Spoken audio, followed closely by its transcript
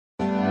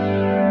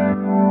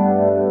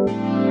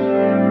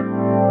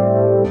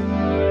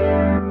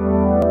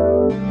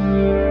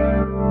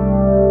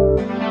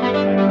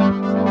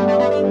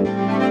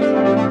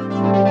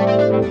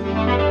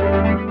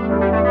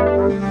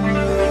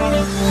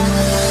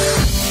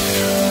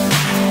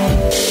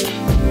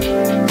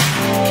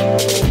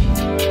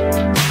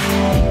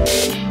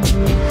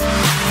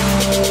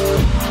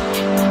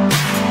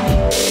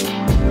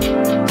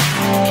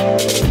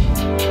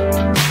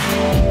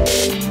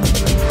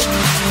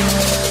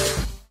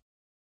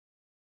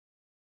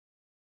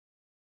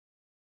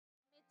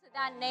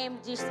That name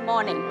this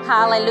morning.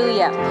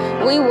 Hallelujah.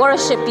 We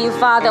worship you,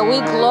 Father. We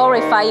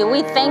glorify you.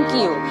 We thank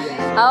you.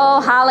 Oh,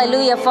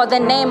 hallelujah, for the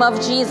name of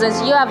Jesus.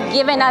 You have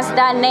given us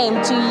that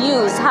name to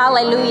use.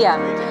 Hallelujah.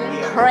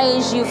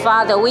 Praise you,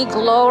 Father. We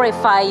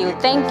glorify you.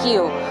 Thank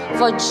you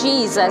for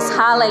Jesus.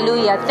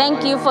 Hallelujah.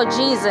 Thank you for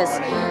Jesus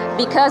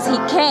because he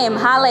came.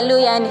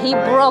 Hallelujah. And he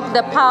broke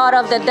the power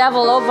of the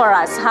devil over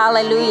us.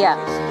 Hallelujah.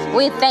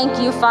 We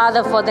thank you,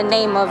 Father, for the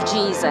name of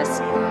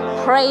Jesus.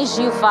 Praise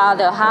you,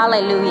 Father.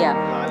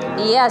 Hallelujah.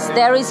 Yes,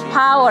 there is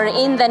power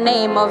in the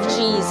name of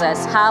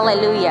Jesus.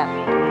 Hallelujah.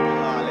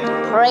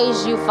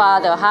 Praise you,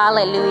 Father.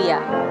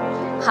 Hallelujah.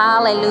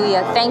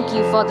 Hallelujah. Thank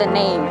you for the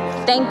name.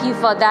 Thank you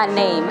for that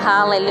name.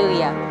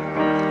 Hallelujah.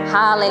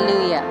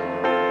 Hallelujah.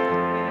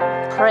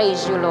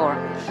 Praise you, Lord.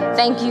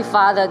 Thank you,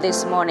 Father,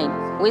 this morning.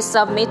 We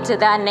submit to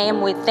that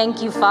name. We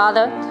thank you,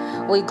 Father.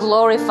 We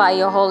glorify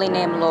your holy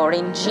name, Lord.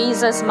 In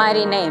Jesus'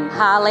 mighty name.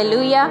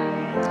 Hallelujah.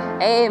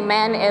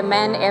 Amen,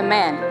 amen,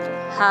 amen.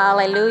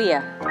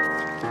 Hallelujah.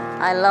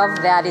 I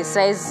love that. It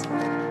says,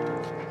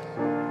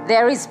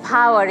 there is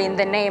power in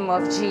the name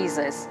of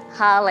Jesus.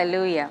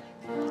 Hallelujah.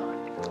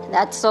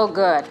 That's so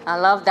good. I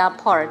love that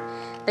part.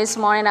 This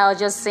morning I was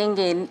just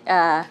singing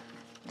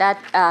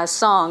that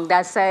song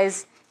that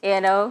says,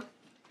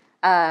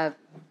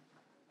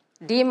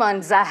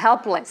 demons are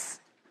helpless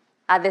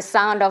at the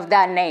sound of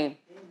that name.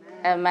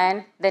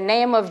 Amen. The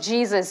name of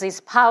Jesus is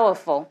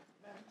powerful.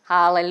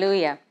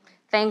 Hallelujah.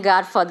 Thank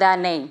God for that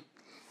name.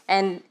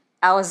 And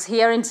I was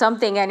hearing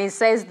something and it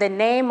says the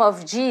name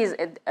of Jesus,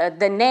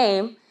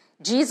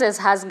 Jesus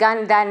has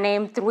gotten that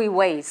name three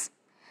ways.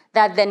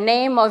 That the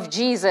name of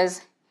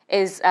Jesus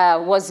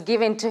was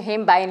given to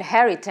him by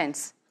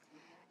inheritance.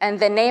 And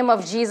the name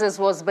of Jesus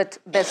was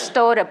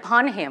bestowed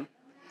upon him.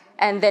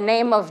 And the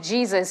name of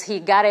Jesus, he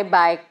got it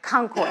by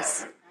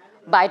conquest,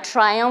 by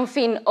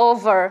triumphing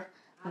over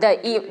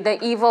the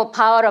evil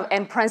power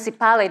and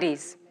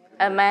principalities.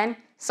 Amen.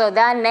 So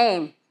that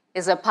name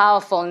is a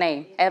powerful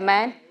name.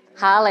 Amen.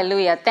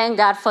 Hallelujah. Thank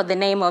God for the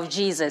name of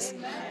Jesus.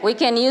 Amen. We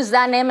can use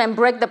that name and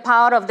break the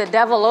power of the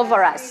devil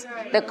over us.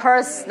 The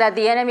curse that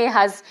the enemy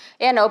has,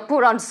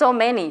 put on so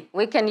many.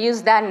 We can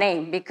use that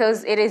name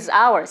because it is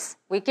ours.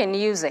 We can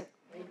use it.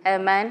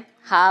 Amen.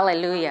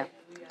 Hallelujah.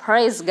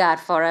 Praise God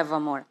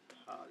forevermore.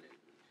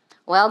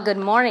 Well, good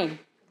morning.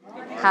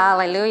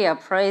 Hallelujah.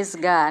 Praise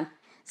God.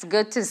 It's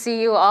good to see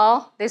you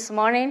all this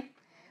morning.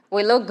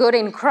 We look good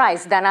in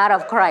Christ than out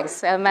of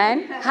Christ.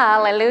 Amen.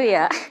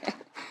 Hallelujah.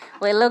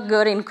 We look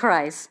good in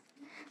Christ.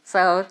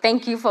 So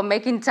thank you for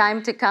making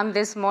time to come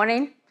this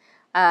morning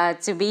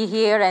to be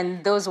here.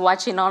 And those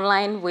watching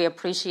online, we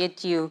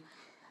appreciate you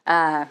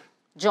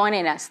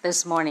joining us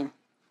this morning.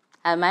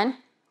 Amen.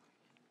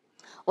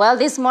 Well,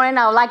 this morning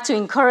I would like to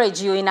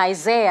encourage you in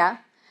Isaiah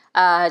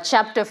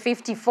chapter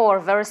 54,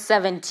 verse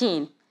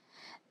 17.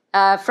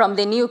 From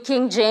the New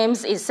King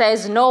James, it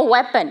says, no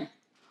weapon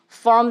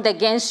formed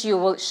against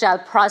you shall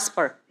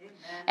prosper. Amen.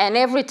 And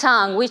every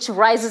tongue which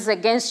rises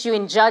against you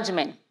in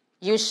judgment,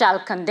 you shall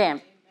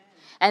condemn. Amen.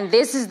 And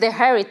this is the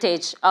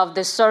heritage of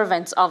the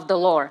servants of the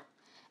Lord,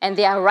 and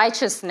their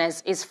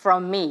righteousness is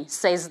from me,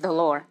 says the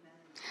Lord.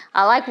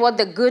 I like what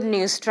the Good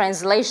News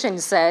translation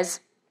says.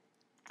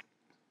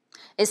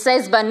 It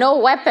says, but no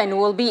weapon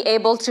will be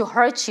able to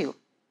hurt you.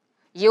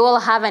 You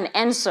will have an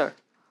answer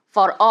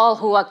for all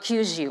who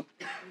accuse you.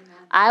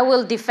 I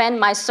will defend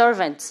my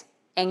servants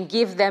and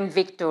give them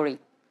victory.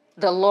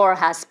 The Lord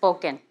has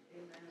spoken.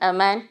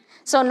 Amen.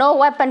 So no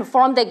weapon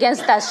formed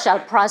against us shall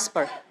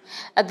prosper.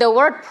 The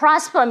word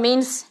prosper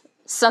means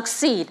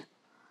succeed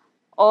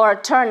or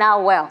turn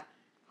out well.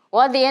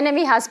 What the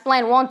enemy has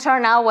planned won't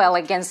turn out well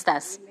against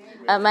us.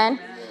 Amen.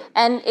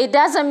 And it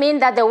doesn't mean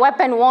that the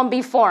weapon won't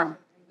be formed.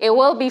 It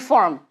will be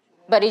formed,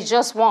 but it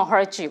just won't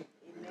hurt you.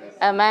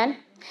 Amen.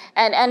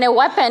 And a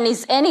weapon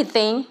is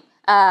anything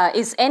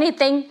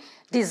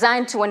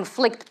designed to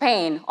inflict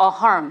pain or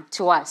harm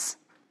to us.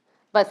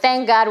 But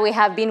thank God we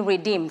have been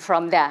redeemed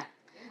from that.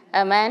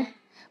 Amen.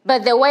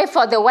 But the way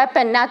for the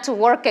weapon not to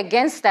work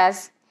against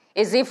us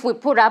is if we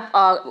put up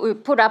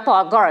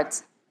our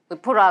guards. We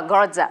put our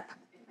guards up.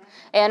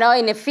 In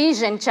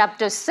Ephesians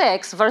chapter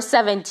 6, verse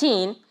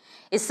 17,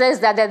 it says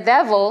that the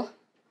devil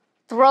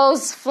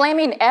throws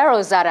flaming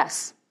arrows at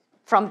us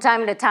from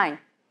time to time.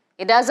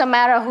 It doesn't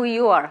matter who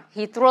you are.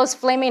 He throws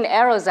flaming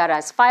arrows at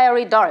us,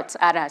 fiery darts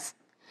at us.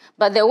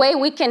 But the way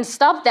we can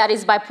stop that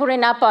is by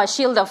putting up our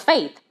shield of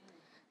faith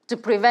to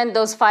prevent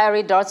those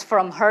fiery darts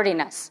from hurting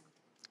us.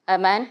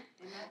 Amen.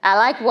 I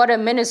like what a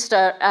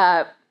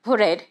minister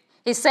put it.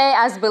 He said,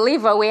 as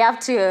believer, we have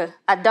to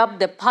adopt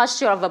the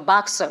posture of a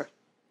boxer,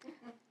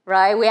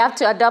 right? We have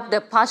to adopt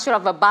the posture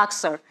of a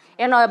boxer.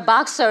 A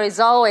boxer is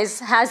always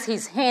has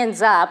his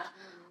hands up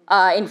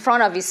in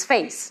front of his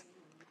face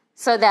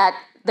so that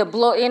the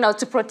blow,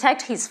 to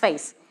protect his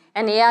face.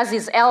 And he has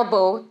his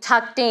elbow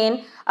tucked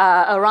in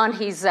around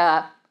his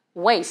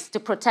waist to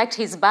protect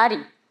his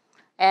body.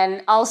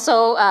 And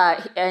also,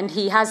 and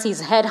he has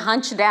his head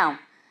hunched down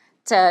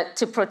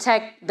to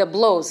protect the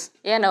blows,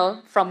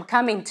 from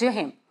coming to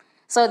him.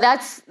 So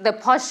that's the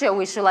posture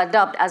we should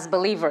adopt as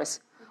believers.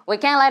 We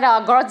can't let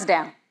our guards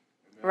down,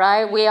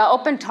 right? We are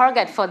open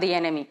target for the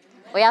enemy.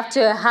 We have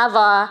to have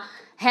our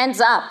hands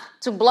up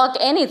to block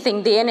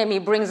anything the enemy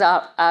brings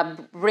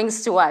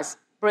to us,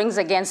 brings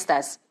against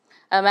us.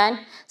 Amen?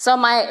 So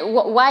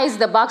why is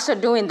the boxer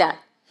doing that?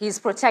 He's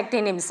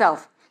protecting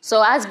himself.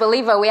 So as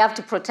believer, we have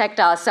to protect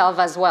ourselves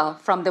as well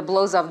from the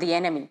blows of the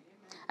enemy.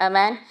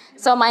 Amen?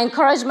 So my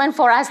encouragement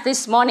for us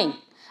this morning,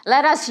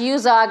 let us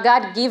use our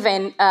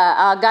God-given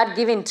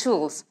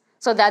tools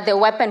so that the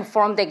weapon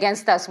formed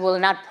against us will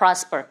not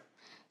prosper.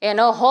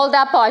 Hold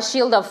up our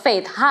shield of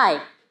faith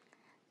high.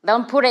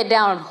 Don't put it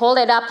down. Hold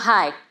it up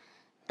high.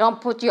 Don't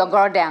put your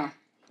guard down.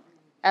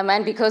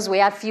 Amen? Because we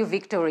have few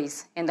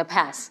victories in the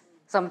past.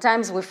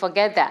 Sometimes we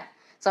forget that.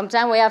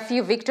 Sometimes we have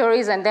few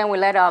victories and then we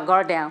let our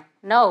guard down.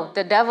 No,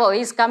 the devil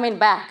is coming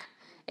back.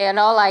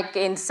 Like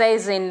it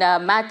says in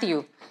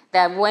Matthew,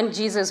 that when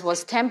Jesus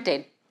was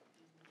tempted,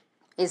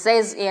 it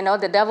says,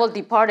 the devil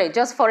departed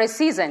just for a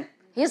season.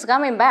 He's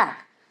coming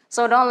back.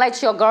 So don't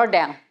let your guard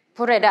down.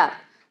 Put it up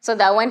so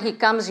that when he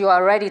comes, you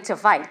are ready to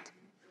fight.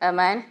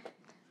 Amen?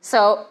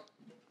 So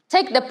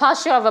take the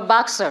posture of a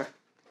boxer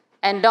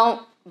and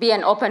don't be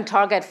an open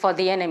target for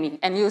the enemy,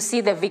 and you'll see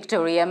the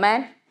victory.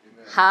 Amen?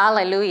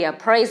 Hallelujah.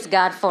 Praise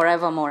God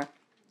forevermore.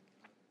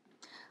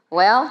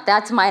 Well,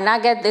 that's my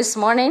nugget this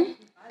morning.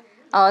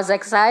 I was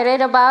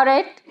excited about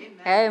it.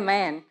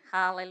 Amen.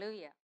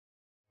 Hallelujah.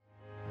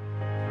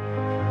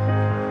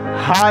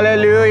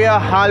 Hallelujah,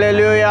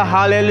 hallelujah,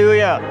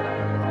 hallelujah.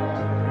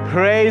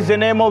 Praise the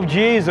name of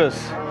Jesus.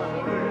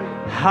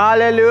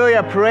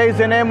 Hallelujah. Praise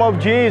the name of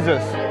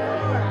Jesus.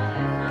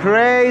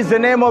 Praise the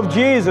name of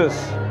Jesus.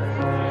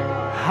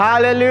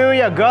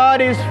 Hallelujah. God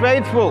is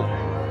faithful.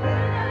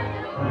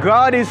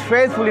 God is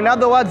faithful. In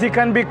other words, He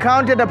can be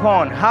counted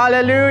upon.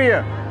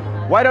 Hallelujah.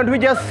 Why don't we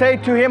just say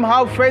to Him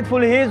how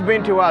faithful He has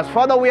been to us?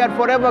 Father, we are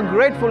forever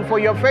grateful for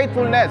your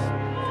faithfulness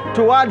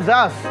towards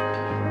us.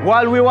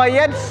 While we were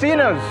yet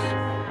sinners,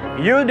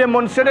 you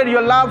demonstrated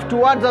your love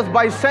towards us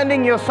by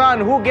sending your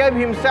Son, who gave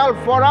Himself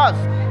for us,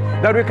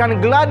 that we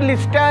can gladly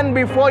stand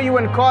before you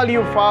and call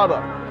you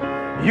Father.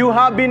 You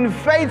have been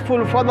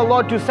faithful, Father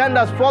Lord, to send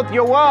us forth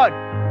your word.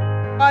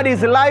 God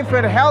is life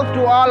and health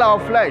to all our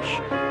flesh.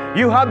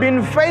 You have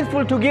been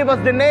faithful to give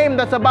us the name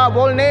that's above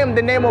all name,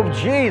 the name of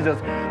Jesus,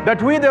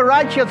 that we the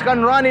righteous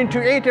can run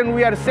into it and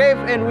we are safe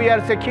and we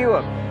are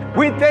secure.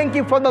 We thank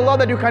you for the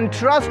Lord that you can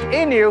trust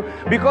in you,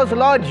 because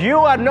Lord, you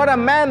are not a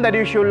man that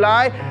you should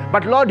lie,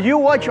 but Lord, you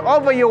watch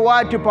over your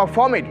word to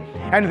perform it.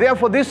 And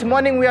therefore this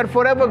morning we are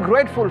forever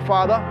grateful,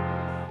 Father,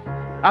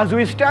 as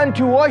we stand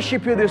to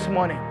worship you this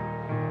morning.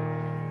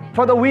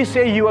 Father, we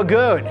say you are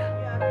good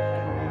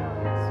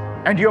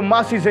and your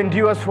mercies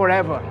endure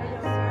forever.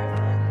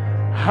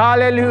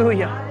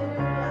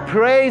 Hallelujah.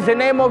 Praise the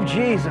name of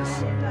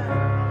Jesus.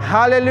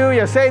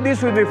 Hallelujah. Say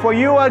this with me. For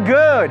you are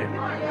good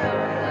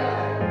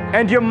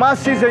and your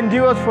mercies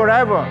endure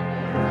forever.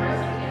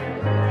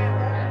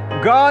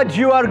 God,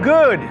 you are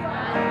good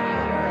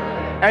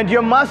and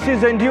your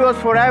mercies endure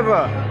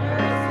forever.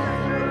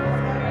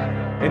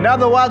 In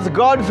other words,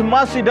 God's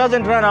mercy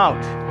doesn't run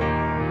out.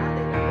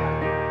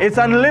 It's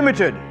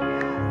unlimited.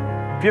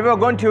 If you've ever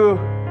gone to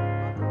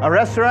a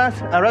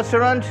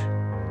restaurant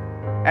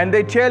and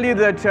they tell you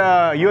that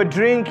your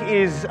drink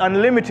is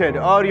unlimited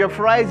or your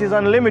fries is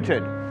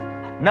unlimited.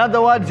 In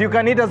other words, you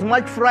can eat as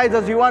much fries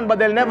as you want, but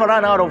they'll never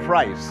run out of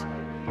fries.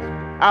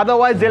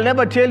 Otherwise, they'll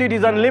never tell you it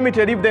is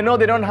unlimited if they know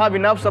they don't have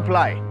enough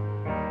supply.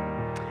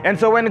 And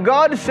so when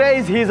God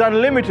says He's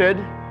unlimited,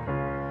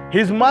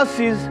 His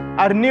mercies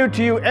are new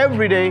to you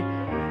every day,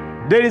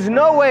 there is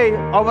no way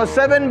over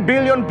 7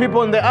 billion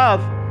people on the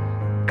earth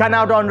can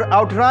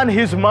outrun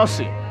His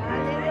mercy.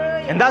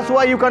 And that's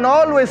why you can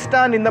always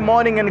stand in the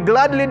morning and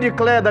gladly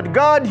declare that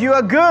God, you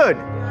are good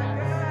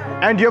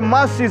and your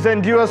mercies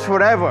endures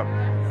forever.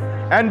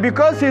 And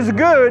because He's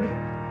good,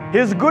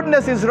 His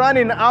goodness is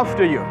running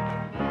after you.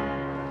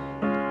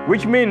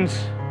 Which means,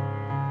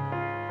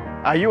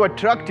 are you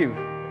attractive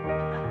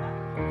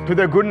to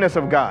the goodness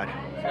of God?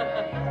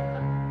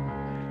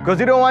 Because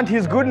you don't want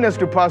His goodness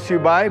to pass you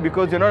by,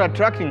 because you're not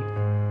attracting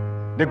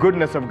the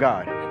goodness of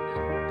God.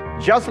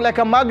 Just like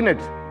a magnet,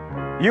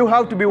 you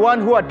have to be one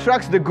who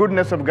attracts the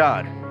goodness of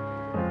God.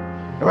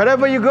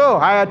 Wherever you go,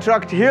 I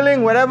attract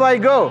healing. Wherever I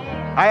go,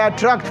 I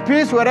attract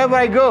peace. Wherever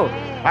I go,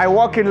 I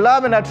walk in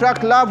love and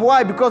attract love.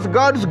 Why? Because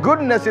God's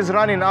goodness is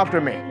running after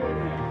me.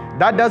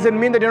 That doesn't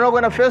mean that you're not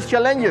going to face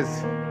challenges.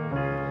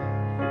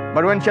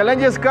 But when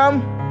challenges come,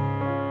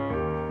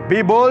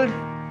 be bold,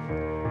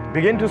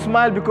 begin to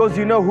smile, because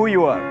you know who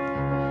you are.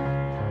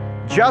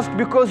 Just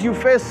because you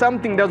face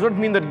something does not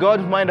mean that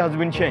God's mind has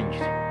been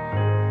changed.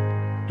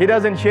 He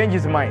doesn't change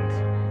His mind.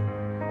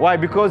 Why?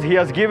 Because He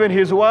has given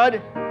His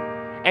word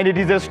and it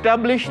is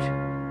established,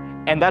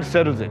 and that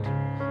settles it.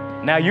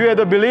 Now you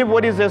either believe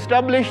what is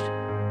established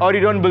or you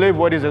don't believe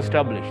what is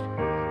established.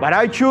 But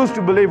I choose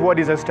to believe what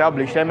is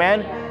established.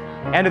 Amen.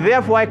 And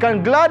therefore I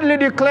can gladly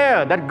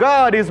declare that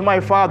God is my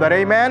Father.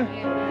 Amen.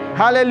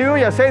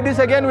 Hallelujah. Say this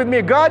again with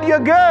me. God, you're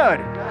good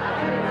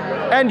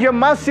and your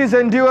mercies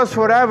endure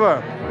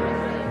forever.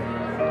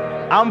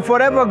 I'm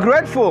forever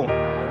grateful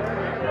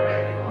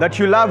that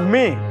you love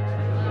me.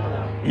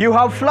 You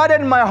have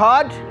flooded my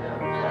heart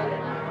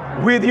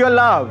with your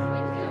love,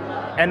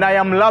 and I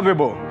am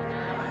lovable.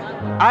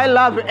 I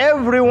love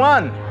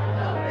everyone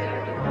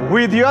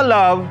with your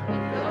love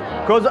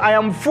because I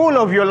am full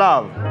of your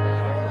love.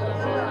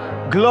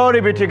 Glory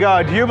be to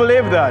God. Do you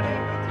believe that?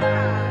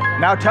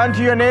 Now turn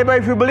to your neighbor.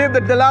 If you believe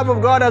that the love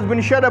of God has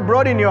been shed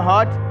abroad in your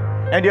heart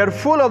and you're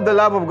full of the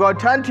love of God,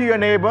 turn to your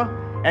neighbor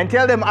and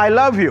tell them, I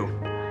love you.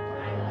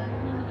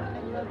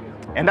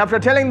 And after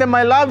telling them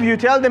I love you,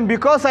 tell them,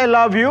 because I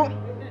love you,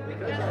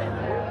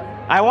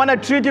 I want to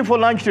treat you for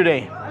lunch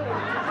today.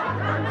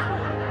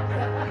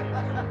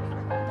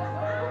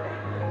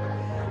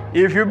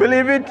 If you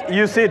believe it,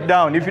 you sit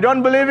down. If you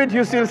don't believe it,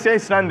 you still stay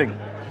standing.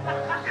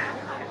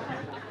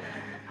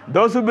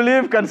 Those who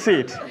believe can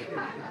sit.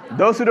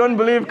 Those who don't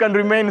believe can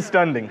remain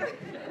standing.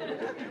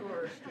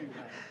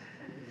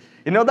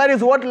 You know, that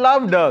is what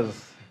love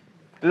does.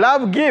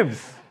 Love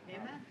gives.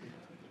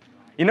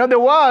 You know, the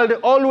world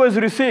always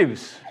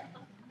receives,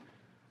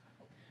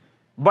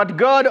 but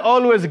God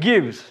always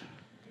gives.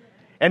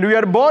 And we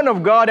are born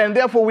of God, and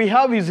therefore we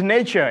have His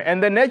nature.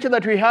 And the nature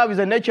that we have is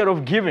a nature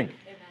of giving.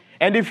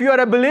 And if you are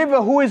a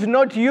believer who is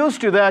not used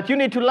to that, you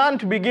need to learn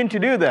to begin to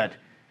do that.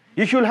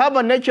 You should have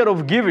a nature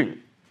of giving.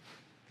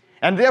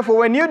 And therefore,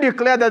 when you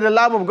declare that the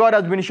love of God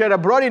has been shed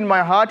abroad in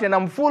my heart, and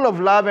I'm full of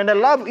love, and I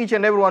love each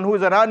and everyone who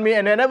is around me,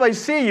 and whenever I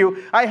see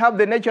you, I have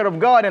the nature of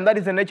God, and that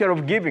is the nature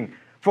of giving.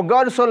 For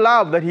God so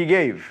loved that He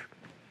gave.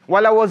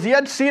 While I was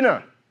yet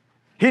sinner,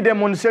 He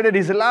demonstrated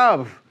His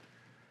love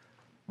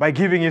by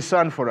giving His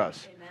Son for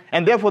us. Amen.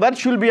 And therefore, that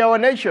should be our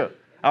nature.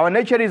 Our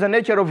nature is a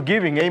nature of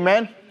giving.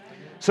 Amen? Amen.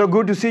 So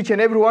good to see each and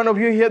every one of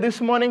you here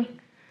this morning.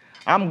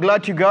 I'm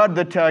glad to God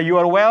that you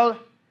are well. Amen.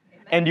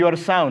 And you are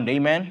sound.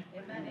 Amen?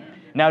 Amen.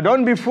 Now,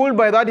 don't be fooled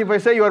by that if I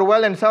say you are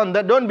well and sound.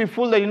 Don't be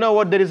fooled that you know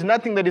what, there is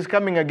nothing that is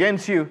coming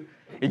against you.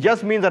 It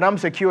just means that I'm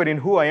secure in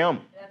who I am.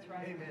 That's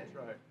right. Amen. That's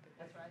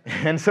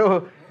right. And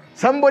so,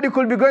 somebody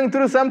could be going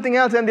through something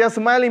else and they are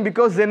smiling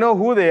because they know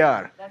who they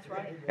are. That's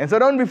right. And so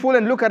don't be fooled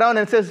and look around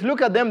and says,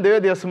 look at them the way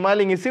they are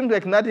smiling. It seems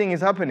like nothing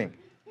is happening.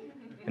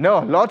 No,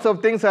 lots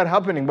of things are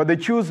happening, but they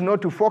choose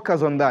not to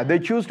focus on that. They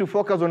choose to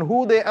focus on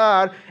who they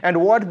are and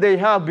what they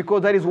have,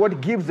 because that is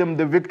what gives them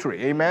the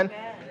victory. Amen?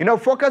 Amen. You know,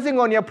 focusing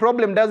on your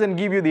problem doesn't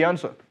give you the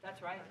answer.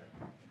 That's right.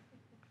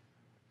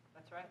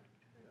 That's right.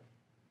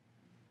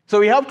 So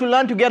we have to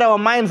learn to get our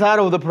minds out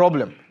of the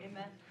problem.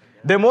 Amen.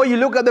 The more you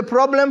look at the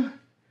problem,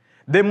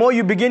 the more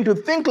you begin to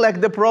think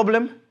like the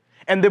problem,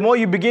 and the more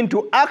you begin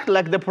to act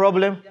like the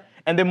problem,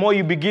 and the more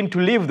you begin to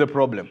live the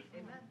problem.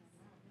 Amen.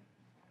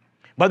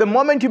 But the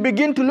moment you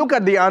begin to look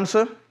at the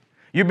answer,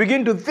 you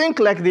begin to think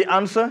like the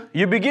answer,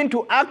 you begin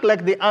to act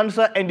like the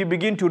answer, and you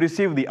begin to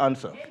receive the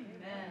answer. Amen.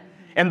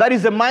 And that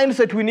is the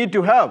mindset we need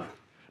to have,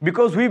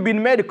 because we've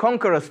been made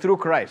conquerors through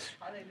Christ.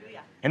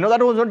 Hallelujah. And no,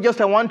 that was not just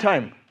a one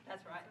time.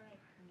 That's right.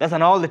 That's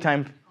an all the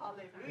time.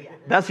 Hallelujah.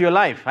 That's your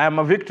life. I am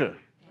a victor.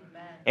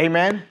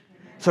 Amen. Amen.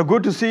 So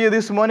good to see you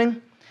this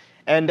morning.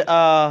 And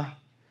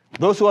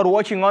those who are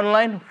watching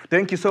online,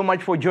 thank you so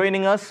much for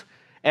joining us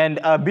and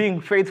being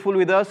faithful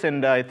with us.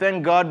 And I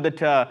thank God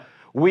that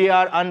we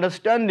are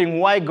understanding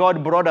why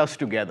God brought us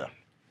together.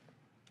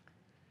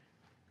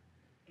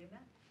 Amen.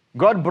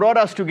 God brought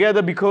us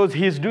together because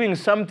He's doing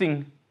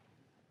something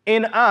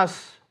in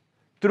us,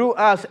 through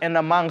us, and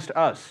amongst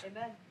us.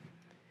 Amen.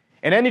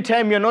 And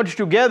anytime you're not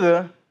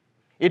together,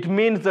 it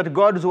means that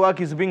God's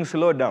work is being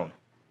slowed down.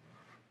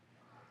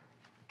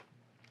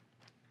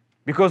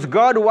 Because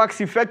God works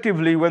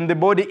effectively when the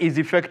body is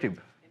effective.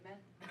 Amen.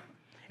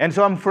 And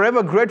so I'm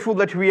forever grateful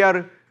that we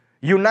are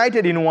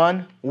united in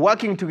one,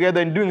 working together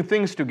and doing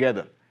things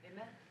together.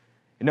 Amen.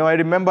 You know, I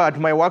remember at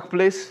my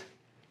workplace,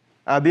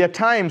 there are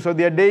times or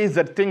there are days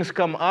that things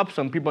come up.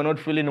 Some people are not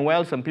feeling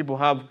well. Some people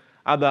have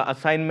other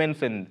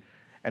assignments and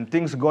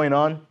things going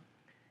on.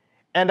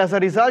 And as a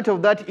result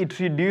of that, it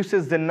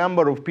reduces the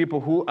number of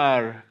people who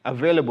are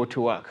available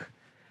to work.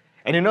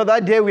 And you know,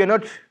 that day we are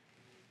not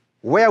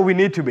where we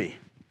need to be,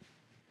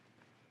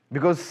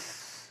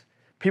 because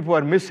people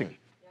are missing.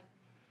 Yeah.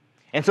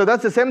 And so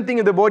that's the same thing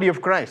in the body of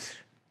Christ.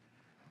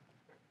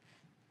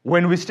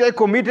 When we stay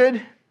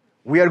committed,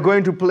 we are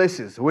going to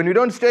places. When we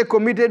don't stay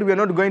committed, we are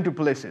not going to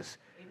places.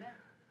 Amen.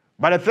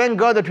 But I thank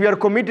God that we are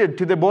committed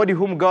to the body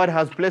whom God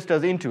has placed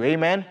us into.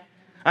 Amen?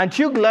 Aren't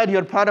you glad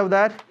you're part of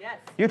that? Yes.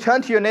 You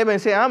turn to your neighbor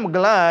and say, I'm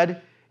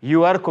glad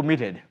you are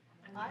committed.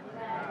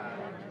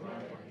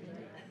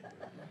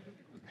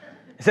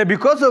 Say,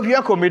 because of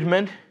your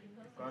commitment,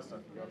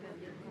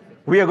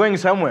 we are going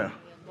somewhere.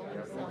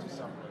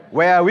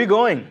 Where are we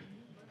going?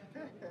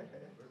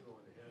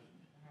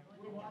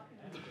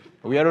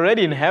 We are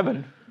already in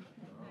heaven.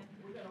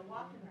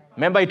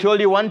 Remember, I told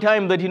you one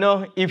time that, you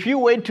know, if you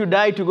wait to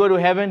die to go to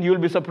heaven, you'll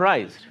be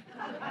surprised.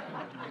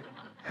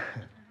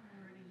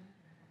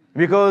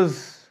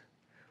 Because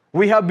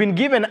we have been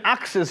given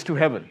access to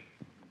heaven.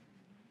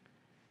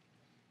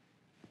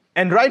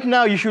 And right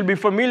now, you should be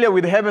familiar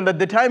with heaven, that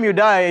the time you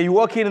die, you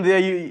walk in there,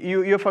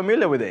 you're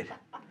familiar with it.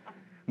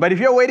 But if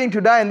you're waiting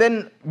to die and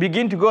then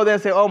begin to go there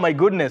and say, oh my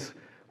goodness,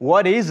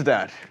 what is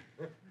that?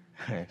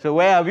 So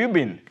where have you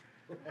been?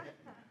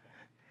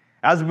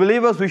 As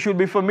believers, we should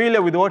be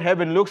familiar with what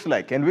heaven looks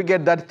like, and we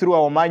get that through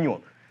our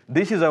manual.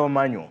 This is our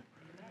manual.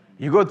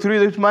 You go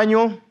through this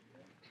manual,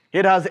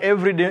 it has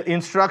every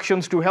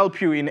instructions to help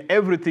you in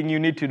everything you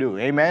need to do.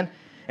 Amen?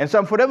 And so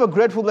I'm forever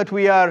grateful that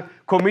we are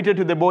committed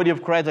to the body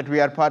of Christ that we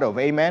are part of.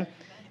 Amen?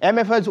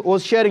 MFS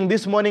was sharing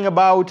this morning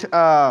about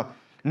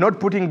not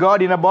putting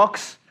God in a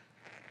box,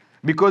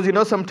 because,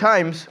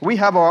 sometimes we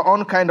have our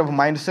own kind of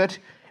mindset,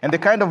 and the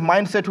kind of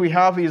mindset we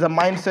have is a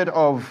mindset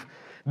of,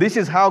 this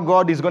is how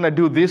God is going to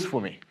do this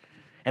for me,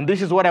 and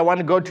this is what I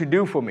want God to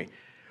do for me.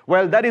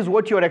 Well, that is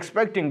what you're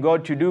expecting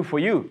God to do for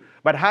you,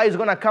 but how He's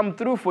going to come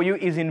through for you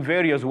is in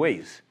various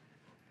ways.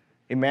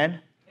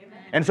 Amen? Amen.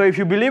 And so if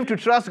you believe to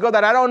trust God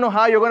that I don't know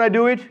how you're going to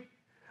do it,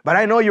 but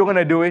I know you're going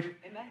to do it,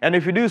 amen. And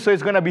if you do so,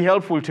 it's going to be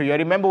helpful to you. I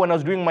remember when I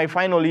was doing my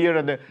final year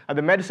at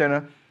the Med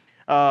Center,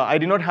 I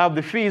did not have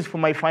the fees for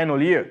my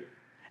final year.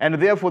 And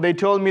therefore, they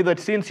told me that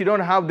since you don't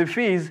have the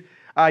fees,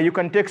 you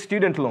can take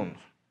student loans.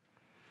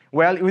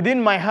 Well,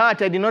 within my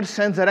heart, I did not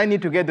sense that I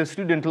need to get the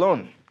student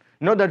loan.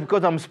 Not that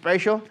because I'm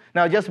special.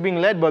 Now, just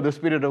being led by the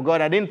Spirit of God,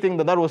 I didn't think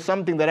that that was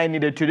something that I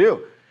needed to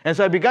do. And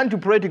so I began to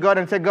pray to God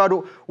and say, God,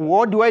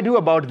 what do I do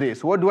about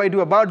this? What do I do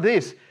about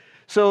this?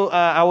 So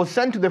I was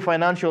sent to the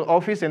financial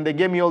office, and they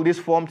gave me all these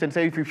forms and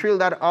said, if you fill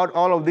that out,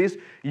 all of this,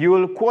 you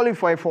will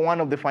qualify for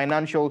one of the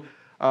financial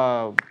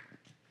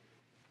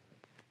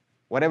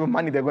whatever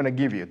money they're going to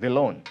give you, the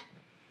loan.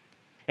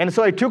 And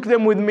so I took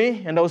them with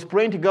me, and I was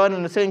praying to God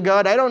and saying,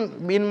 God,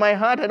 in my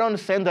heart, I don't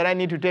sense that I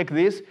need to take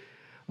this,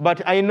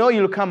 but I know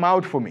you'll come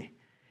out for me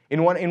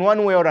in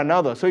one way or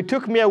another. So it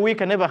took me a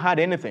week. I never had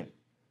anything.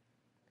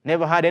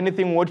 Never had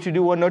anything, what to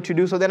do, what not to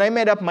do. So then I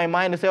made up my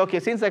mind and said,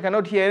 okay, since I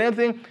cannot hear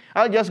anything,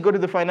 I'll just go to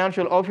the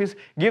financial office,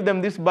 give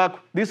them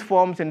these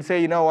forms, and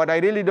say, you know what, I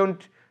really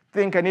don't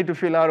think I need to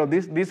fill out of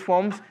these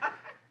forms,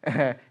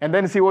 and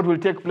then see what will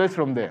take place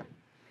from there.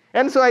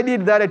 And so I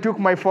did that. I took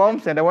my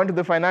forms, and I went to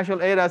the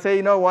financial aid. I said,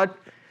 you know what,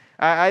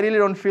 I really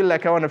don't feel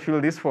like I want to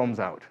fill these forms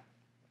out.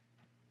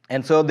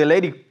 And so the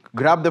lady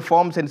grabbed the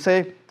forms and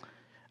said,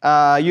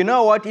 you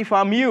know what, if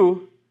I'm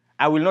you,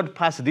 I will not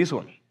pass this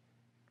one.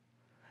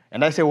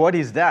 And I said, what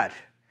is that?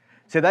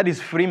 He said, that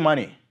is free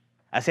money.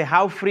 I said,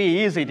 how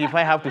free is it if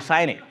I have to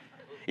sign it?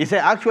 He said,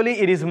 actually,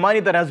 it is money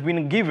that has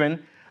been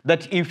given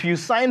that if you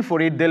sign for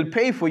it, they'll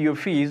pay for your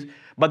fees.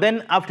 But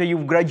then after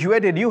you've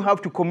graduated, you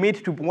have to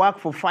commit to work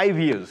for 5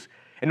 years.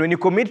 And when you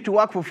commit to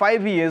work for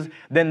 5 years,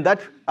 then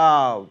that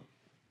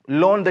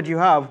loan that you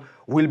have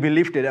will be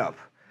lifted up.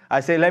 I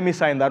said, let me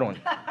sign that one.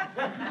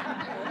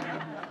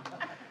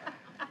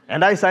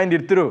 And I signed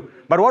it through.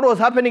 But what was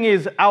happening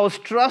is I was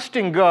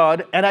trusting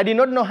God, and I did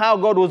not know how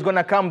God was going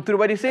to come through.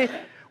 But you see,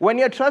 when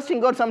you're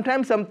trusting God,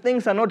 sometimes some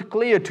things are not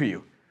clear to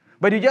you.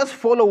 But you just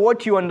follow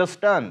what you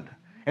understand.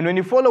 And when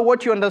you follow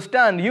what you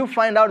understand, you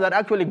find out that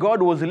actually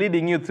God was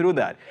leading you through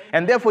that.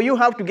 And therefore, you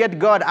have to get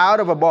God out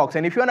of a box.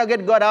 And if you want to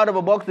get God out of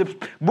a box, the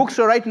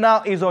bookstore right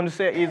now is on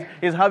sale,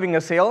 is having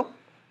a sale.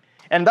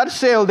 And that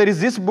sale, there is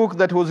this book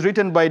that was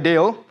written by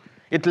Dale.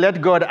 It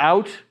Let God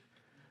Out.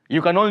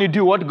 You can only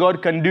do what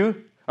God can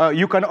do.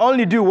 You can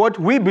only do what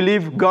we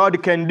believe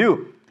God can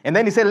do. And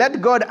then he said, let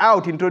God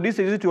out,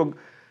 introduces you to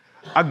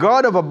a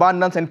God of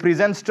abundance and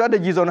presents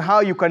strategies on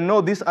how you can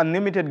know this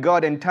unlimited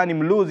God and turn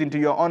him loose into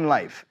your own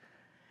life.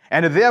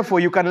 And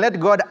therefore, you can let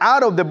God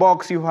out of the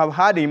box you have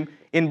had him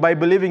in by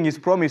believing his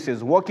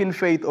promises, walk in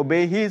faith,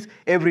 obey his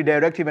every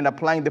directive, and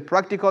applying the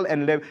practical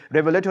and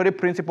revelatory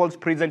principles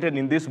presented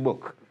in this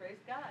book. Praise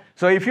God.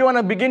 So if you want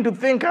to begin to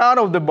think out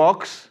of the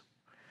box,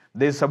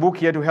 there's a book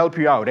here to help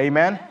you out.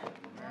 Amen?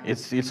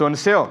 It's on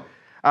sale.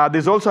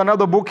 There's also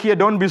another book here,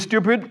 Don't Be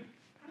Stupid.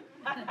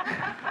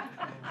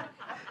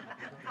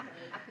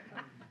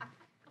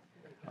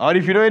 Or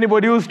if you know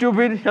anybody who's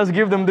stupid, just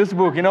give them this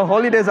book. You know,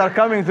 holidays are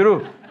coming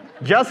through.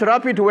 Just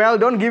wrap it well.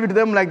 Don't give it to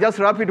them like just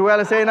wrap it well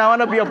and say, I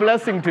want to be a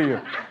blessing to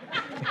you.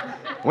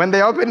 When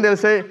they open, they'll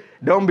say,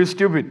 don't be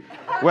stupid.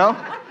 Well,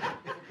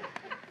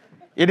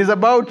 it is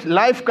about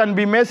life can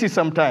be messy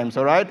sometimes,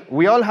 all right?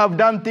 We all have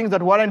done things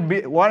that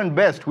weren't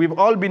best. We've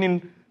all been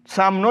in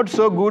some not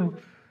so good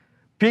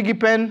piggy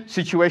pen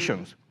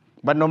situations.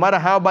 But no matter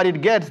how bad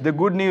it gets, the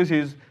good news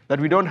is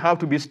that we don't have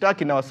to be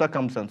stuck in our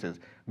circumstances.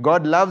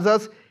 God loves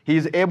us. He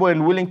is able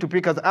and willing to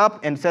pick us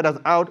up and set us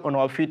out on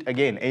our feet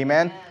again.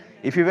 Amen? Amen.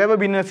 If you've ever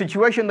been in a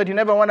situation that you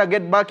never want to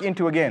get back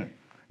into again,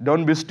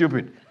 don't be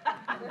stupid.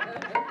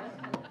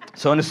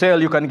 So on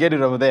sale, you can get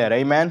it over there.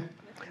 Amen?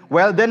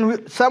 Well,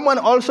 then someone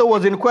also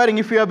was inquiring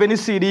if you have any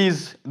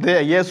CDs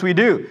there. Yes, we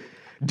do.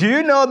 Do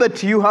you know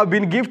that you have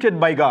been gifted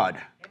by God?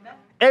 Amen.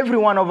 Every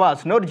one of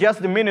us, not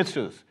just the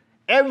ministers.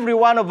 Every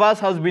one of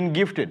us has been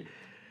gifted.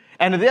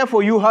 And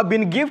therefore, you have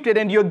been gifted,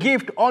 and your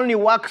gift only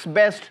works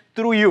best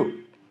through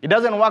you. It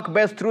doesn't work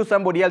best through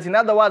somebody else. In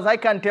other words, I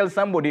can't tell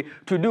somebody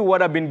to do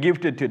what I've been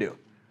gifted to do.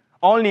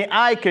 Only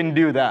I can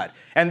do that.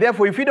 And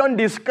therefore, if you don't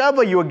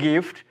discover your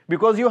gift,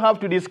 because you have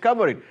to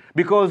discover it,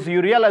 because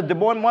you realize the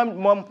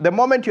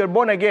moment you're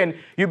born again,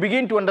 you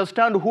begin to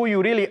understand who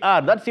you really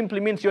are. That simply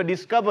means you're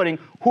discovering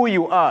who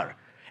you are.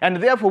 And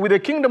therefore, with the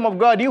kingdom of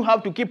God, you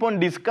have to keep on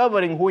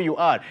discovering who you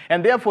are.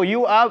 And therefore,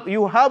 you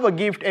have a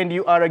gift and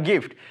you are a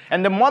gift.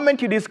 And the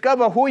moment you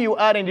discover who you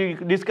are and you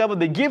discover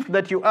the gift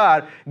that you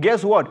are,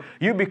 guess what?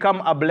 You become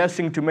a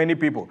blessing to many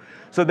people.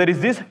 So there is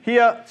this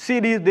here,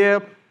 CD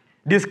there,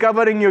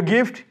 discovering your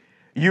gift.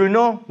 You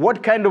know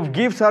what kind of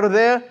gifts are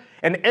there.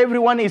 And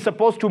everyone is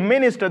supposed to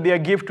minister their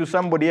gift to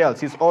somebody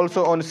else. It's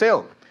also on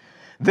sale.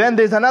 Then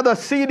there's another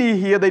CD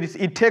here that is,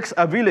 It Takes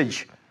a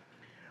Village.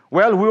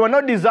 Well, we were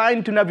not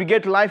designed to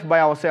navigate life by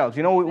ourselves.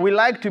 You know, we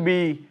like to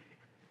be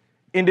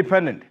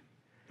independent,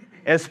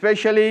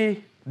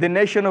 especially the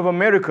nation of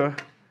America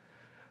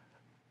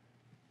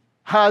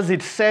has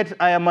it set,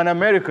 I am an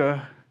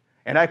American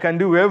and I can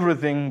do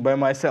everything by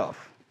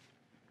myself.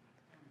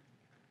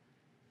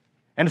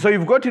 And so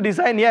you've got to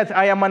design, yes,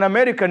 I am an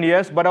American,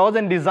 yes, but I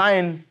wasn't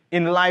designed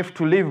in life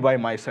to live by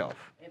myself.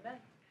 Amen.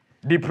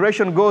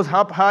 Depression goes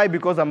up high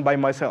because I'm by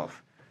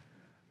myself.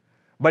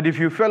 But if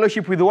you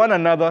fellowship with one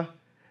another,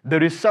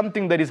 there is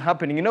something that is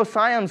happening. You know,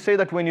 science says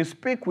that when you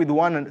speak with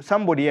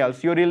somebody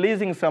else, you're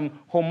releasing some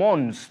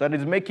hormones that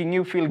is making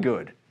you feel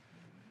good.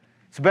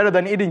 It's better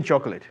than eating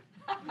chocolate.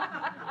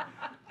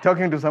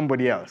 Talking to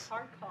somebody else.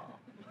 Hard call.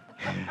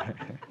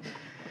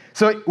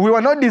 So we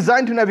were not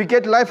designed to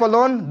navigate life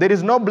alone. There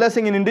is no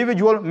blessing in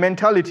individual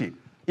mentality.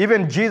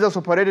 Even Jesus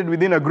operated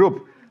within a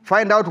group.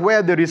 Find out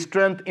where there is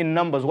strength in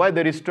numbers, why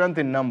there is strength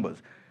in numbers.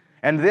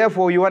 And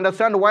therefore, you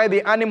understand why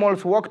the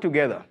animals walk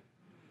together.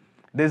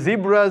 The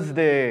zebras,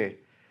 the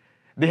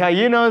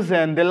hyenas,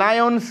 and the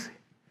lions,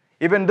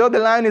 even though the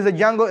lion is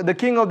the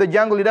king of the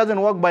jungle, he doesn't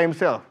walk by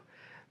himself.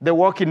 They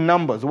walk in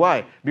numbers.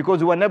 Why? Because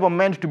we were never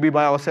meant to be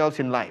by ourselves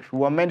in life. We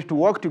were meant to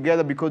walk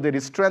together because there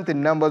is strength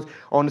in numbers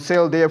on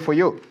sale there for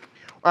you.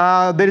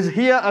 There is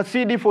here a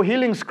CD for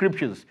healing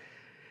scriptures.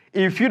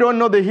 If you don't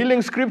know the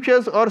healing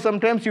scriptures, or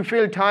sometimes you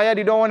feel tired,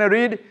 you don't want to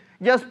read,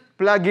 just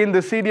plug in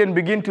the CD and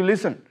begin to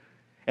listen.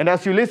 And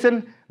as you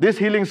listen, these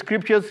healing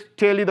scriptures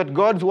tell you that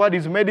God's word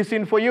is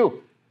medicine for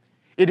you.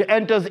 It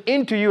enters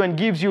into you and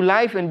gives you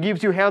life and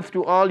gives you health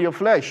to all your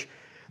flesh.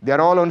 They are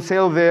all on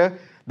sale there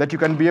that you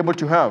can be able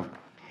to have.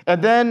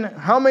 And then,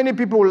 how many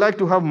people would like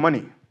to have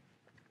money?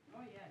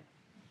 Oh, yeah.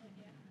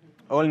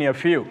 Only a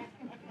few.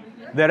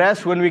 The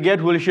rest, when we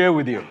get, we'll share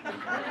with you.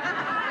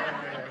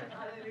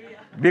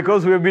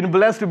 Because we've been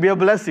blessed to be a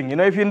blessing. You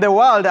know, if in the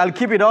world, I'll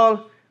keep it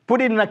all,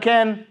 put it in a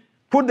can,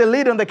 put the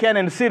lid on the can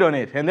and sit on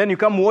it. And then you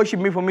come worship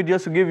me for me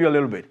just to give you a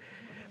little bit.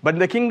 But in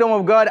the kingdom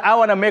of God, I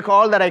want to make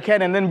all that I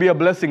can and then be a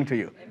blessing to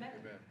you. Amen.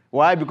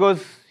 Why?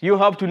 Because you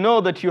have to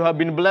know that you have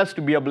been blessed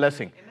to be a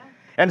blessing. Amen.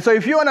 And so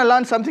if you want to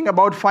learn something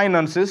about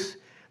finances,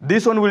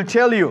 this one will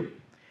tell you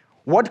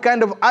what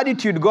kind of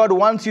attitude God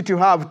wants you to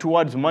have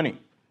towards money.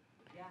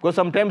 Yeah. Because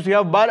sometimes you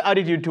have bad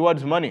attitude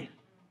towards money.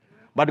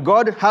 But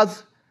God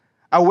has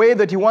a way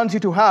that He wants you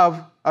to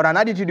have, or an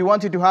attitude He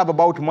wants you to have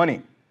about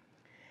money.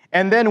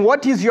 And then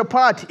what is your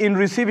part in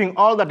receiving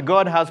all that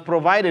God has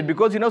provided?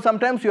 Because, you know,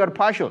 sometimes you are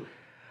partial.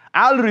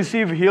 I'll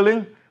receive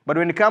healing, but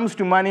when it comes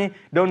to money,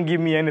 don't give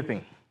me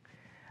anything.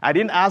 I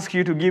didn't ask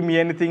you to give me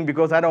anything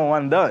because I don't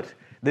want that.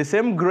 The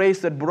same grace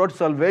that brought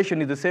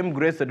salvation is the same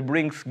grace that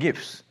brings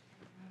gifts.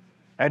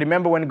 I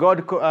remember when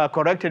God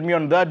corrected me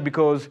on that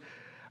because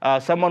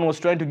someone was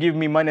trying to give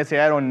me money. I said,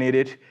 I don't need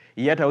it.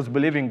 Yet I was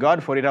believing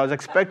God for it. I was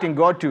expecting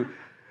God to,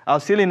 I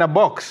was still in a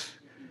box.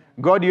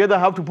 God, you either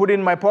have to put it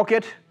in my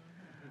pocket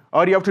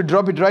or you have to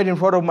drop it right in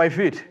front of my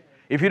feet.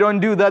 If you don't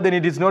do that, then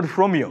it is not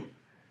from you.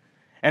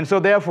 And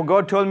so therefore,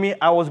 God told me,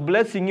 I was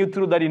blessing you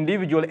through that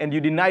individual and you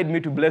denied me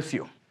to bless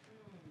you.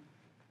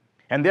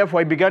 And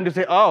therefore, I began to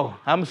say, oh,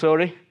 I'm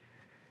sorry.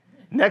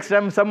 Next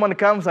time someone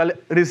comes, I'll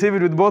receive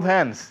it with both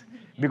hands.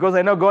 Because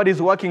I know God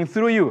is working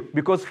through you.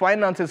 Because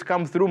finances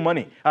come through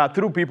money,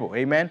 through people.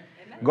 Amen?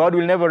 Amen. God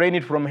will never rain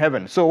it from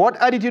heaven. So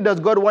what attitude does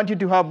God want you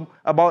to have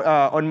about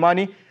on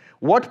money?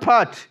 What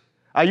part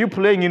are you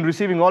playing in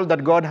receiving all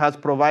that God has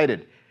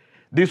provided?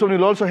 This one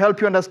will also help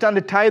you understand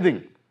the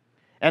tithing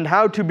and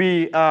how to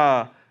be,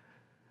 how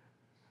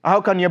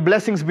can your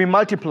blessings be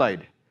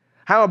multiplied?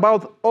 How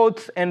about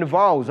oaths and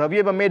vows? Have you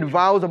ever made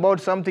vows about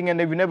something and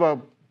have you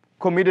never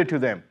committed to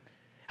them?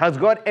 Has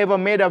God ever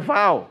made a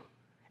vow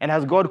and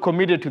has God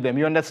committed to them?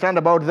 You understand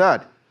about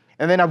that?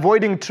 And then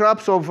avoiding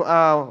traps of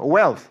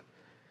wealth.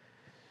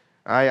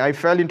 I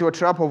fell into a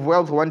trap of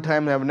wealth one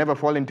time and I've never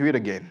fallen into it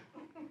again.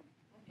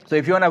 So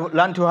if you want to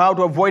learn how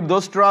to avoid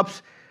those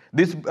traps,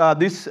 this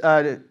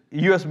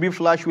USB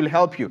flash will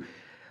help you.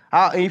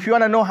 If you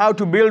want to know how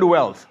to build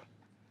wealth,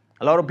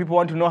 a lot of people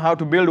want to know how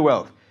to build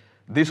wealth.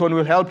 This one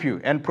will help you.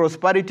 And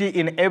prosperity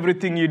in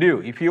everything you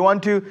do. If you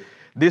want to,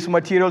 these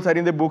materials are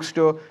in the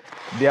bookstore.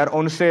 They are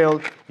on sale.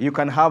 You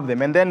can have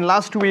them. And then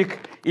last week,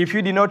 if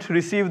you did not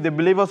receive the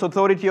Believer's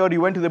Authority or you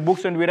went to the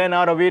bookstore and we ran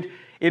out of it,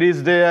 it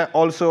is there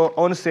also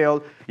on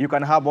sale. You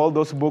can have all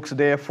those books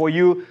there for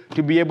you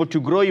to be able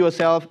to grow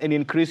yourself and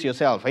increase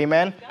yourself.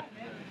 Amen?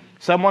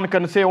 Someone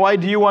can say, why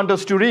do you want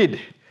us to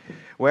read?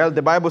 Well,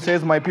 the Bible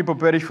says, my people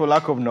perish for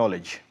lack of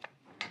knowledge.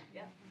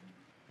 Yeah.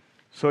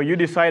 So you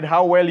decide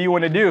how well you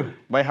want to do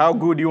by how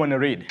good you want to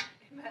read.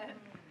 Amen.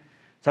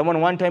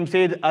 Someone one time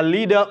said, a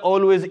leader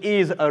always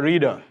is a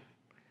reader.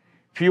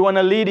 If you want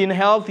to lead in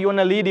health, you want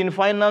to lead in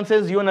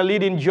finances, you want to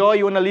lead in joy,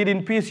 you want to lead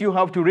in peace, you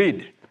have to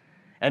read.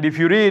 And if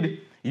you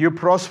read, you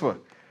prosper.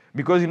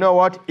 Because you know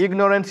what?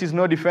 Ignorance is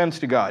no defense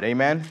to God.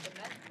 Amen? Amen.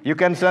 You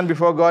can stand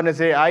before God and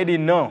say, I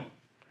didn't know.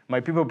 My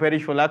people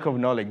perish for lack of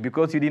knowledge.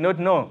 Because you did not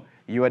know,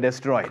 you are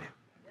destroyed.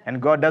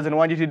 And God doesn't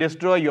want you to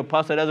destroy. Your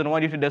pastor doesn't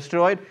want you to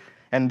destroy it.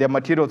 And the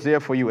material's there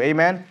for you.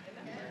 Amen?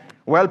 Amen.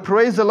 Well,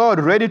 praise the Lord.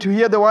 Ready to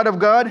hear the word of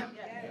God?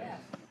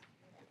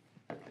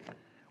 Yes.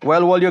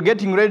 Well, while you're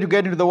getting ready to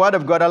get into the word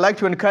of God, I'd like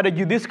to encourage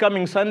you. This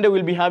coming Sunday,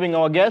 we'll be having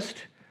our guest.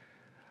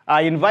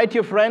 Invite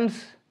your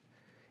friends.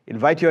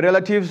 Invite your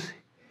relatives.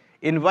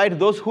 Invite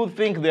those who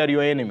think they are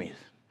your enemies.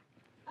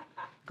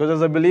 Because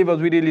as a believers,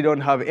 we really don't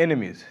have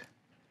enemies.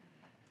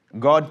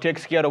 God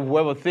takes care of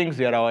whoever thinks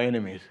they are our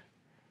enemies.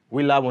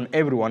 We love on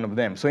every one of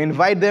them. So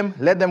invite them,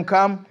 let them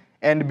come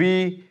and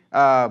be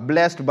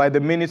blessed by the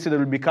ministry that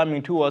will be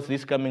coming to us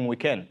this coming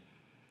weekend.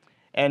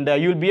 And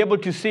you'll be able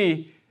to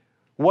see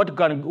what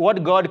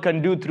God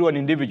can do through an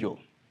individual.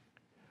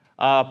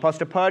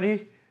 Pastor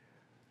Patty,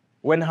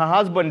 when her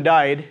husband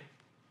died,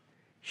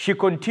 she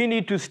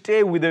continued to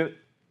stay with the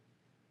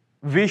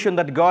vision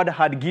that God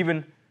had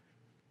given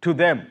to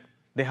them,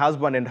 the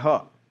husband and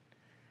her.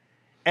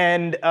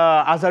 And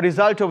as a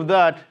result of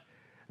that,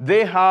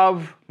 they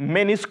have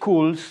many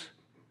schools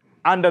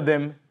under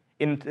them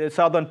in the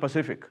Southern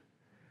Pacific.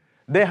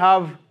 They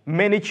have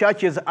many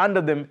churches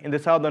under them in the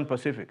Southern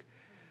Pacific.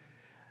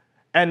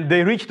 And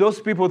they reach those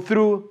people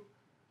through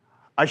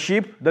a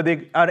ship that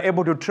they are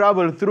able to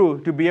travel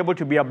through to be able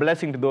to be a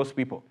blessing to those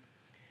people.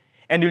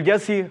 And you'll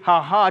just see her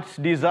heart's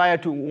desire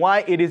to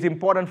why it is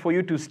important for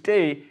you to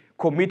stay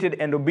committed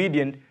and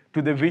obedient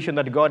to the vision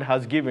that God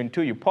has given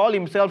to you. Paul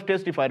himself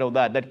testified of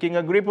that King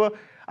Agrippa,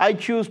 I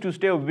choose to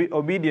stay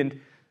obedient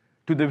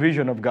to the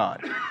vision of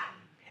God.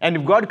 And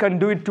if God can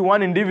do it to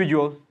one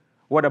individual,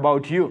 what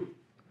about you?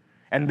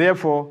 And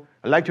therefore,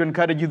 I'd like to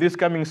encourage you this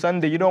coming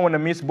Sunday, you don't want to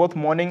miss both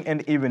morning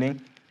and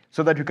evening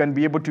so that you can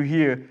be able to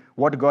hear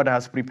what God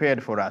has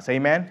prepared for us.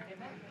 Amen?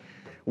 Amen.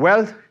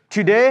 Well,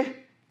 today,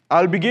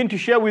 I'll begin to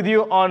share with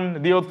you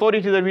on the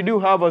authority that we do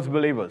have as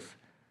believers.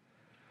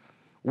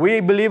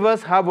 We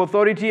believers have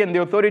authority, and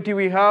the authority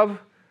we have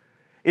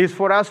is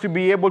for us to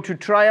be able to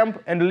triumph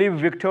and live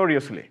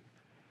victoriously.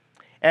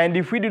 And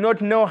if we do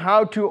not know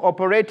how to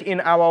operate in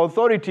our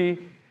authority,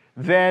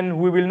 then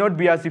we will not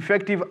be as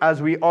effective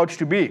as we ought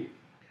to be.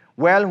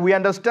 Well, we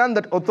understand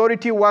that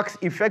authority works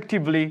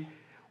effectively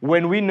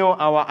when we know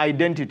our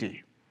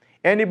identity.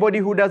 Anybody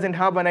who doesn't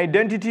have an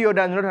identity or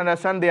does not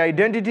understand their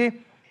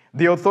identity,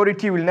 the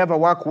authority will never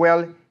work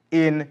well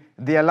in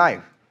their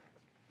life.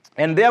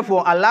 And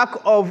therefore, a lack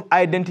of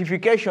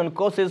identification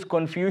causes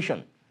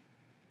confusion.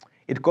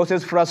 It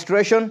causes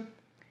frustration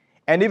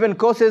and even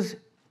causes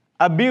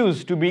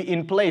abuse to be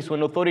in place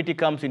when authority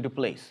comes into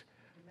place.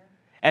 Amen.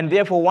 And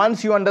therefore,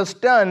 once you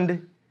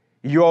understand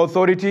your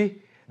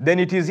authority, then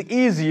it is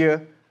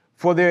easier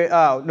for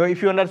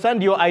if you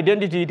understand your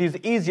identity, it is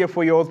easier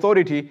for your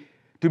authority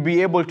to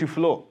be able to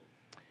flow.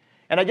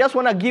 And I just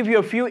want to give you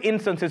a few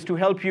instances to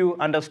help you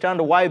understand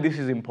why this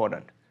is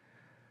important.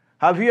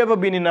 Have you ever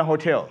been in a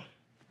hotel?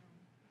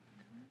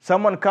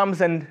 Someone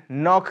comes and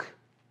knocks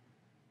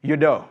your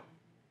door.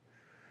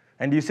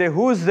 And you say,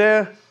 who's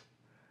there?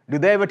 Do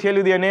they ever tell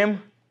you their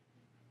name?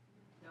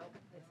 No,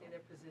 they say their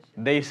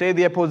position. They say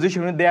their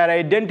position. They are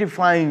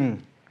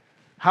identifying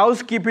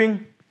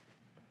housekeeping,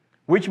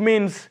 which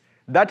means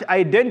that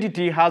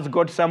identity has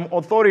got some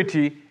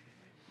authority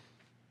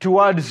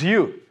towards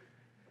you.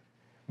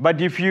 But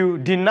if you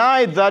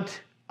deny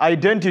that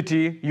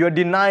identity, you're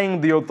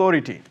denying the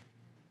authority.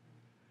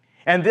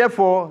 And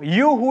therefore,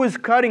 you who is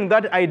carrying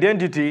that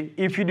identity,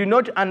 if you do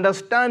not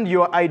understand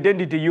your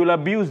identity, you'll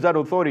abuse that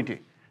authority.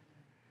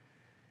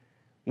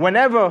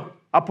 Whenever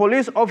a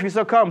police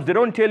officer comes, they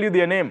don't tell you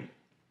their name.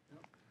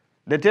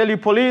 They tell you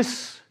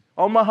police,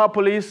 Omaha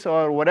police,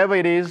 or whatever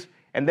it is,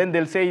 and then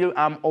they'll say,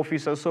 I'm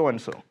officer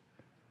so-and-so.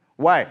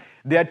 Why?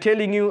 They are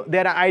telling you, they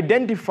are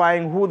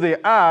identifying who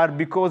they are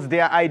because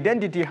their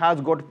identity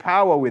has got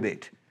power with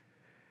it.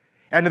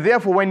 And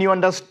therefore, when you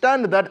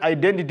understand that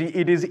identity,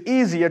 it is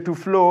easier to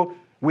flow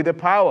with the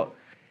power.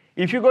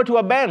 If you go to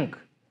a bank,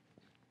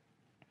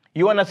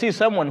 you want to see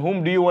someone,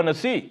 whom do you want to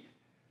see?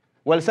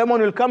 Well, someone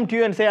will come to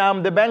you and say,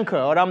 I'm the banker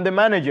or I'm the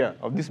manager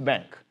of this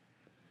bank.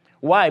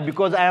 Why?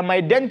 Because I am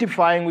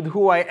identifying with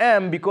who I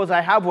am because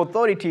I have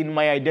authority in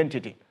my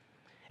identity.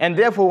 And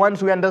therefore,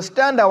 once we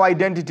understand our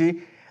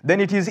identity, then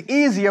it is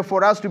easier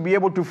for us to be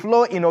able to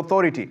flow in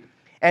authority.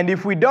 And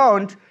if we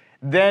don't,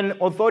 then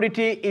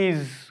authority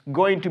is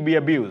going to be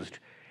abused.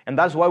 And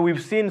that's why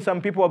we've seen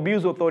some people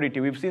abuse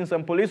authority. We've seen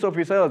some police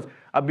officers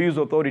abuse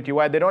authority.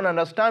 Why? They don't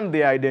understand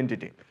their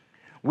identity.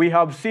 We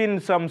have seen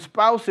some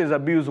spouses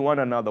abuse one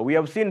another. We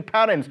have seen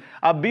parents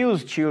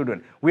abuse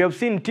children. We have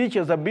seen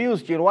teachers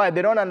abuse children. Why?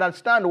 They don't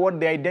understand what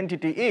their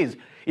identity is.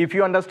 If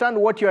you understand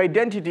what your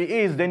identity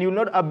is, then you'll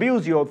not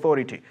abuse your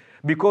authority.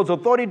 Because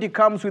authority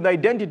comes with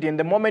identity. And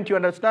the moment you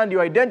understand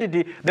your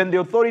identity, then the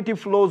authority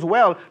flows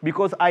well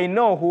because I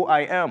know who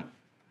I am.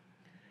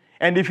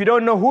 And if you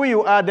don't know who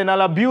you are, then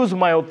I'll abuse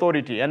my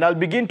authority. And I'll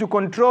begin to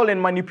control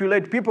and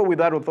manipulate people with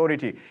that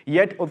authority.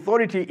 Yet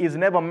authority is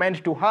never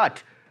meant to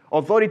hurt.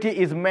 Authority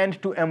is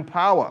meant to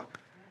empower.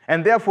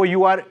 And therefore,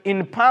 you are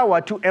in power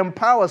to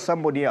empower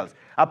somebody else.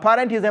 A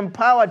parent is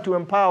empowered to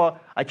empower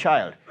a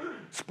child.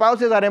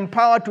 Spouses are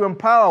empowered to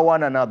empower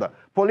one another.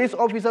 Police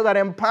officers are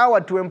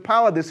empowered to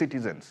empower the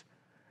citizens.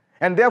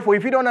 And therefore,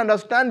 if you don't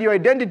understand your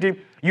identity,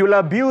 you'll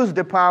abuse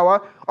the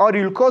power or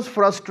you'll cause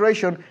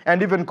frustration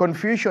and even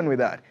confusion with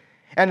that.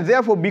 And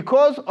therefore,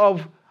 because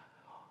of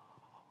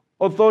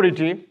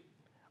authority,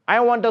 I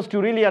want us to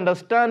really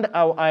understand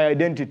our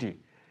identity.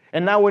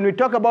 And now when we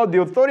talk about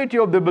the authority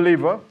of the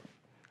believer,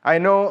 I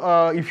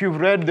know if you've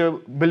read the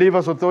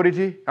believer's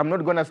authority, I'm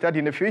not going to start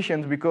in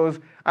Ephesians because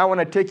I want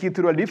to take you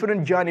through a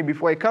different journey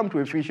before I come to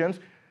Ephesians,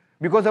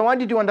 because I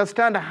want you to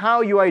understand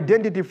how your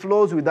identity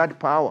flows with that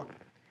power.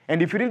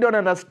 And if you really don't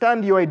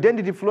understand your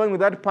identity flowing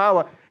with that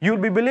power, you'll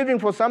be believing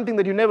for something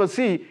that you never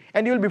see,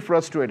 and you'll be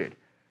frustrated.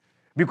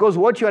 Because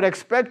what you're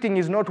expecting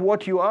is not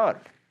what you are.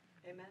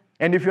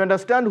 And if you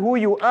understand who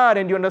you are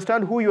and you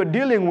understand who you're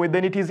dealing with,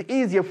 then it is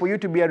easier for you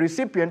to be a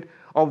recipient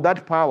of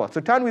that power.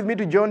 So turn with me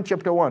to John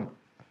chapter 1.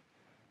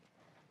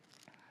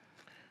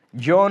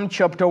 John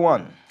chapter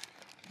 1.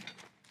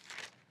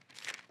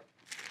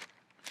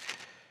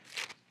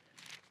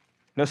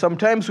 Now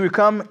sometimes we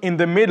come in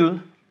the middle.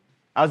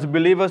 As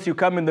believers, you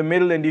come in the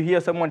middle and you hear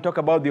someone talk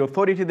about the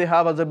authority they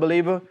have as a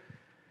believer.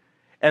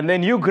 And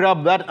then you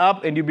grab that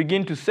up and you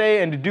begin to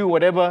say and do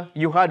whatever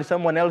you heard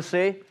someone else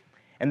say.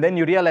 And then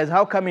you realize,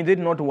 how come it did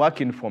not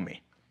working for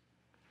me?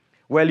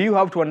 Well, you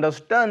have to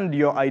understand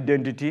your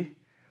identity.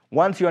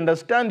 Once you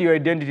understand your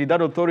identity,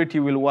 that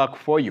authority will work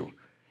for you.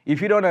 If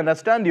you don't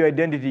understand your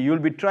identity, you'll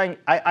be trying.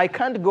 I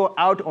can't go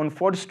out on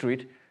 4th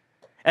Street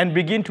and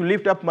begin to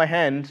lift up my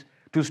hands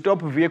to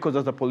stop vehicles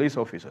as a police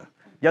officer,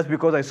 just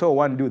because I saw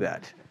one do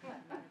that.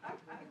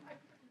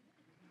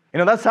 You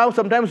know, that's how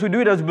sometimes we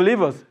do it as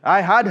believers.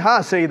 I heard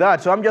her say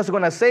that, so I'm just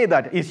going to say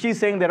that. Is she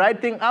saying the right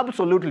thing?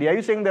 Absolutely. Are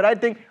you saying the right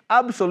thing?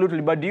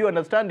 Absolutely. But do you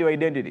understand your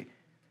identity?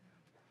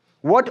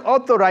 What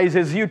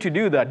authorizes you to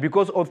do that?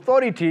 Because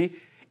authority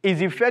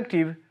is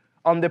effective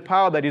on the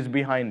power that is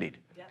behind it.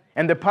 Yeah.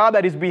 And the power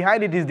that is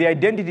behind it is the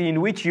identity in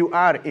which you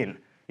are in.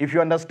 If you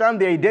understand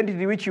the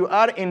identity in which you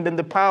are in, then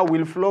the power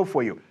will flow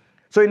for you.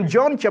 So in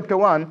John chapter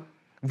 1,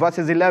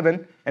 verses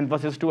 11 and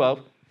verses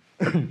 12,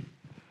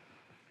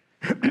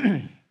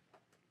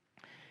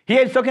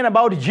 here it's talking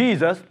about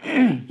Jesus.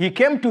 He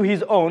came to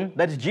his own,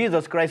 that's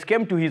Jesus Christ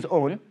came to his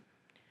own,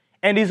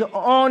 and his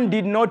own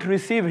did not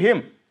receive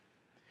him.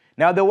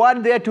 Now the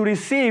word there to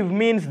receive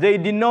means they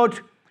did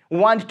not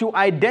want to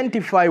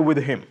identify with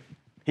him.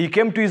 He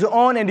came to his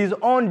own and his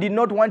own did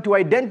not want to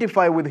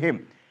identify with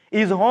him.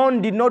 His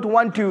own did not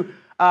want to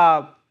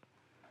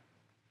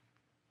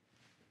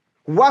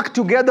work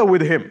together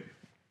with him.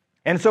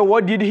 And so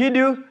what did he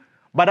do?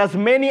 But as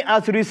many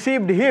as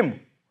received him,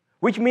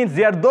 which means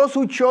there are those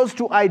who chose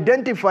to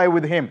identify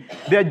with him.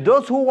 There are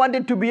those who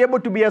wanted to be able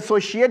to be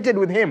associated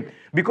with him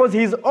because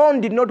his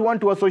own did not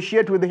want to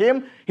associate with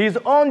him. His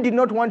own did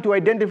not want to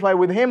identify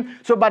with him.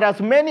 So, but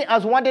as many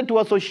as wanted to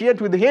associate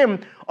with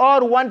him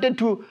or wanted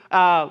to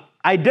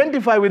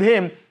identify with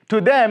him, to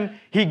them,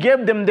 he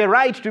gave them the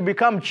right to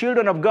become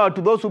children of God,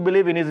 to those who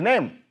believe in his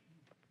name.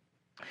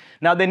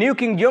 Now, the New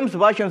King James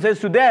Version says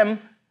to them,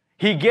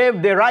 he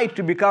gave the right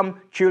to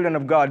become children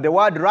of God. The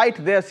word right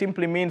there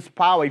simply means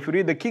power. If you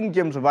read the King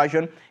James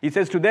Version, it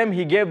says to them,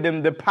 he gave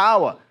them the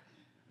power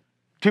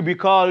to be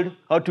called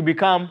or to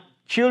become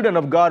children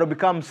of God or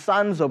become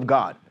sons of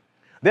God.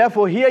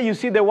 Therefore, here you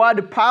see the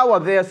word power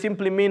there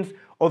simply means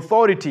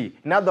authority.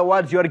 In other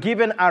words, you are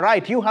given a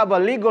right. You have a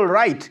legal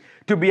right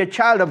to be a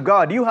child of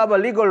God. You have a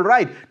legal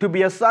right to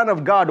be a son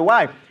of God.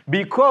 Why?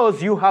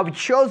 Because you have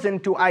chosen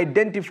to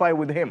identify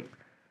with him.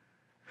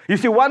 You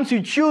see, once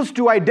you choose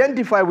to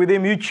identify with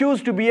him, you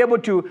choose to be able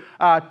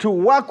to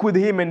work with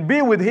him and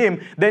be with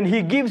him, then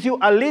he gives you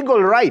a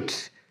legal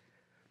right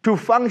to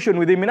function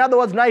with him. In other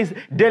words, now he's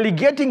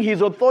delegating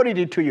his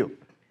authority to you.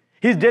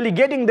 He's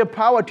delegating the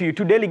power to you.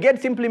 To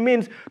delegate simply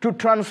means to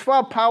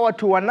transfer power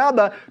to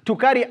another to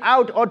carry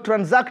out or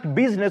transact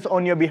business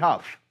on your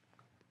behalf.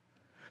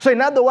 So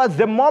in other words,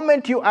 the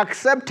moment you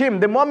accept him,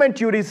 the moment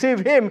you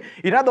receive him,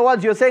 in other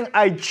words, you're saying,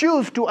 I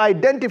choose to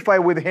identify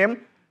with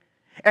him,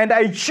 and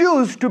I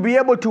choose to be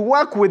able to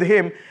work with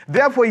him.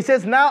 Therefore, he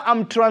says, now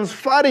I'm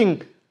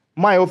transferring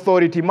my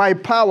authority, my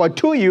power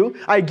to you.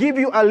 I give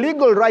you a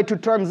legal right to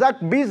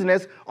transact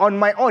business on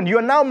my own.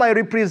 You're now my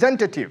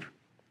representative.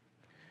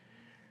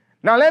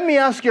 Now, let me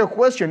ask you a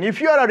question. If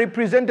you are a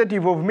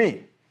representative of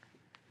me,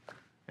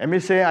 let me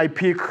say I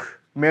pick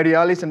Mary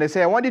Alice and I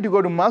say, I want you to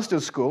go to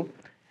master's school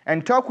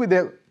and talk with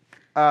the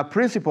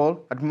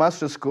principal at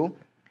master school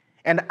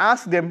and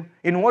ask them,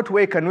 in what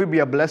way can we be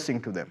a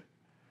blessing to them?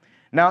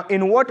 Now,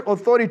 in what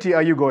authority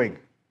are you going?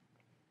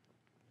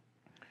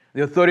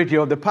 The authority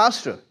of the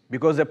pastor,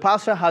 because the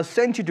pastor has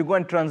sent you to go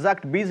and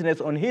transact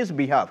business on his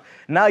behalf.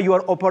 Now you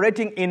are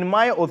operating in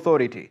my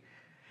authority.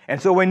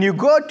 And so when you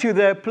go to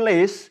the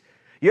place,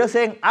 you're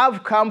saying,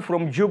 I've come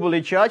from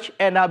Jubilee Church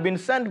and I've been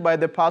sent by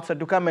the pastor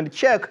to come and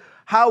check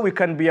how we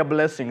can be a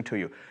blessing to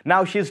you.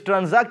 Now she's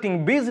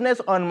transacting business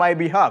on my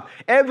behalf.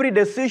 Every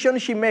decision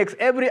she makes,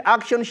 every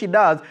action she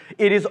does,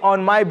 it is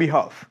on my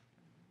behalf.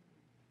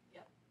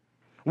 Yep.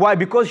 Why?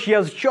 Because she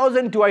has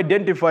chosen to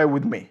identify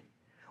with me.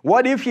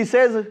 What if she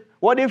says,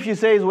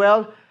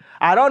 well,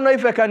 I don't know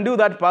if I can do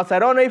that, Pastor. I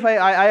don't know if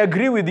I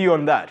agree with you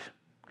on that.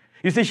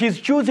 You see, she's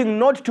choosing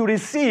not to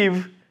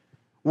receive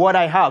what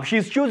I have.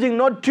 She's choosing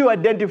not to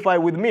identify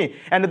with me.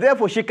 And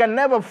therefore, she can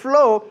never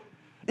flow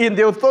in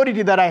the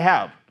authority that I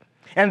have.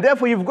 And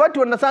therefore, you've got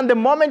to understand the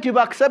moment you've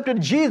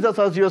accepted Jesus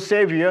as your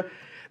Savior,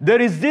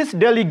 there is this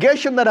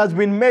delegation that has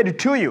been made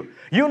to you.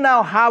 You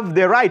now have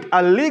the right,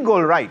 a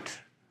legal right,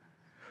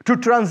 to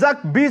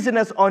transact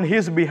business on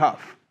His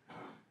behalf.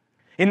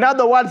 In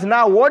other words,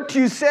 now what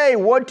you say,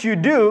 what you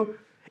do,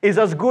 is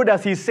as good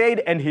as He said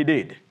and He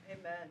did.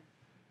 Amen.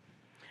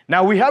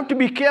 Now we have to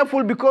be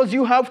careful because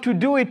you have to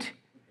do it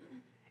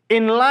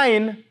in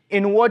line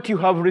in what you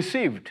have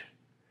received.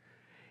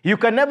 You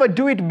can never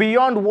do it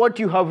beyond what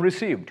you have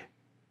received.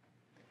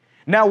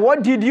 Now,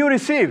 what did you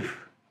receive?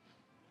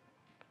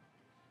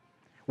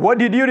 What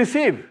did you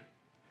receive?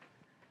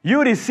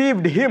 You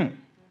received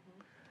Him.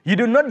 You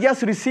do not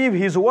just receive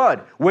His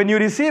word. When you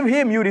receive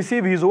Him, you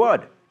receive His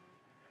word.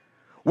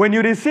 When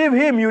you receive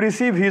Him, you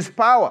receive His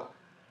power.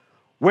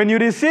 When you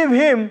receive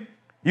Him,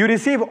 you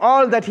receive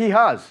all that He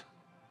has.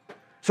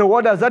 So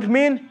what does that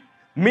mean?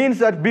 Means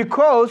that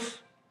because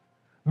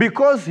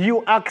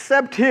you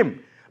accept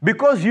Him,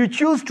 because you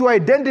choose to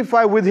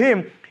identify with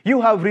Him, you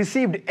have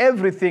received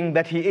everything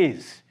that He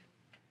is.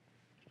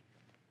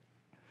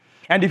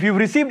 And if you've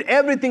received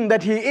everything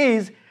that He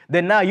is,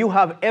 then now you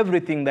have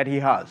everything that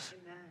He has.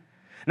 Amen.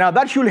 Now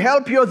that should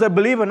help you as a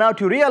believer now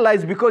to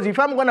realize, because if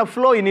I'm going to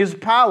flow in His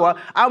power,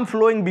 I'm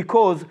flowing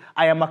because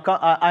I am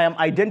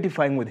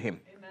identifying with Him.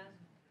 Amen.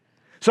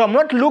 So I'm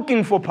not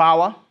looking for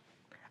power.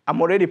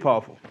 I'm already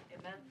powerful.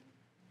 Amen.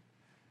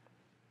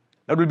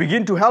 That will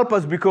begin to help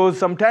us, because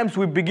sometimes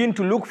we begin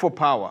to look for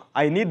power.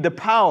 I need the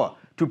power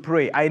to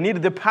pray. I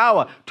need the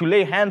power to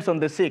lay hands on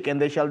the sick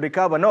and they shall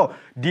recover. No.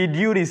 Did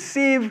you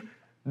receive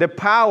the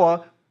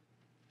power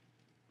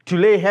to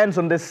lay hands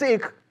on the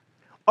sick,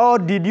 or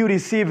did you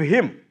receive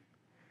Him?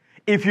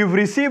 If you've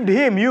received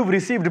Him, you've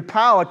received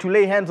power to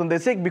lay hands on the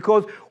sick,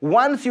 because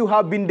once you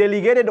have been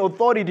delegated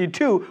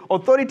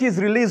authority is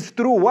released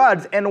through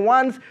words, and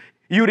once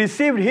you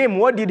received Him,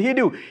 what did He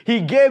do? He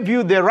gave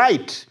you the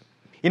right.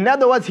 In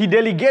other words, He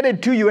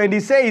delegated to you and He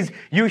says,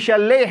 you shall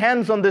lay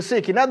hands on the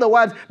sick. In other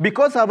words,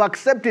 because I've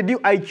accepted you,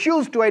 I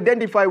choose to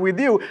identify with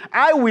you,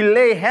 I will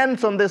lay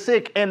hands on the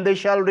sick and they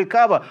shall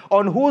recover.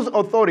 On whose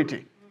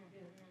authority?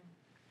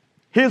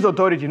 His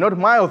authority, not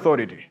my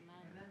authority.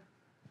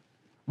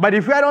 But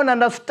if I don't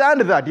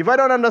understand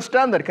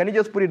that, can you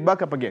just put it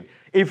back up again?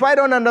 If I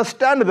don't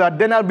understand that,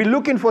 then I'll be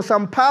looking for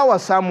some power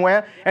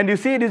somewhere, and you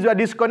see it is a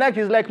disconnect.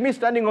 It's like me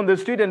standing on the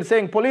street and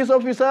saying, police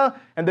officer,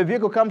 and the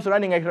vehicle comes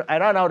running, I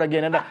run out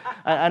again, and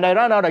I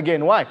run out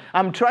again. Why?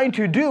 I'm trying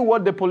to do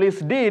what the police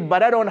did,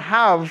 but I don't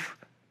have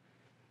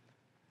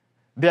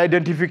the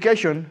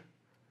identification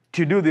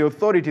to do the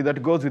authority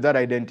that goes with that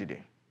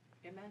identity.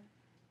 Amen.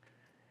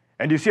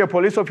 And you see a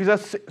police officer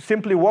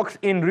simply walks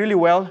in really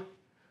well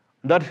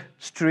that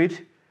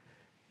street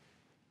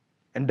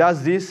and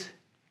does this,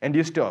 and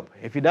you stop.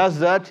 If he does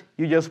that,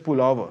 you just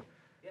pull over.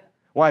 Yeah.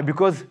 Why?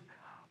 Because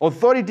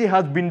authority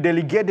has been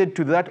delegated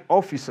to that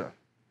officer.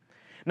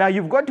 Now,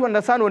 you've got to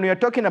understand, when we are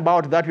talking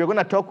about that, we're going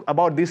to talk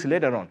about this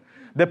later on.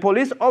 The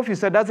police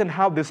officer doesn't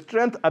have the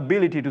strength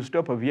ability to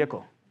stop a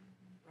vehicle.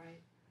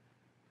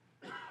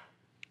 Right.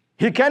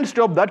 He can't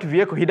stop that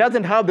vehicle. He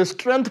doesn't have the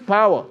strength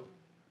power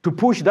to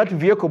push that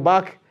vehicle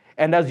back,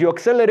 and as you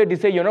accelerate, you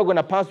say, you're not going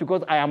to pass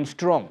because I am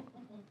strong.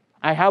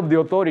 I have the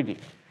authority.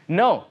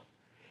 No.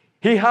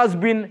 He has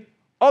been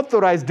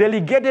authorized,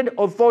 delegated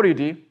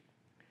authority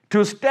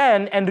to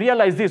stand and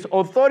realize this.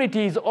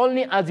 Authority is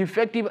only as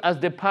effective as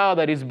the power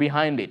that is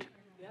behind it.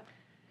 Yep.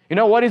 You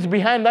know what is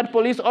behind that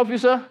police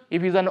officer?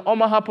 If he's an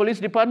Omaha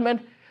Police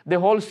Department, the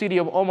whole city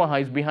of Omaha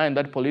is behind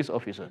that police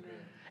officer. Amen.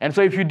 And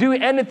so if you do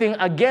anything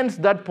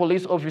against that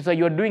police officer,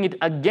 you're doing it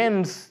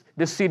against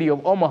the city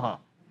of Omaha.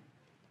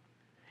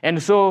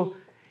 And so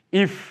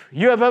if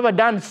you have ever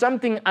done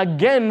something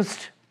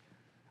against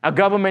a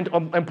government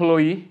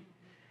employee,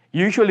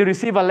 you usually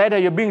receive a letter,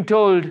 you're being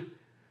told,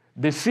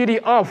 the city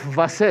of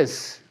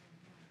versus.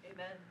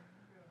 Amen.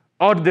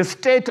 Or the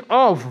state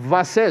of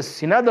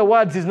versus. In other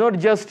words, it's not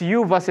just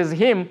you versus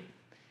him.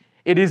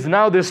 It is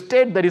now the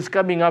state that is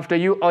coming after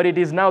you, or it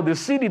is now the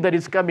city that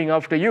is coming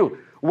after you.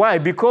 Why?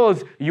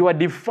 Because you are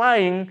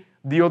defying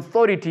the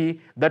authority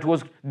that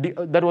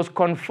was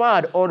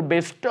conferred or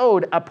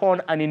bestowed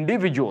upon an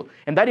individual.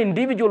 And that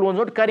individual was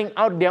not carrying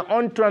out their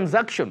own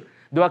transaction.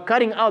 They were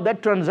carrying out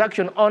that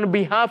transaction on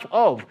behalf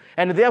of.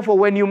 And therefore,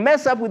 when you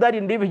mess up with that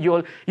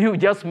individual, you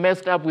just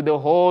messed up with the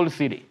whole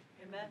city.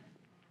 Amen.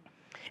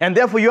 And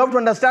therefore, you have to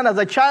understand, as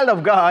a child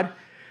of God,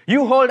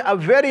 you hold a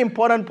very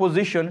important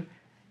position in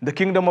the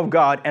kingdom of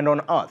God and on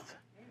earth.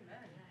 Amen.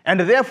 And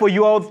therefore,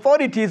 your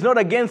authority is not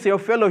against your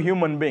fellow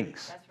human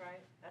beings. That's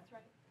right. That's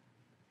right.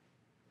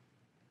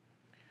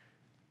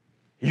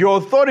 Your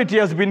authority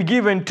has been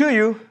given to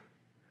you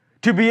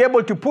to be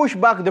able to push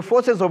back the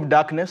forces of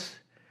darkness,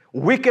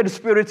 wicked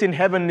spirits in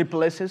heavenly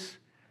places,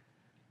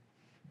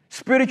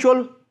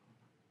 spiritual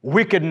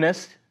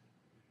wickedness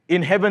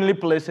in heavenly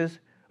places,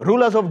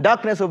 rulers of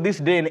darkness of this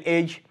day and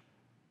age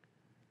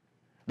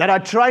that are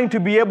trying to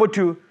be able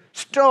to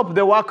stop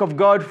the work of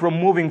God from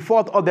moving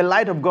forth or the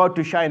light of God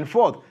to shine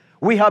forth.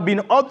 We have been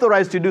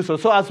authorized to do so.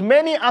 So as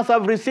many as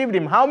have received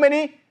him, how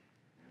many?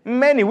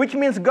 Many, which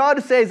means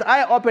God says,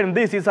 I open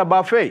this, it's a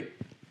buffet.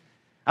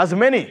 As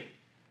many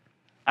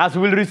as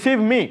will receive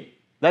me,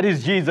 that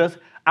is Jesus,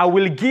 I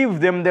will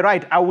give them the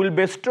right. I will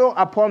bestow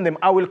upon them.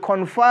 I will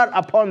confer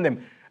upon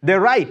them the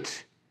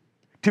right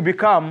to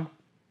become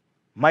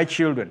my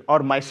children or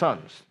my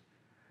sons.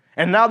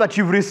 And now that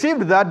you've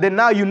received that, then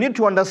now you need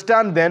to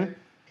understand then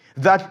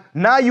that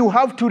now you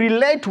have to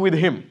relate with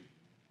him.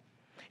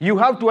 You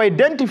have to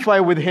identify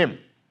with him.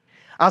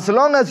 As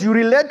long as you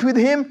relate with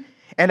him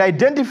and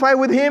identify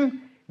with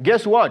him,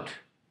 guess what?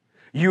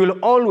 You will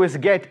always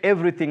get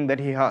everything that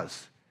he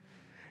has.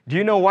 Do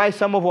you know why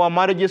some of our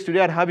marriages today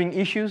are having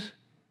issues?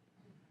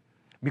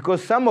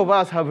 Because some of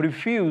us have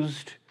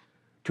refused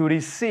to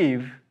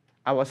receive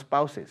our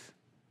spouses.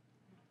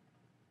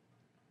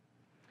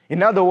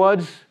 In other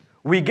words,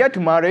 we get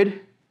married,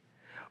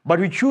 but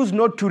we choose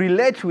not to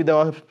relate with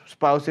our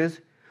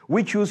spouses.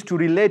 We choose to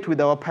relate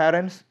with our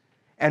parents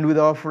and with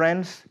our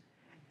friends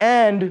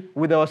and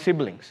with our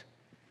siblings.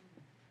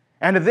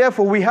 And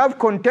therefore, we have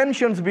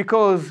contentions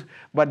because,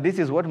 but this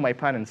is what my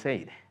parents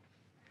said.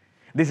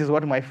 This is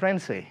what my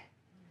friends say.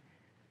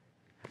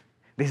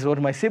 This is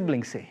what my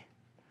siblings say.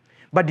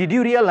 But did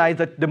you realize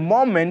that the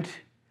moment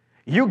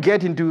you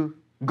get into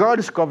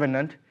God's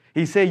covenant,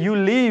 he said you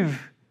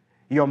leave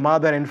your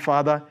mother and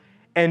father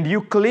and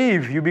you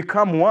cleave, you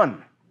become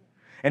one.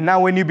 And now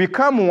when you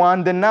become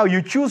one, then now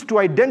you choose to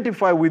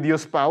identify with your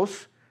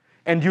spouse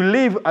and you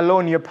leave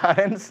alone your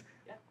parents.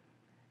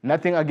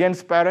 Nothing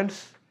against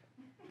parents.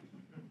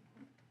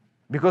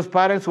 Because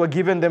parents were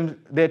given them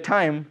their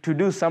time to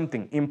do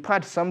something,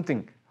 impart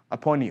something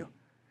upon you.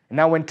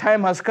 Now when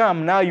time has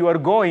come, now you are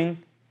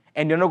going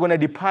and you're not going to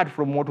depart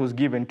from what was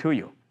given to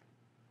you.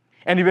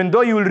 And even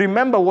though you will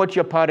remember what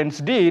your parents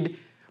did,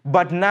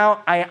 but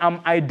now I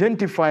am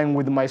identifying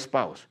with my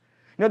spouse.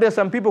 You know, there are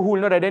some people who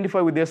will not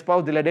identify with their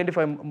spouse. They'll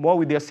identify more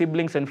with their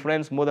siblings and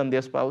friends more than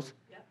their spouse,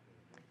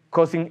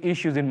 causing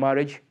issues in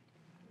marriage.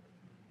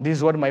 This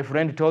is what my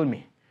friend told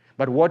me.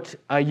 But what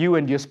are you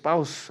and your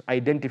spouse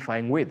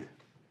identifying with?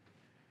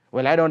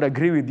 Well, I don't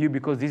agree with you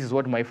because this is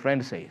what my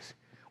friend says.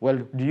 Well,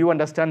 do you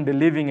understand the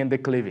living and the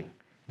cleaving?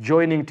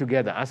 Joining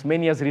together. As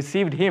many as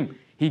received him,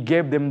 he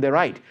gave them the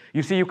right.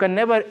 You see, you can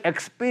never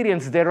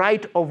experience the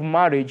right of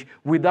marriage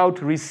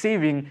without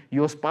receiving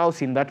your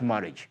spouse in that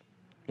marriage.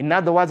 In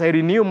other words, I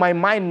renew my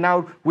mind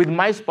now with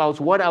my spouse.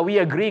 What are we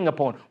agreeing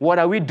upon? What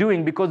are we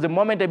doing? Because the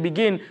moment I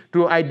begin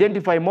to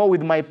identify more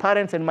with my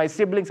parents and my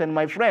siblings and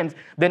my friends,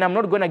 then I'm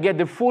not going to get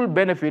the full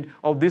benefit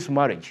of this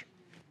marriage.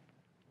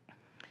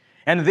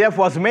 And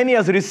therefore, as many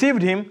as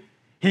received him,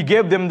 he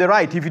gave them the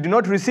right. If you do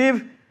not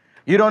receive,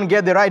 you don't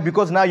get the right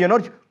because now you're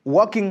not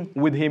walking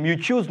with him. You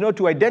choose not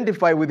to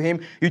identify with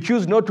him. You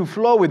choose not to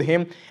flow with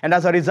him. And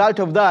as a result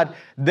of that,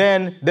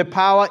 then the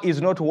power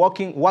is not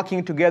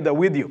working together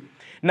with you.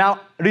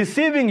 Now,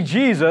 receiving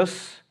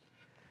Jesus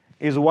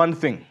is one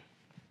thing.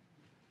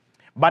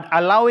 But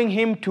allowing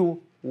him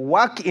to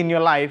work in your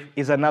life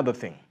is another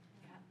thing.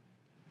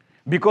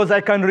 Because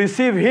I can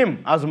receive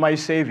him as my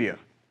Savior.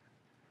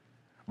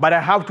 But I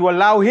have to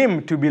allow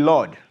him to be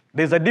Lord.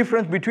 There's a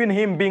difference between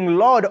him being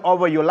Lord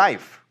over your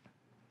life.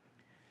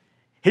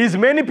 He's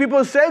many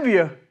people's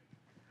Savior,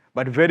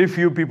 but very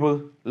few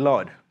people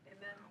Lord.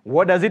 Amen.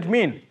 What does it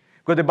mean?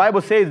 Because the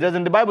Bible says,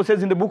 doesn't the Bible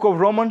says in the book of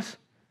Romans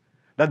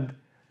that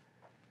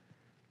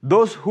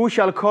those who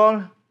shall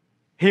call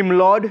him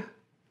Lord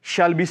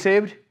shall be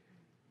saved,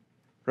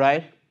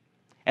 right?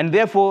 And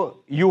therefore,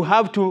 you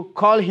have to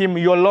call him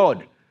your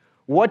Lord.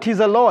 What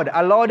is a Lord?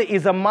 A Lord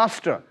is a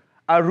master,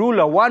 a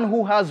ruler, one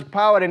who has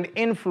power and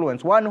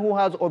influence, one who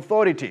has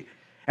authority.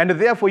 And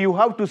therefore, you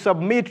have to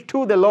submit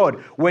to the Lord.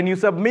 When you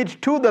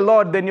submit to the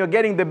Lord, then you're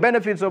getting the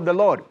benefits of the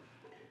Lord.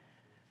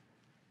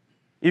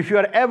 If you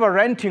are ever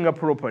renting a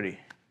property,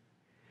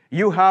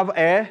 you have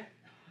a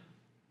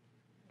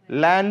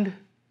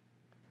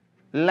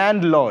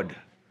landlord.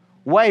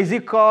 Why is he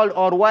called,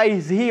 or why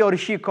is he or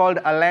she called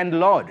a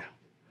landlord?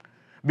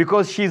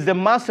 Because she's the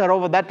master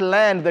over that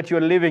land that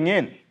you're living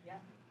in. Yeah.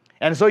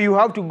 And so you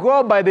have to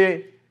go by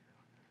the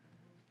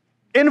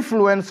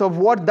influence of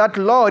what that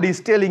Lord is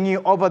telling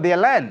you over their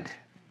land.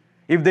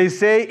 If they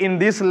say in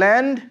this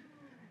land,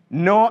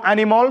 no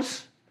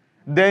animals,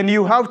 then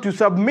you have to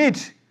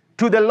submit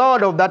to the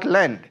Lord of that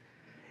land.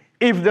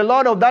 If the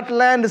Lord of that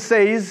land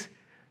says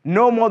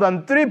no more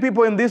than 3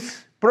 people in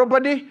this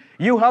property,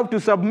 you have to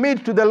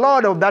submit to the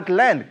Lord of that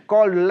land,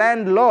 called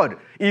landlord.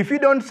 If you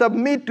don't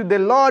submit to the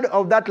Lord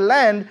of that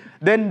land,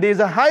 then there's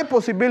a high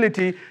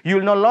possibility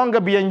you'll no longer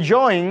be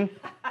enjoying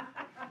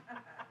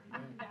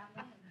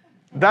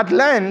that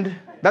land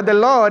that the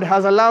Lord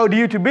has allowed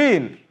you to be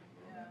in.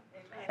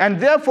 And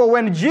therefore,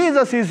 when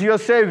Jesus is your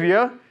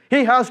Savior,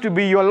 He has to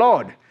be your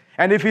Lord.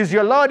 And if He's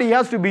your Lord, He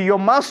has to be your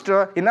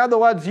master. In other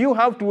words, you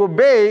have to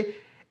obey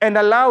and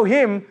allow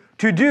Him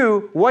to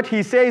do what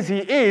He says He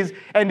is.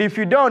 And if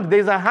you don't,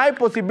 there's a high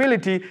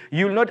possibility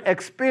you'll not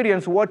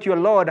experience what your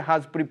Lord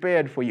has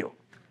prepared for you.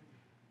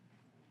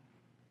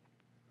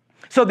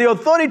 So the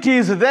authority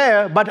is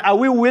there, but are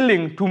we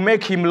willing to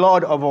make Him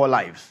Lord of our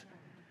lives?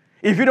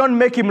 If you don't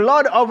make Him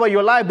Lord over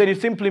your life, then it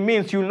simply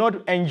means you'll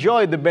not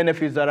enjoy the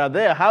benefits that are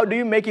there. How do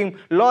you make Him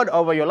Lord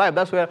over your life?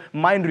 That's where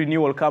mind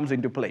renewal comes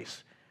into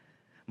place.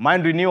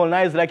 Mind renewal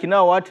now is like, you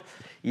know what?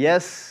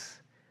 Yes,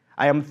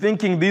 I am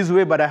thinking this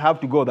way, but I have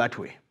to go that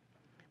way.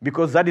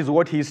 Because that is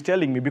what He's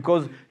telling me.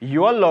 Because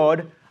your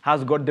Lord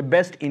has got the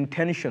best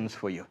intentions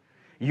for you.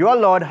 Your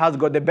Lord has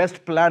got the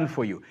best plan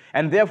for you.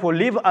 And therefore,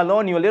 leave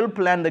alone your little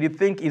plan that you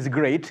think is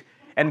great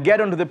and get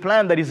onto the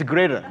plan that is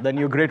greater than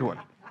your great one.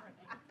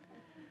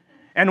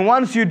 And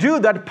once you do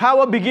that,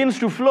 power begins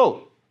to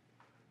flow.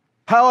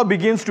 Power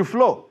begins to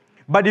flow.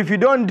 But if you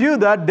don't do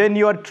that, then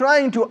you are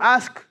trying to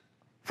ask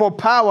for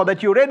power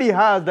that you already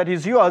have, that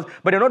is yours,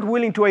 but you're not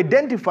willing to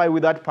identify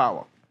with that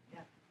power.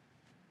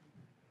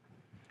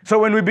 So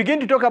when we begin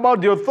to talk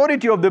about the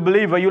authority of the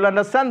believer, you'll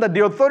understand that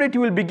the authority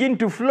will begin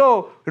to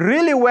flow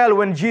really well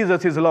when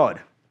Jesus is Lord.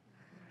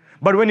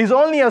 But when He's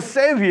only a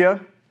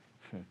Savior,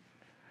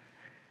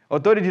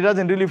 authority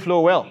doesn't really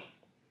flow well.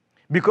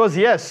 Because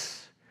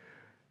yes,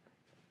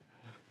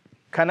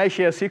 can I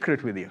share a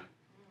secret with you?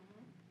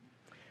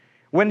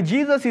 When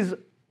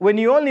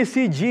you only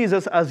see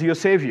Jesus as your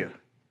Savior,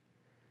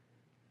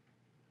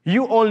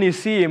 you only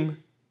see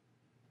Him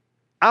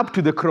up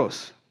to the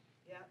cross.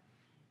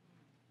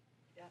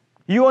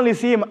 You only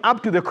see Him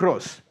up to the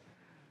cross.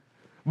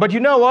 But you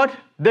know what?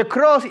 The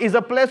cross is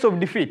a place of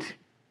defeat.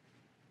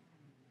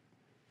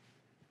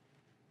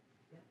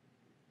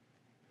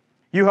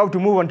 You have to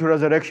move on to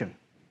resurrection.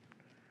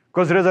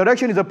 Because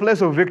resurrection is a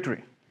place of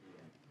victory.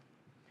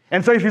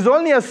 And so if He's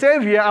only a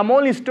Savior, I'm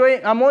only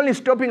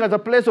stopping at a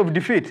place of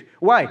defeat.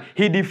 Why?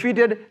 He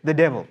defeated the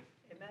devil.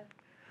 Amen.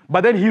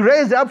 But then He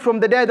raised up from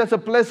the dead. That's a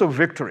place of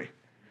victory.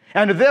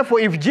 And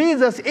therefore, if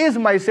Jesus is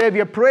my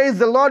Savior, praise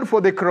the Lord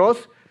for the cross,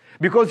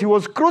 because He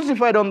was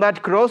crucified on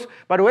that cross.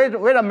 But wait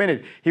a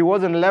minute. He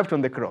wasn't left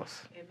on the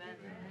cross. Amen.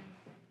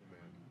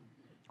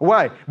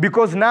 Why?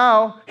 Because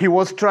now He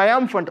was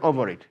triumphant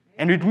over it.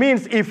 And it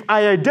means if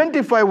I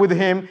identify with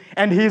Him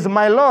and He is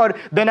my Lord,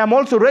 then I'm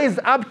also raised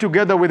up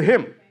together with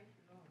Him.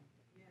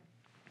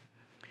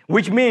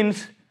 Which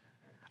means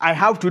I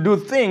have to do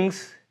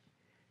things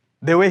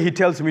the way He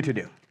tells me to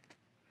do.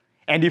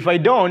 And if I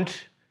don't,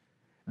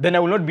 then I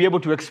will not be able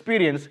to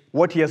experience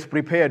what He has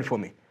prepared for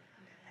me.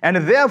 And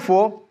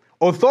therefore,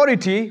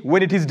 authority,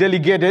 when it is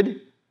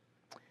delegated,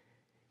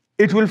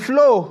 it will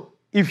flow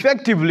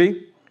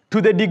effectively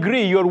to the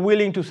degree you're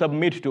willing to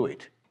submit to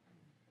it.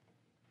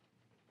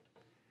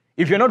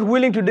 If you're not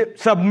willing to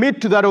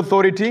submit to that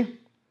authority,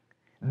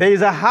 there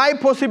is a high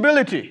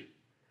possibility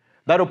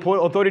that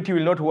authority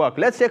will not work.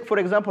 Let's take, for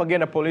example,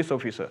 again, a police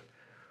officer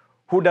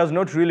who does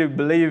not really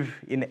believe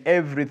in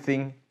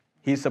everything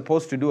he's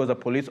supposed to do as a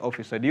police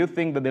officer. Do you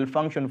think that they'll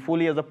function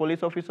fully as a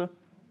police officer?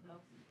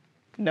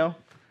 No.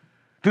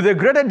 To the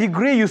greater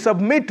degree you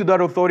submit to that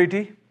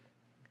authority,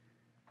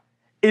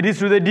 it is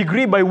to the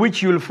degree by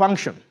which you will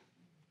function.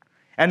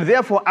 And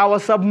therefore, our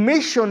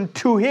submission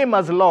to Him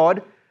as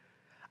Lord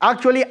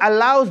actually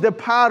allows the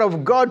power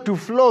of God to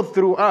flow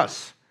through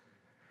us.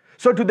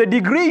 So to the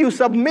degree you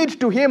submit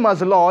to Him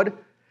as Lord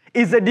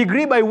is the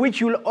degree by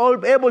which you'll all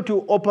be able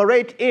to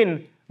operate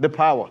in the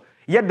power.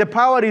 Yet the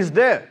power is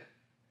there.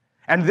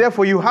 And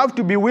therefore you have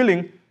to be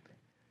willing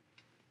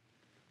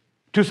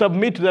to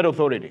submit to that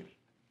authority.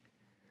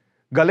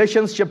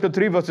 Galatians chapter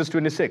 3 verses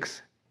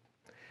 26.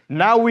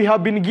 Now we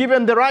have been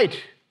given the right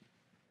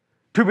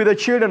to be the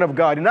children of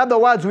God. In other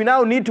words, we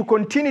now need to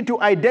continue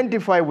to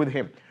identify with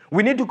Him.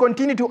 We need to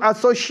continue to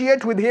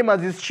associate with Him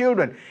as His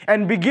children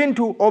and begin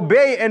to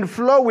obey and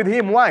flow with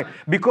Him. Why?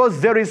 Because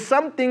there is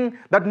something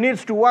that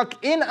needs to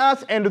work in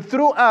us and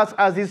through us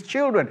as His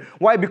children.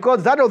 Why?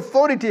 Because that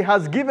authority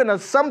has given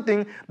us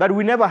something that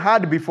we never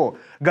had before.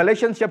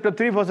 Galatians chapter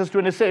 3 verses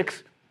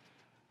 26.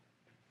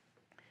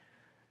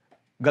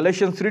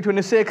 Galatians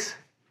 3:26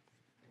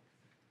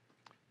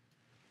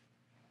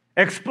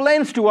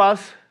 explains to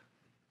us,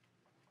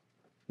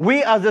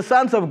 we as the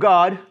sons of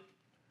God,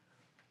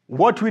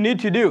 what we need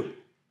to do.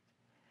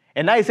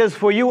 And now it says,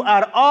 for you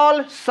are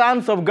all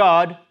sons of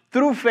God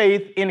through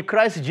faith in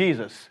Christ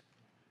Jesus.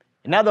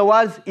 In other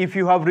words, if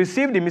you have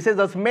received him, he says,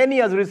 as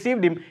many as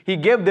received him, he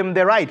gave them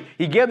the right.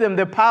 He gave them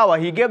the power.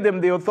 He gave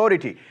them the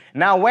authority.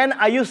 Now, when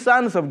are you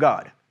sons of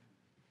God?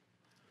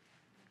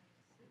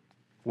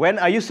 When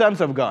are you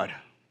sons of God?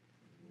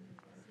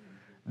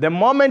 The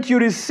moment you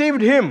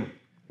received him,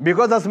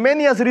 because as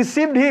many as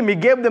received him, he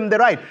gave them the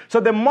right. So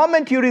the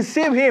moment you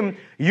receive him,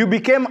 you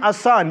became a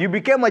son. You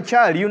became a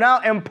child. You're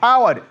now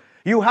empowered.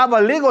 You have a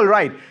legal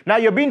right. Now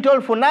you're being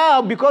told for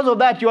now, because of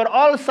that, you are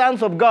all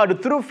sons of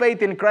God through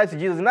faith in Christ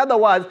Jesus. In other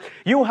words,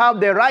 you have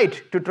the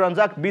right to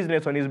transact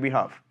business on his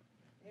behalf.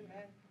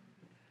 Amen.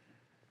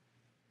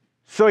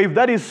 So if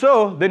that is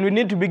so, then we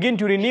need to begin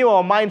to renew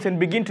our minds and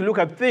begin to look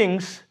at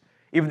things.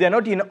 If they're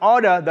not in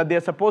order that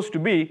they're supposed to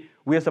be,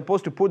 we are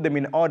supposed to put them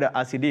in order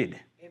as he did.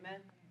 Amen.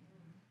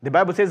 The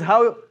Bible says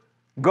how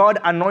God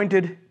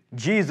anointed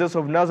Jesus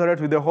of Nazareth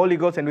with the Holy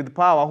Ghost and with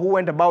power, who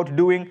went about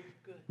doing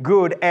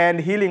good and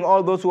healing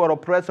all those who are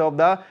oppressed of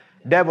the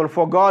devil,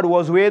 for God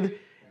was with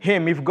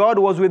him. If God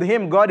was with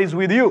him, God is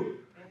with you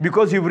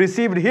because you've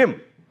received him.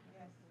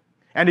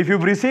 And if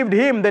you've received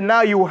him, then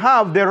now you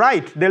have the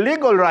right, the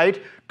legal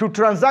right to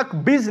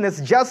transact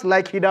business just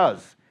like he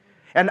does.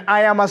 And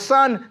I am a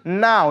son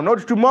now,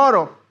 not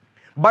tomorrow.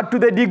 But to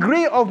the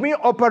degree of me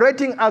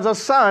operating as a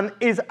son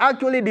is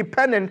actually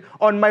dependent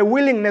on my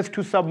willingness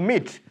to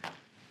submit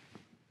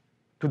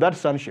to that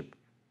sonship.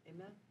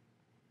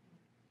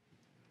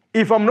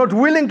 If I'm not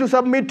willing to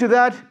submit to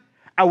that,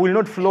 I will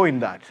not flow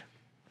in that.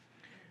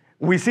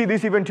 We see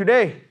this even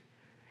today.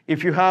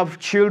 If you have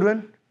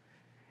children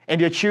and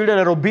your children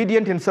are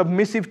obedient and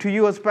submissive to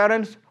you as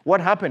parents,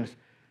 what happens?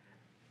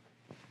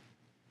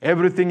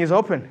 Everything is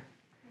open.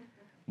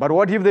 But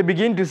what if they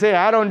begin to say,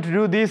 I don't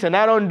do this and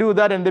I don't do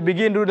that, and they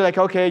begin to do like,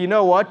 okay, you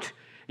know what?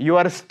 You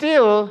are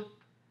still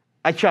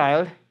a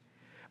child,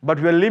 but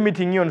we're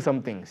limiting you on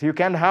some things. You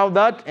can't have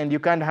that, and you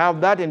can't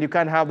have that, and you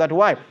can't have that.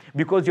 Why?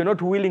 Because you're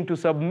not willing to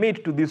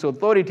submit to this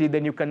authority,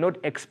 then you cannot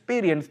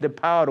experience the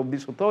power of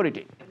this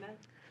authority. Amen.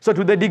 So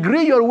to the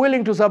degree you're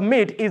willing to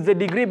submit is the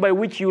degree by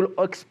which you'll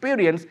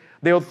experience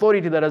the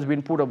authority that has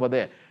been put over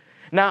there.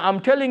 Now,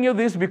 I'm telling you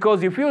this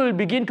because if you will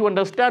begin to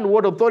understand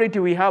what authority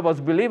we have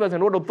as believers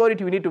and what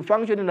authority we need to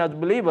function in as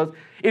believers,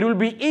 it will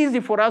be easy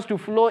for us to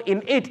flow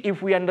in it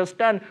if we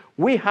understand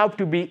we have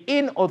to be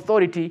in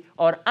authority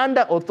or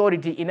under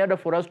authority in order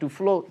for us to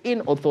flow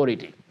in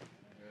authority.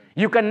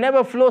 You can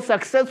never flow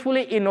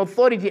successfully in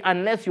authority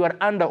unless you are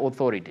under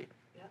authority.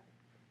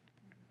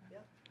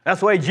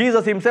 That's why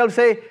Jesus himself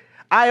said,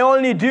 I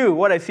only do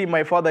what I see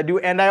my Father do,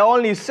 and I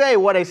only say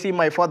what I see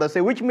my Father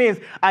say, which means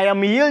I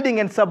am yielding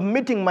and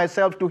submitting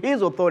myself to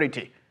his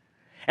authority.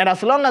 And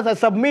as long as I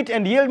submit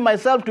and yield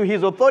myself to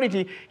his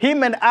authority,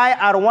 him and I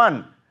are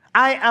one.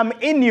 I am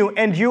in you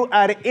and you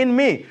are in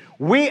me.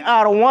 We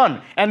are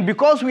one. And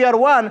because we are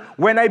one,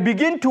 when I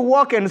begin to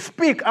walk and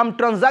speak, I'm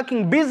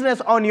transacting business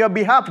on your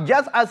behalf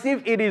just as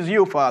if it is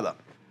you, Father.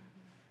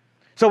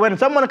 So when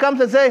someone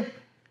comes and says,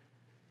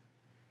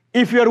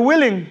 if you're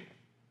willing,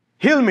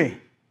 heal me.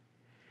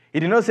 He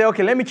did not say,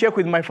 okay, let me check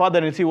with my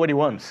Father and see what he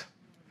wants.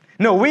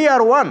 No, we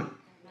are one.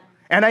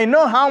 And I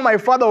know how my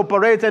Father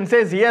operates and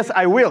says, yes,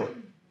 I will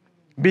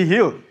be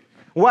healed.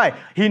 Why?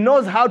 He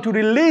knows how to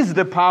release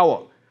the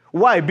power.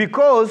 Why?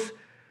 Because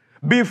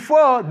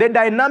before the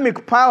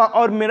dynamic power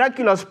or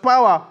miraculous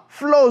power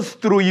flows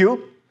through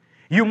you,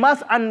 you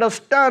must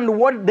understand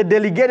what the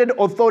delegated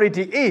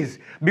authority is.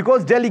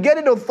 Because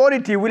delegated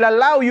authority will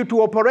allow you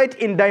to operate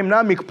in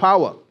dynamic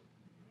power.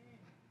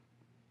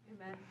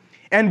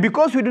 And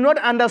because we do not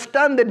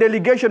understand the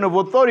delegation of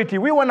authority,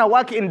 we want to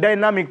work in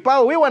dynamic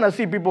power. We want to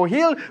see people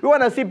healed. We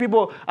want to see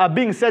people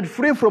being set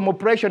free from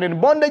oppression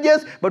and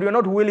bondages, but we're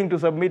not willing to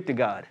submit to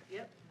God.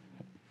 Yep.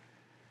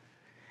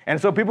 And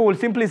so people will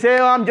simply say,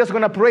 oh, I'm just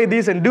going to pray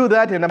this and do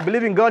that, and I'm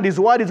believing God, his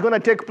word is going to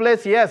take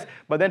place. Yes,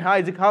 but then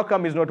how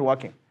come it's not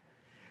working?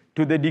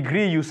 To the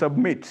degree you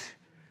submit,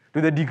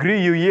 to the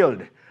degree you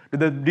yield, to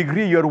the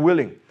degree you're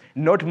willing.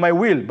 Not my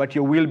will, but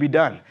your will be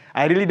done.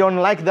 I really don't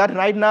like that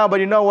right now, but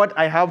you know what?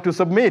 I have to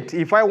submit.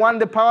 If I want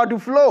the power to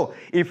flow,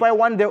 if I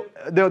want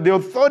the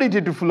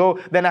authority to flow,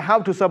 then I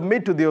have to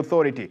submit to the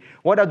authority.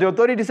 What does the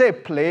authority say?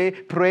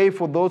 Pray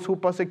for those who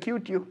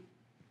persecute you.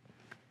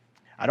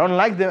 I don't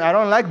like them. I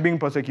don't like being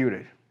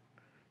persecuted.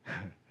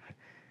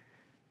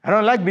 I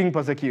don't like being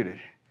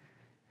persecuted.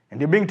 And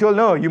you're being told,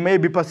 no, you may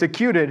be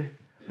persecuted,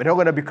 but you're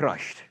going to be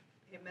crushed.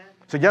 Amen.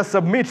 So just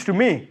submit to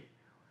me.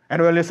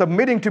 And when you're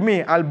submitting to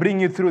me, I'll bring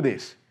you through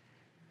this.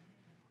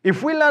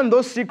 If we learn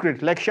those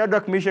secrets, like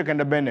Shadrach, Meshach,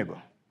 and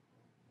Abednego,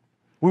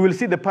 we will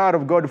see the power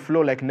of God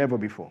flow like never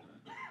before.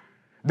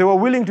 They were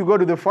willing to go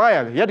to the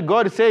fire. Yet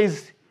God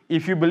says,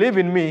 if you believe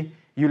in me,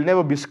 you'll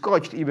never be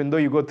scorched even though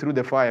you go through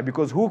the fire.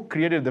 Because who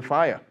created the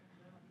fire?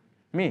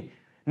 Me.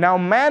 Now,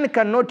 man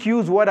cannot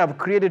use what I've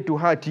created to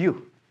hurt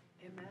you.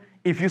 Amen.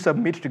 If you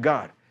submit to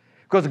God.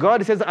 Because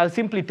God says, I'll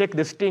simply take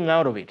the sting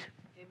out of it.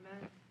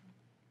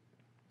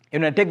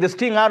 And when I take the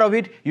sting out of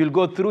it, you'll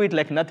go through it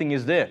like nothing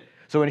is there.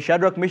 So when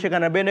Shadrach, Meshach,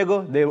 and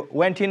Abednego, they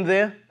went in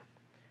there,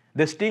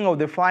 the sting of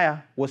the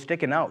fire was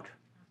taken out.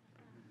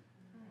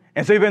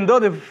 And so even though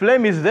the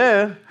flame is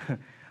there,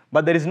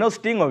 but there is no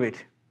sting of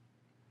it.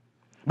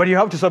 But you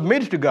have to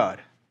submit to God.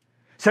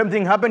 Same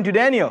thing happened to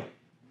Daniel.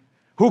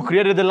 Who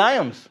created the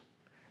lions?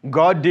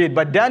 God did.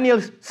 But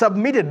Daniel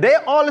submitted. They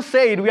all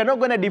said, we are not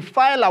going to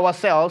defile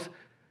ourselves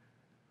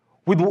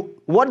with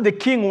what the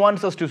king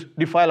wants us to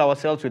defile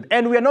ourselves with.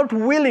 And we are not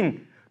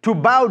willing to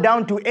bow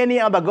down to any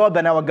other God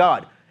than our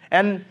God.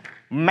 And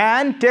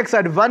man takes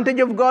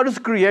advantage of God's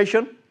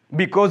creation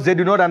because they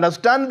do not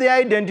understand their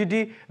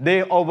identity.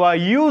 They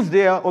overuse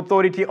their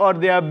authority or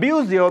they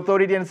abuse their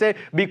authority and say,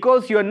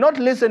 because you are not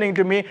listening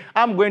to me,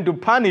 I'm going to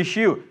punish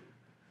you.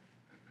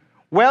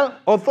 Well,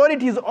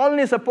 authority is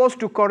only supposed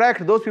to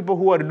correct those people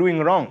who are doing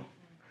wrong,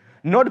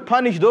 not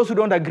punish those who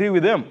don't agree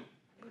with them.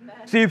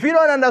 Amen. See, if you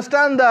don't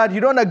understand that,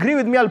 you don't agree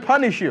with me, I'll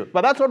punish you.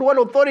 But that's not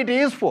what authority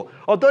is for.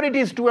 Authority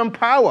is to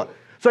empower.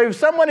 So if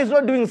someone is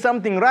not doing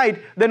something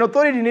right, then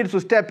authority needs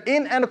to step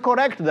in and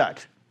correct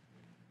that.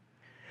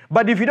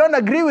 But if you don't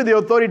agree with the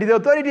authority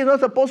is not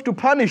supposed to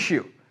punish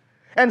you.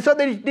 And so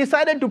they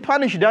decided to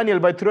punish Daniel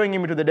by throwing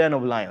him into the den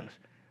of lions.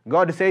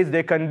 God says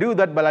they can do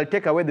that, but I'll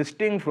take away the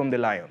sting from the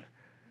lion.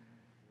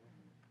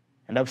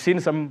 And I've seen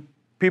some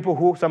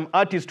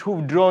artists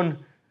who've drawn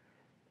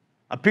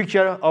a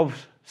picture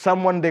of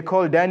someone they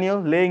call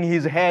Daniel laying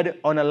his head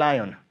on a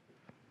lion.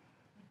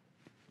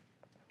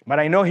 But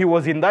I know he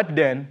was in that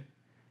den.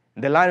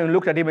 The lion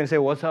looked at him and said,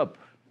 "What's up?"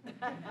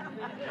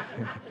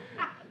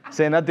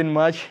 Say, "Nothing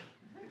much."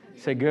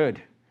 Say,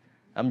 "Good.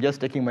 I'm just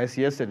taking my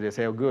siesta." They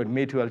say, "Oh, good.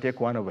 Me too. I'll take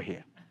one over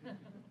here."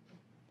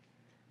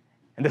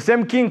 And the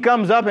same king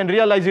comes up and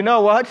realizes, you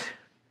know what?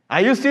 Are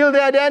you still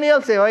there,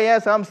 Daniel? Say, "Oh,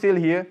 yes, I'm still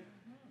here."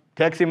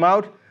 Takes him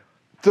out,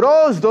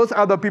 throws those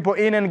other people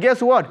in, and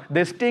guess what?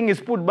 The sting is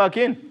put back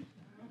in.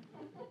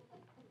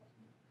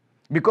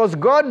 Because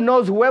God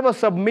knows whoever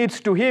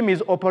submits to him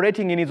is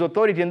operating in his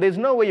authority, and there's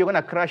no way you're going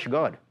to crush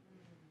God.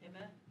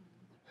 Amen.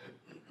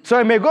 So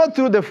I may go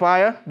through the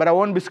fire, but I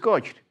won't be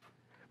scorched.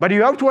 But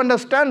you have to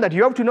understand that.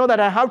 You have to know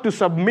that I have to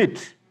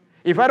submit.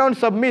 If I don't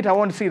submit, I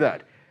won't see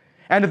that.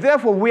 And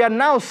therefore, we are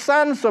now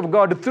sons of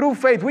God through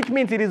faith, which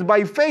means it is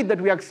by faith that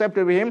we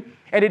accepted him,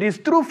 and it is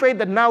through faith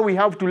that now we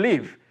have to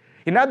live.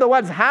 In other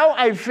words, how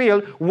I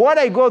feel, what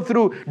I go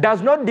through,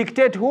 does not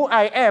dictate who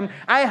I am.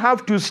 I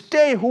have to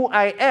stay who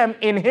I am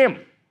in him.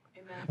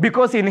 Amen.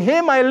 Because in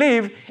him I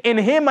live, in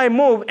him I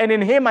move, and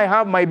in him I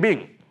have my being.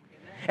 Amen.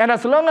 And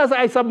as long as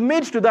I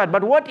submit to that,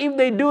 but what if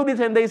they do this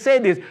and they say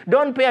this?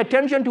 Don't pay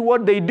attention to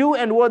what they do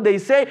and what they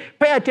say.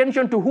 Pay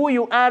attention to who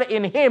you are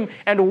in him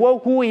and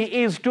who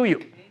he is to you.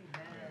 Amen.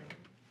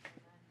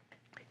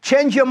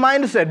 Change your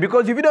mindset,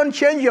 because if you don't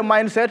change your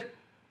mindset,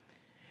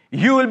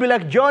 you will be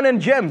like John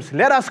and James.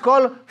 Let us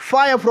call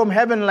fire from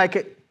heaven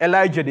like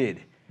Elijah did.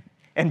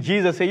 And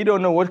Jesus said, you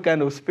don't know what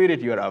kind of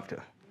spirit you're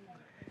after.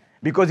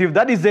 Because if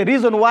that is the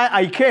reason why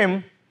I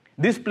came,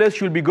 this place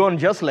should be gone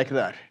just like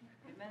that.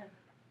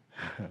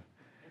 Amen.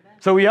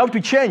 So we have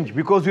to change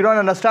because we don't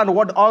understand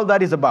what all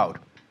that is about.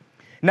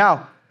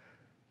 Now,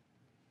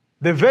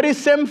 the very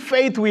same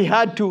faith we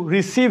had to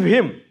receive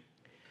him,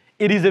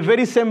 it is the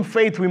very same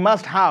faith we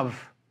must have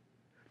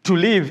to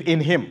live in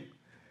him.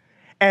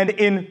 And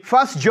in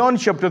 1 John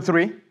chapter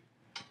 3,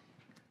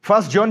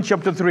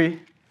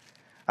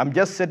 I'm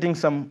just setting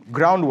some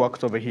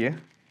groundworks over here.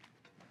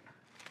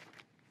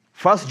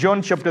 1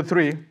 John chapter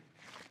 3,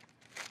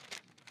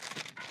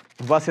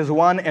 verses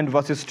 1 and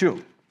verses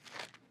 2.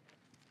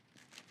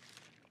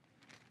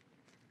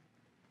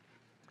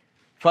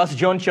 1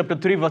 John chapter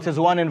 3, verses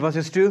 1 and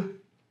verses 2.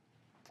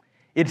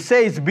 It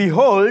says,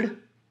 "Behold,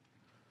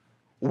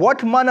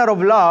 what manner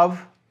of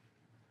love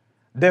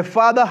the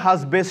Father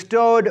has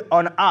bestowed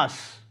on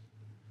us."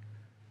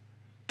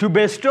 To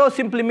bestow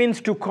simply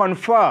means to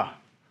confer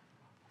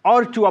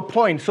or to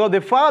appoint. So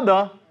the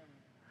Father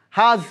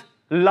has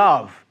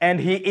love, and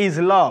he is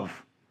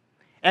love.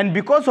 And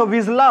because of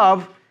his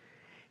love,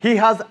 he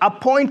has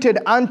appointed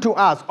unto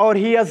us, or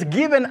he has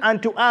given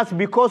unto us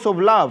because of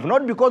love,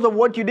 not because of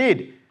what you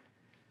did.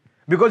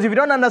 Because if you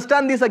don't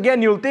understand this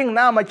again, you'll think,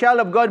 now I'm a child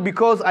of God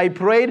because I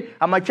prayed.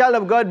 I'm a child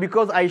of God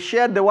because I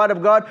shared the word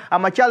of God.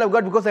 I'm a child of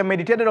God because I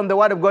meditated on the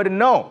word of God.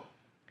 No.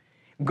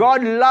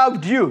 God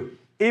loved you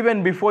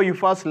even before you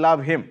first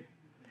loved him.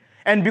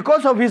 And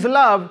because of his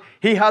love,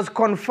 he has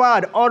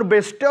conferred or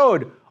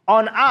bestowed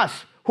on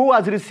us who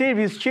has received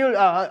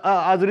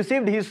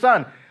his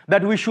son,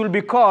 that we should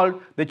be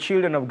called the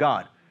children of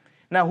God.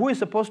 Now, who is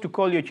supposed to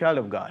call you a child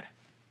of God?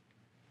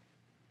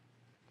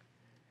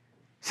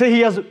 So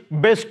he has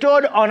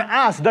bestowed on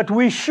us that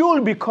we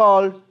should be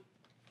called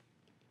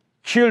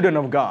children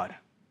of God.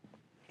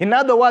 In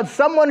other words,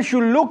 someone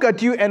should look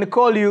at you and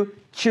call you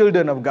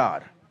children of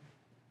God.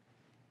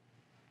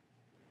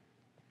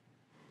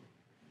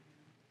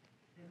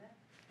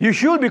 You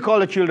should be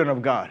called the children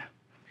of God.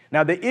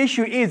 Now the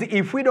issue is,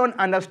 if we don't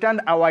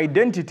understand our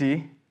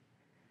identity,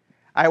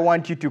 I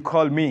want you to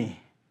call me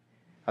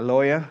a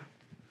lawyer,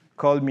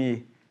 call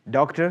me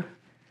doctor,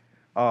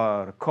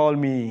 or call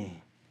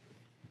me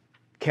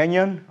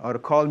Kenyan, or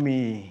call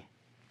me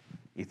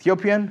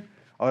Ethiopian,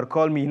 or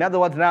call me, in other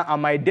words, now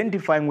I'm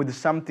identifying with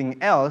something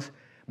else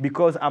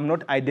because I'm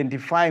not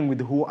identifying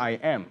with who I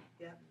am.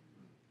 Yeah.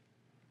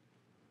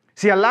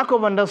 See, a lack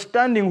of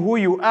understanding who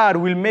you are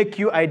will make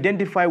you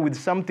identify with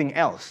something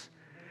else.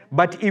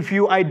 But if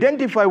you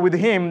identify with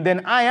him,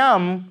 then I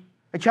am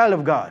a child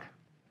of God.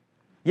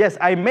 Yes,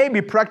 I may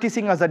be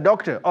practicing as a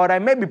doctor, or I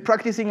may be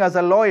practicing as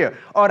a lawyer,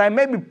 or I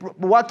may be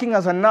working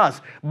as a nurse,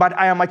 but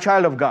I am a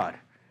child of God.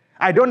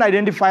 I don't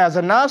identify as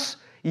a nurse.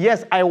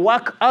 Yes, I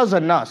work as a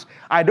nurse.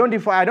 I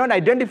don't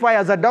identify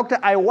as a doctor.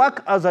 I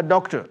work as a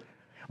doctor.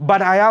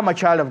 But I am a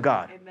child of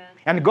God. Amen.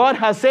 And God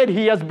has said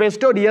he has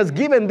bestowed, he has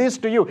given this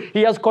to you.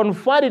 He has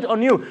conferred it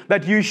on you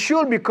that you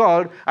should be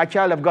called a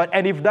child of God.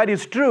 And if that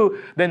is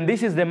true, then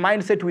this is the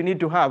mindset we need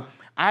to have.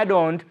 I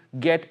don't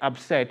get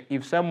upset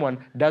if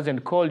someone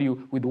doesn't call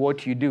you with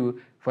what you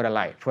do for a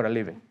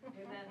living.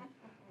 Amen.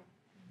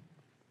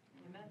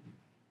 Amen.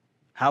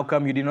 How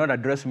come you did not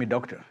address me,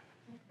 doctor?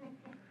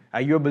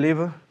 Are you a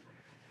believer?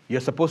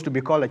 You're supposed to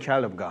be called a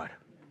child of God.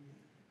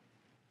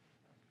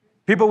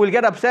 People will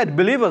get upset.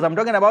 Believers, I'm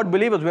talking about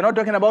believers. We're not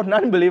talking about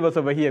non-believers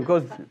over here,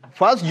 because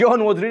 1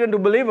 John was written to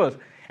believers.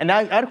 And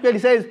actually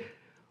says,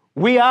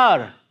 we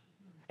are,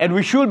 and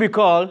we should be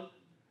called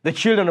the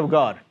children of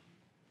God.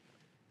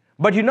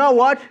 But you know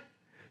what?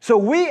 So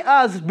we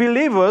as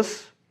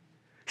believers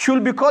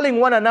should be calling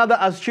one another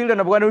as children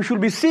of God. We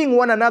should be seeing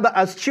one another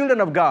as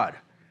children of God.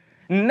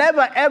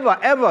 Never, ever,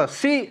 ever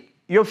see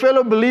your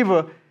fellow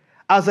believer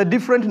as a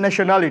different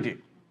nationality,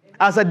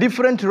 as a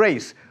different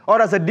race,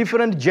 or as a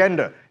different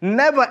gender.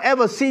 Never,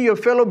 ever see your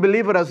fellow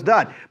believer as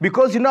that.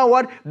 Because you know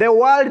what? The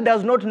world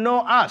does not know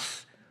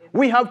us.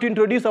 We have to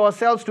introduce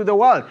ourselves to the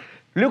world.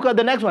 Look at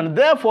the next one.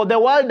 Therefore, the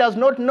world does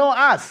not know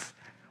us.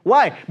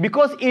 Why?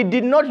 Because it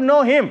did not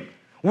know him.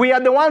 We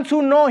are the ones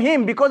who know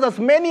him, because as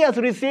many as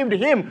received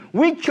him,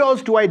 we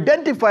chose to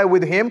identify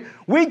with him.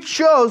 We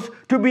chose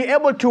to be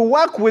able to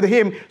work with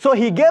him. So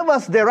he gave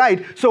us the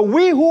right. So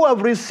we who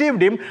have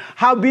received him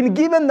have been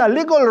given the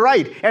legal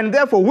right. And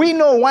therefore we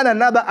know one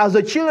another as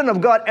the children of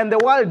God, and the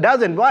world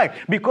doesn't. Why?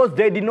 Because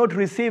they did not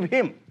receive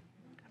him,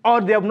 or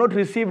they have not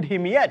received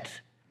him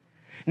yet.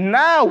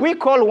 Now we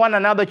call one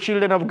another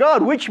children of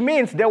God, which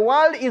means the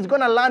world is going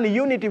to learn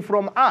unity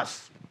from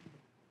us.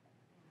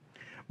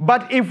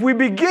 But if we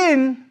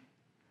begin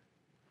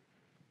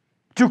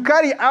to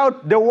carry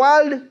out the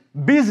world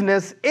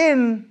business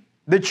in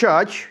the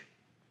church,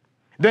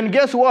 then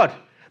guess what?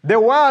 The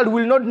world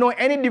will not know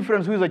any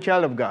difference who is a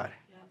child of God.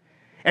 Yeah.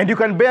 And you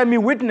can bear me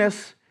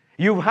witness,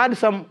 you've had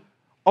some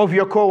of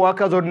your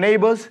co-workers or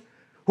neighbors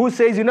who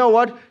says, you know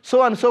what,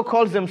 so-and-so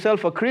calls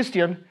themselves a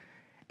Christian,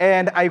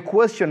 and I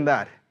question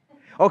that.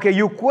 Okay,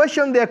 you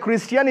question their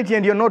Christianity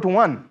and you're not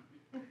one.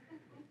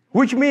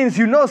 Which means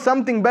you know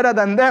something better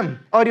than them,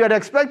 or you're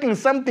expecting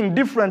something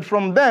different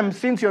from them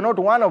since you're not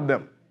one of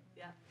them.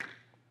 Yeah.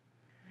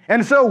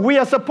 And so we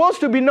are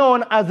supposed to be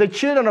known as the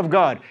children of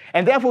God.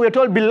 And therefore we are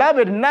told,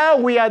 beloved, now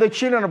we are the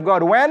children of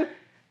God. When?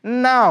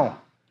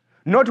 Now.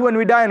 Not when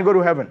we die and go to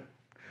heaven.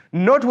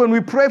 Not when we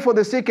pray for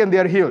the sick and they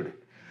are healed.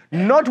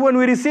 Not when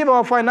we receive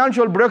our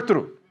financial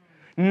breakthrough.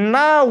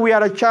 Now we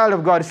are a child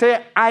of God.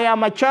 Say, I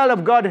am a child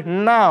of God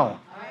now.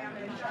 I am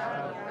a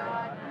child of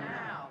God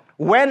now.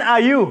 When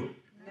are you?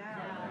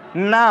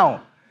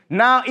 Now.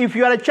 Now, if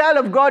you are a child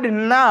of God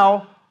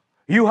now,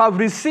 you have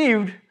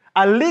received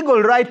a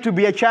legal right to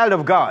be a child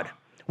of God,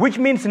 which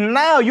means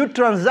now you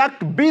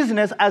transact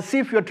business as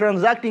if you're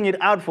transacting it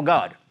out for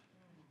God.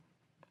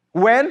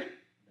 When?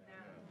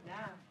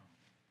 Now.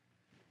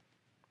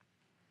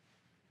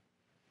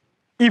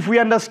 If we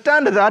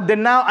understand that,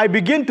 then now I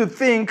begin to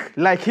think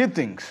like he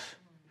thinks.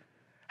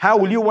 How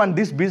will you want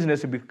this business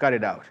to be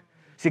carried out?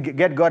 See,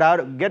 get God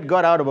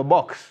out of a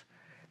box.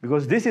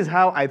 Because this is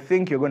how I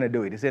think you're going to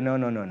do it. You say, no.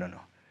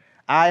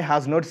 Eye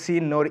has not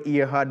seen, nor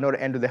ear heard, nor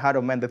entered the heart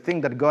of man the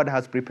thing that God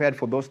has prepared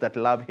for those that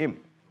love him.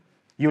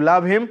 You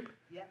love him?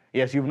 Yeah.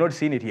 Yes, you've not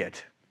seen it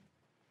yet.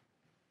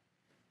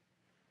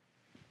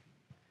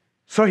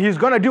 So he's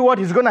going to do what?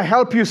 He's going to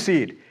help you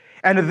see it.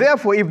 And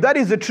therefore, if that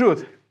is the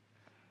truth,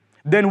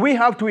 then we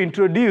have to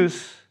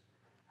introduce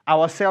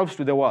ourselves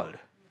to the world.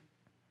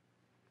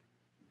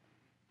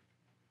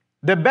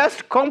 The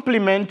best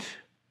compliment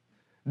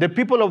the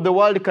people of the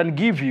world can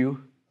give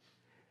you,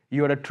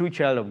 you are a true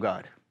child of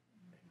God.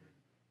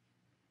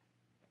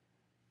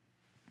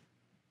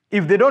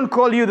 If they don't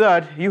call you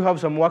that, you have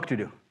some work to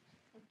do.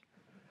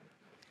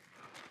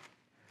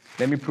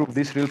 Let me prove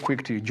this real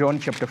quick to you. John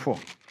chapter 4.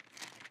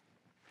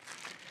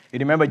 You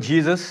remember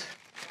Jesus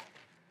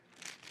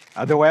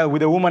at the well,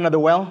 with the woman at the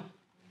well?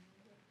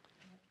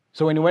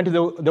 So when he went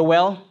to the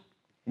well,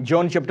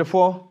 John chapter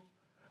 4,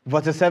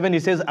 verse 7, he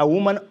says, a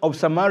woman of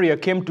Samaria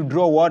came to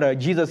draw water.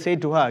 Jesus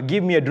said to her,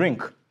 give me a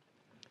drink.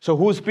 So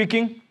who's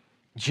speaking?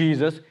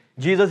 Jesus.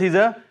 Jesus is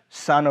a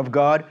son of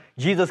God.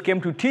 Jesus came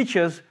to teach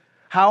us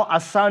how a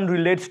son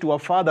relates to a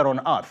father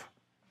on earth.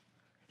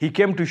 He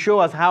came to show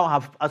us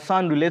how a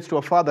son relates to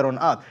a father on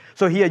earth.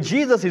 So here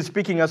Jesus is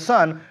speaking a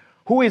son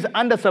who is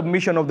under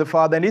submission of the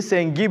father, and he's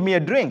saying, give me a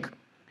drink.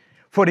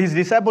 For his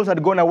disciples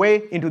had gone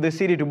away into the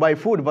city to buy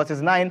food.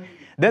 Verses 9,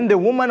 then the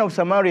woman of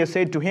Samaria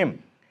said to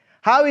him,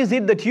 how is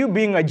it that you,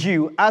 being a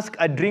Jew, ask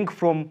a drink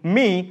from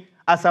me,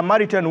 a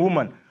Samaritan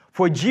woman?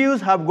 For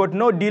Jews have got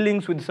no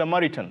dealings with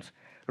Samaritans.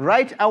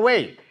 Right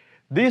away,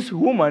 this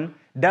woman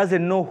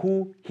doesn't know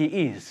who he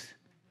is.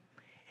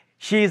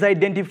 She is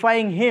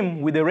identifying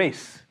him with a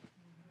race.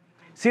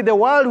 See, the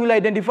world will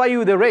identify you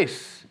with a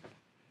race.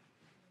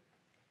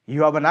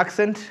 You have an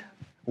accent.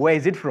 Where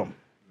is it from?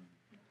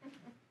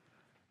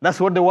 That's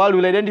what the world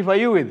will identify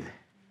you with.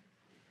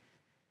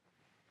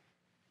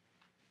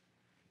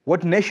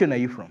 What nation are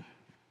you from?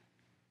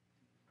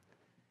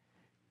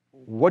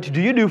 What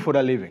do you do for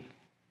a living?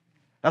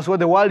 That's what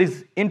the world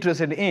is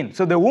interested in.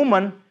 So the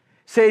woman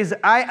says,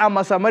 I am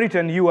a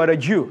Samaritan, you are a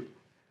Jew.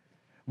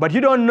 But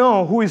you don't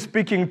know who is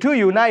speaking to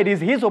you. Now it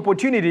is his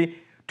opportunity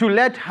to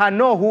let her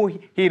know who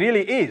he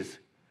really is.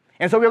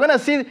 And so we're going to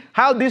see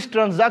how this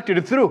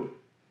transacted through.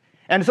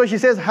 And so she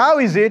says, how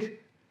is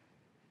it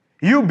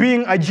you,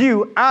 being a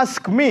Jew,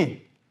 ask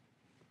me,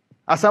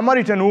 a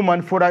Samaritan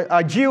woman, for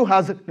a Jew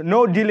has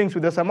no dealings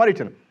with a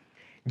Samaritan?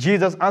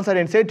 Jesus answered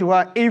and said to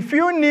her, if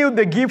you knew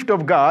the gift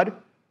of God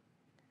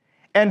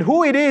and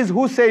who it is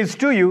who says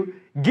to you,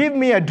 give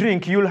me a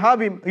drink, you'll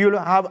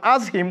have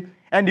asked him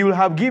and he will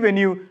have given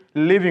you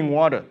living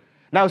water.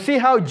 Now see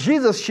how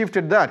Jesus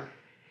shifted that.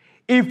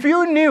 If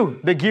you knew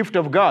the gift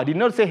of God, he did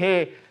not say,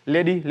 hey,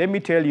 lady, let me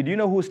tell you, do you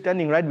know who's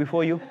standing right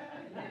before you?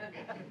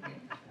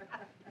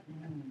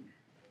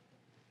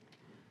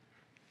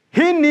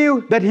 He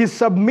knew that he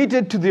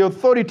submitted to the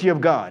authority of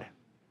God.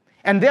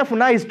 And therefore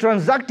now he's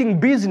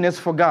transacting business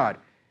for God.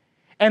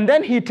 And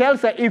then he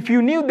tells her, if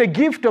you knew the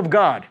gift of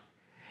God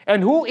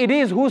and who it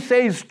is who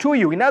says to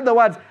you, in other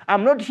words,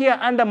 I'm not here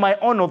under my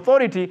own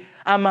authority,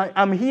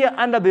 I'm here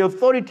under the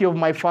authority of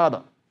my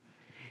Father.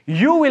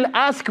 You will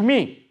ask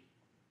me,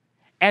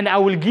 and I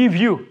will give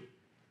you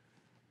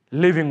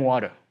living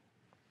water.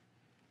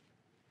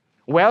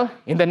 Well,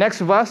 in the next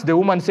verse, the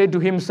woman said to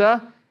him,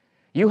 sir,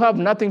 you have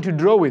nothing to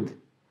draw with,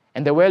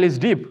 and the well is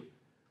deep.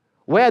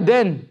 Where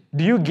then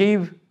do you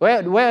get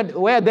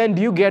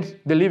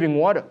the living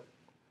water?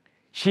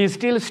 She is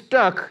still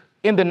stuck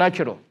in the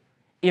natural,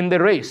 in the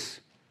race.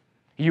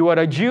 You are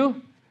a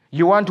Jew,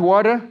 you want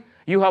water,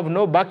 you have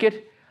no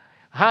bucket.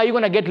 How are you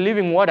going to get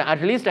living water?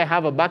 At least I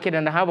have a bucket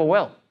and I have a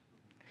well.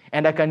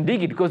 And I can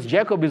dig it because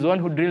Jacob is the one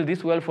who drilled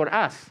this well for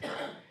us.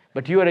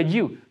 But you are a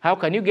Jew. How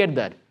can you get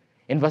that?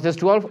 In verses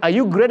 12, are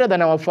you greater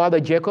than our father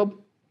Jacob,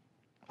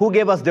 who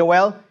gave us the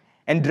well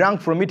and drank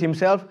from it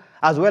himself,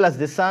 as well as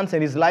the sons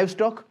and his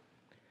livestock?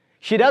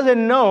 She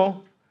doesn't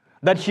know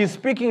that she's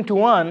speaking to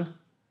one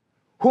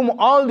whom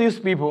all these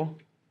people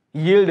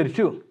yielded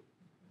to.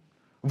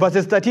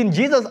 Verses 13,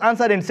 Jesus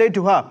answered and said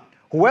to her,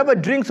 whoever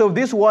drinks of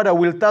this water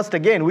will thirst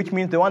again, which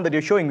means the one that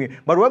you're showing me.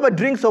 But whoever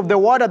drinks of the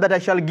water that I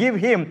shall give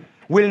him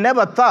will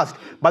never thirst.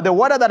 But the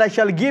water that I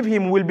shall give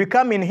him will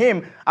become in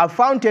him a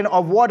fountain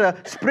of water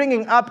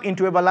springing up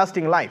into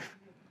everlasting life.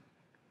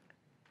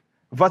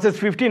 Verses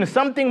 15,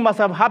 something must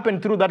have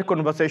happened through that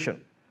conversation.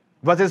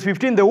 Verses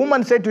 15, the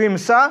woman said to him,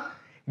 sir,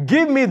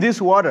 give me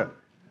this water.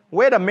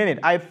 Wait a minute,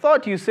 I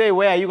thought you say,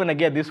 where are you going to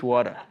get this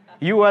water?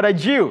 You are a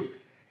Jew,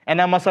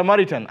 and I'm a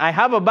Samaritan. I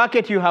have a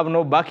bucket, you have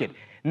no bucket.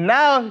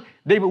 Now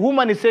the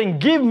woman is saying,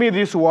 give me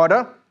this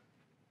water,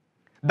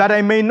 that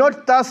I may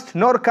not thirst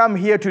nor come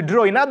here to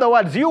draw. In other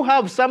words, you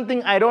have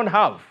something I don't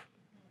have.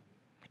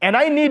 And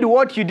I need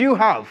what you do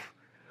have.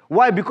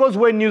 Why? Because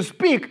when you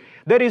speak,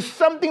 there is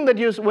something that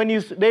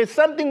there's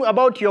something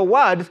about your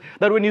words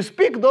that when you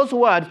speak those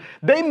words,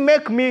 they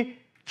make me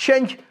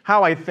change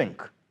how I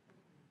think.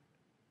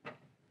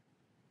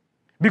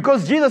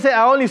 Because Jesus said,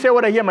 I only say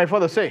what I hear my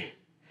Father say.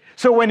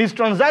 So when he's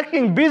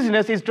transacting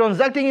business, he's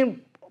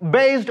transacting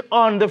based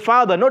on the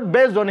Father, not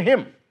based on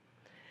him.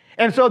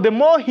 And so the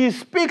more he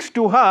speaks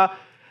to her,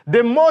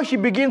 the more she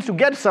begins to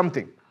get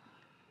something.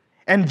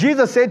 And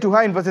Jesus said to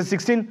her in verse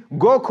 16,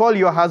 go call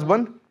your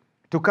husband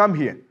to come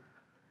here.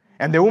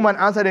 And the woman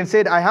answered and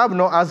said, I have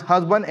no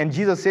husband. And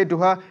Jesus said to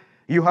her,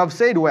 you have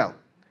said well,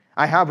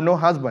 I have no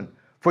husband.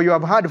 For you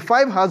have had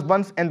 5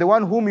 husbands, and the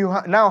one whom you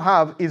now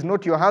have is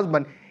not your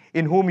husband,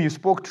 in whom you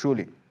spoke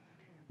truly.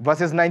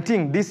 Verses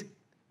 19, this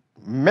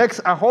makes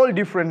a whole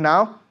difference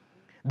now.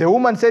 The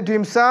woman said to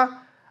him, sir,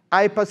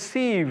 I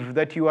perceive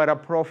that you are a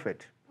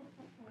prophet.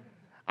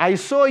 I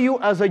saw you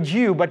as a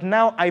Jew, but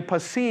now I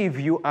perceive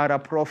you are a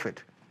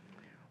prophet.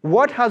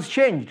 What has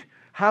changed?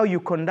 How you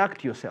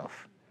conduct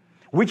yourself.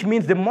 Which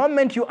means the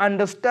moment you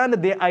understand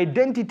the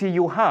identity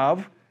you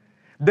have,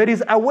 there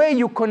is a way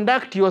you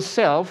conduct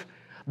yourself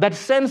that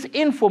sends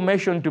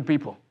information to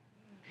people.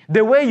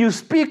 The way you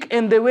speak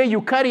and the way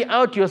you carry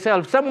out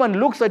yourself. Someone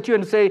looks at you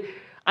and says,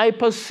 I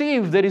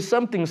perceive there is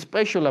something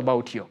special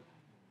about you.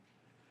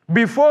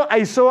 Before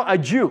I saw a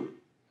Jew,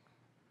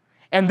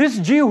 and this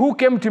Jew who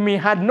came to me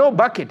had no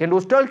bucket and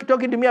was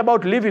talking to me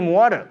about living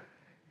water.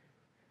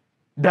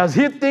 Does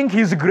he think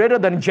he's greater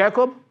than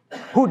Jacob,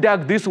 who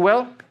dug this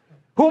well?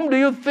 Whom do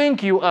you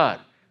think you are?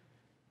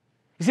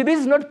 You see, this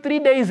is not 3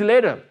 days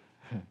later.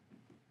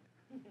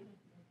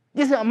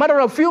 Just a matter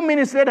of a few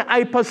minutes later,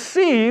 I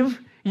perceive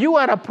you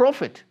are a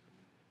prophet.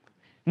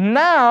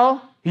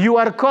 Now you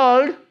are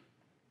called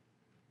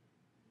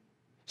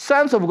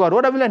sons of God.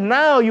 What have you learned?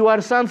 Now you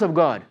are sons of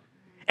God.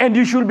 And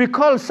you should be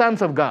called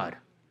sons of God.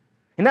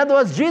 In other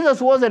words, Jesus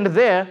wasn't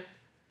there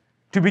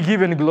to be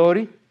given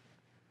glory.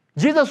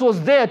 Jesus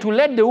was there to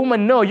let the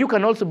woman know you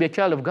can also be a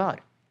child of God.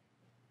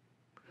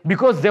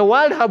 Because the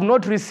world have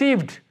not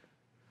received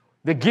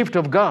the gift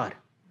of God.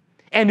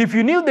 And if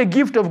you knew the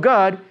gift of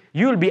God,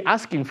 you will be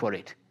asking for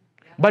it.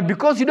 But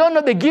because you don't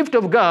know the gift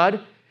of God,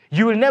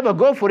 you will never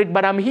go for it.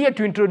 But I'm here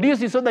to introduce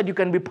you so that you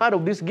can be part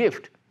of this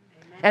gift.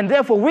 And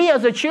therefore, we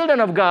as the children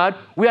of God,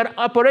 we are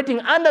operating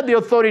under the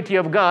authority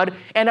of God,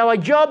 and our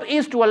job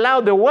is to allow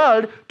the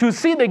world to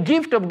see the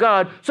gift of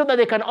God so that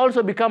they can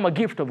also become a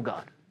gift of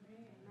God.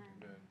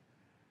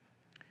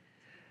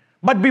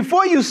 But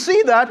before you see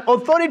that,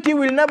 authority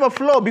will never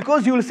flow,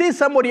 because you will see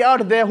somebody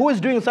out there who is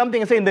doing something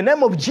and say, in the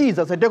name of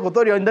Jesus, I take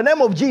authority, in the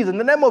name of Jesus, in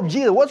the name of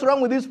Jesus, what's wrong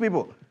with these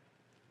people?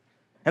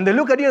 And they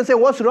look at you and say,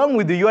 what's wrong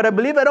with you? You are a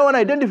believer, I don't want to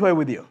identify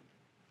with you.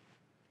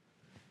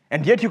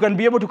 And yet you can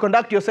be able to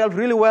conduct yourself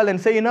really well and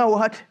say, you know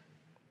what?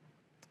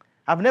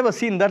 I've never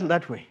seen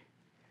that way.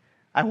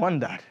 I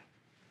want that.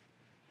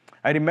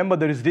 I remember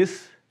there is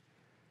this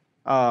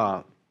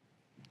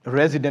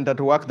resident at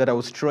work that I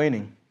was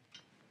training,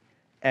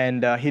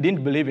 and he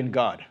didn't believe in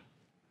God.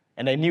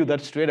 And I knew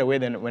that straight away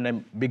then when I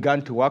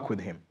began to work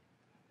with him.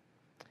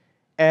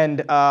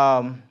 And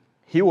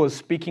he was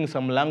speaking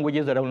some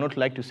languages that I would not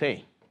like to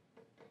say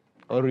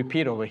or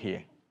repeat over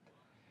here.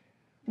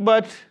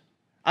 But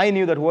I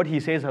knew that what he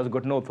says has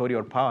got no authority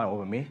or power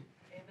over me.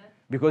 Amen.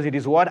 Because it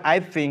is what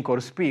I think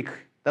or speak,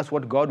 that's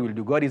what God will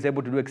do. God is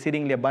able to do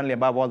exceedingly abundantly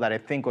above all that I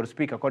think or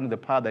speak according to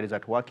the power that is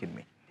at work in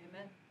me.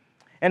 Amen.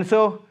 And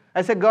so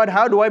I said, God,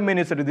 how do I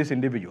minister to this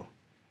individual?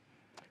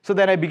 So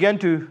then I began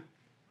to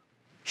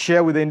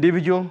share with the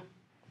individual.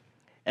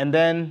 And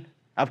then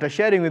after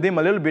sharing with him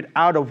a little bit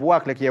out of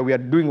work, like, yeah, we are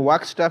doing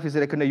work stuff, he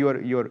said,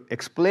 you're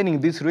explaining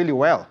this really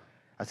well.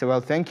 I said,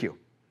 well, thank you.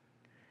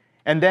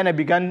 And then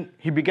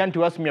he began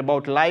to ask me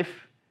about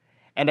life,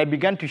 and I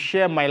began to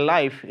share my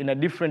life in a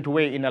different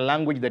way, in a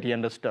language that he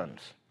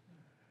understands.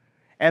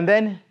 And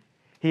then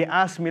he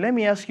asked me, let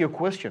me ask you a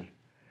question.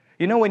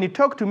 You know, when you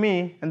talk to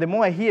me, and the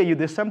more I hear you,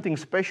 there's something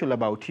special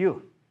about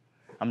you.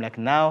 I'm like,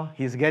 now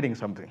he's getting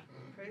something.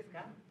 Praise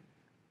God.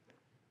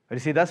 But you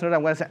see, that's not,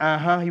 I'm going to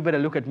say, you better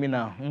look at me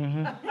now.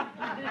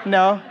 Mm-hmm.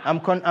 No,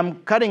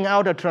 I'm cutting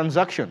out a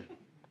transaction.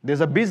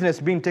 There's a business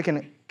being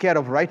taken care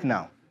of right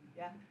now.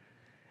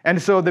 And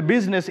so the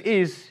business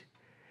is,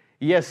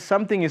 yes,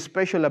 something is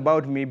special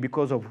about me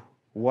because of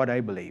what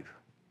I believe.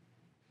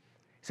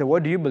 So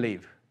what do you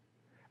believe?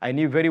 I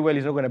knew very well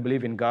he's not going to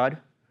believe in God.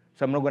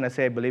 So I'm not going to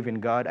say I believe in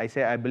God. I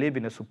say I believe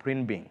in a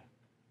supreme being.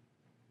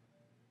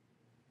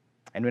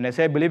 And when I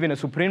say I believe in a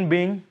supreme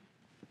being,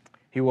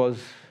 he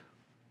was,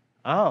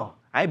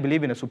 I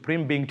believe in a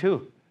supreme being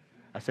too.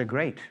 I said,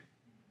 great.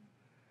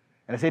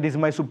 And I said, it's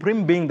my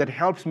supreme being that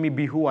helps me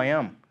be who I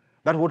am.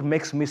 That's what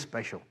makes me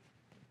special.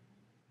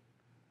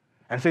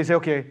 And so he said,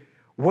 okay,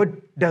 what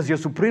does your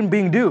supreme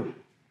being do?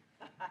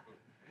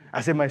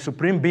 I said, my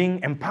supreme being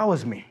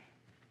empowers me.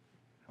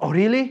 Oh,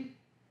 really? He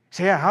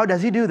said, yeah, how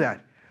does he do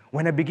that?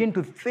 When I begin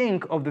to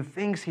think of the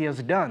things he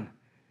has done,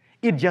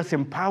 it just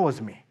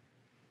empowers me.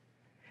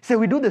 He said,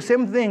 we do the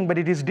same thing, but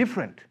it is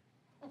different.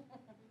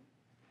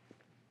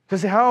 So I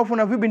said, how often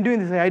have you been doing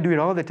this? I do it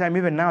all the time.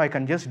 Even now, I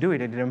can just do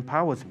it, and it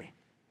empowers me.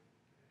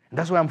 And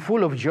that's why I'm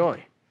full of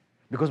joy,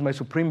 because my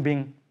supreme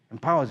being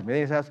empowers me.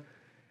 Then he says,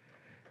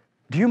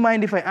 do you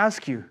mind if I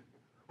ask you,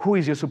 who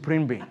is your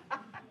supreme being?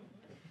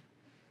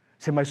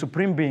 Say, my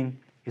supreme being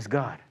is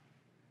God.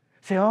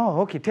 Say,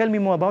 oh, okay, tell me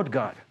more about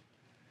God.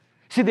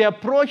 See, the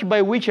approach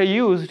by which I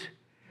used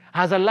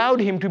has allowed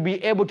him to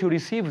be able to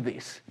receive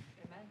this.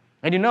 Amen.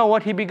 And you know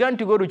what? He began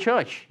to go to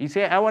church. He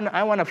said, I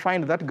want to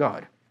find that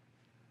God.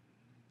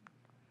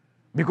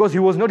 Because he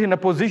was not in a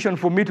position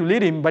for me to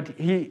lead him, but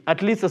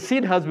at least a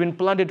seed has been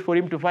planted for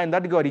him to find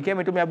that God. He came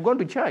and told me, I've gone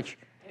to church.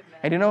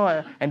 And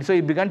and so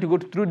he began to go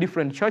through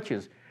different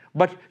churches.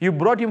 But you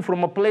brought him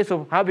from a place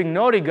of having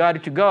no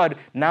regard to God,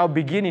 now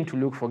beginning to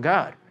look for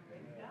God.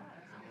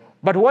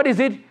 But what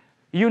is it?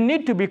 You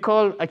need to be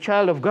called a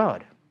child of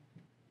God.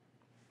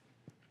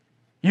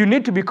 You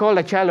need to be called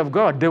a child of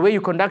God, the way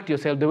you conduct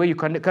yourself, the way you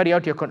carry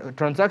out your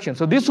transactions.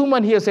 So this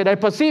woman here said, I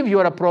perceive you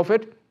are a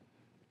prophet.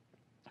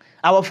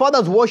 Our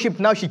fathers worship,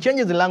 now she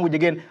changes the language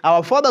again.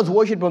 Our fathers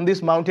worship on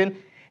this mountain.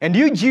 And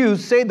you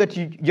Jews say that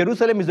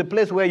Jerusalem is the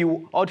place where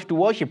you ought to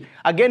worship.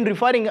 Again,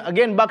 referring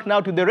again back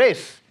now to the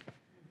race.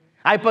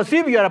 I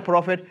perceive you are a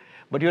prophet,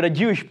 but you're a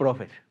Jewish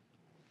prophet.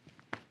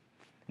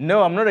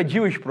 No, I'm not a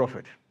Jewish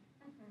prophet.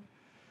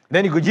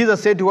 Then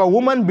Jesus said to her,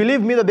 woman,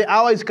 believe me that the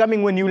hour is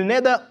coming when you will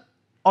neither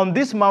on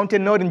this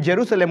mountain nor in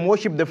Jerusalem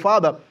worship the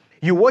Father.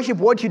 You worship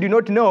what you do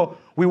not know.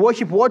 We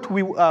worship what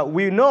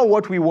we know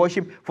what we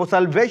worship, for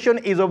salvation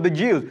is of the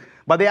Jews.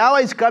 But the hour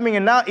is coming,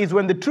 and now is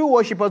when the true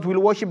worshippers will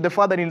worship the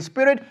Father in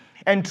spirit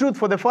and truth,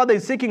 for the Father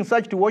is seeking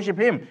such to worship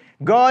him.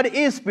 God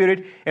is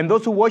spirit, and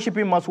those who worship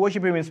him must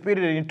worship him in spirit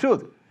and in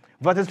truth.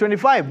 Verses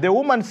 25, the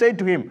woman said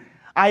to him,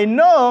 I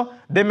know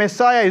the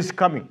Messiah is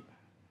coming,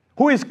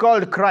 who is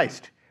called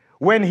Christ.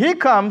 When he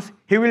comes,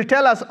 he will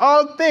tell us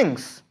all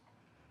things.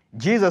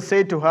 Jesus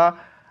said to her,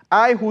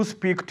 I who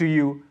speak to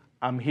you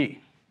am he.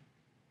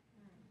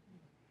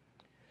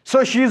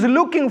 So she is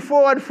looking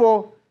forward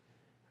for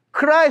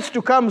Christ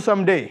to come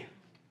someday.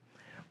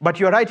 But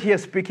you're right here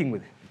speaking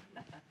with him.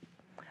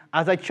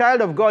 As a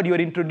child of God,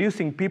 you're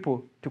introducing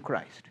people to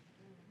Christ.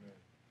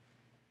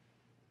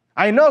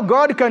 I know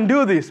God can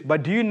do this,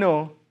 but do you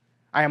know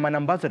I am an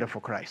ambassador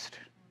for Christ?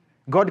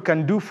 God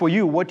can do for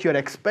you what you're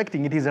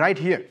expecting. It is right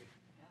here.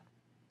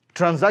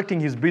 Transacting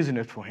his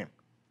business for him.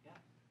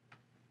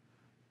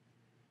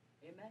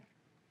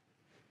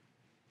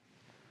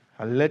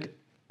 A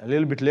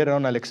little bit later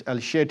on, I'll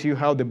share to you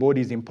how the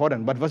body is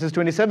important. But verses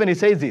 27, he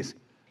says this.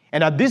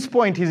 And at this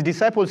point, his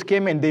disciples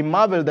came and they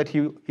marveled that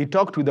he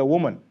talked with the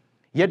woman.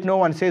 Yet no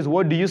one says,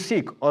 what do you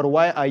seek? Or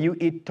why are you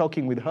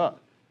talking with her?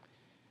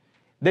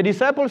 The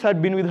disciples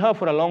had been with her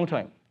for a long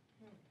time.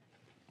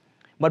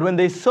 But when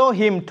they saw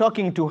him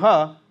talking to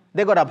her,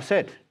 they got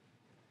upset.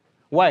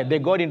 Why? They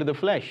got into the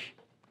flesh.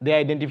 They're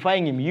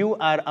identifying him. You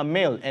are a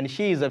male and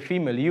she is a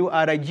female. You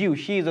are a Jew.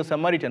 She is a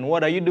Samaritan.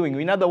 What are you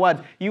doing? In other words,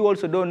 you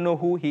also don't know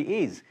who he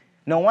is.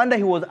 No wonder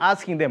he was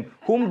asking them,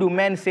 whom do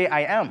men say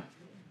I am?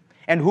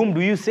 And whom do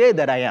you say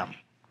that I am?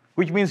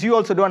 Which means you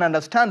also don't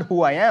understand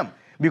who I am.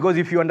 Because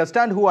if you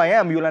understand who I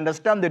am, you'll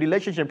understand the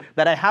relationship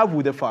that I have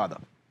with the Father.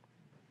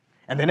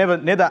 And they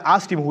never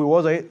asked him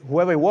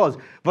whoever he was.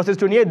 Verses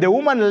 28, the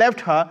woman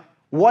left her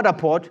water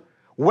pot,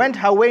 went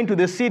her way into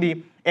the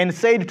city, and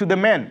said to the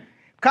men,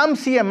 come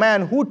see a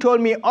man who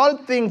told me all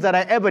things that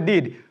I ever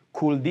did.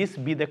 Could this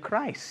be the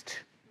Christ?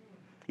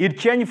 It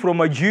changed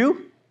from a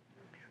Jew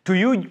to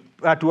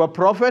a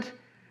prophet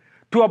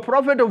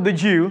of the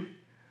Jew,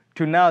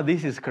 to now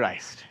this is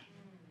Christ.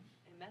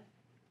 Amen.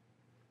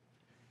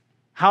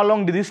 How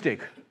long did this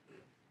take?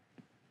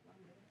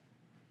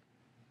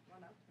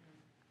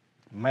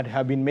 Might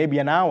have been maybe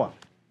an hour,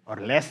 or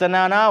less than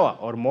an hour,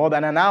 or more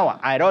than an hour.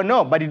 I don't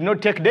know, but it did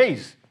not take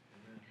days.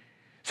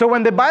 So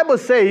when the Bible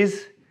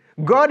says,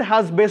 God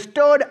has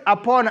bestowed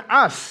upon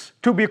us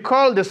to be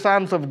called the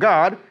sons of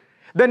God,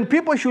 then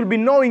people should be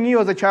knowing you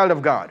as a child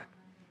of God.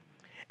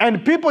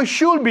 And people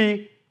should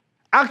be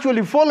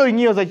actually following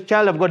you as a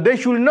child of God. They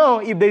should know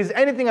if there is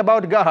anything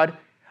about God,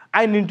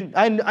 I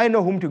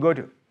know whom to go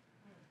to.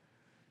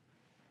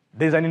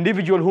 There's an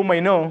individual whom I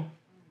know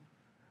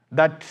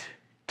that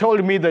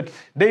told me that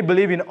they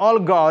believe in all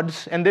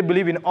gods and they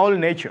believe in all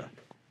nature.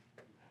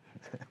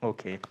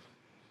 Okay.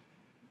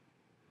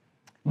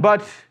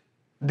 But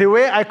the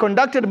way I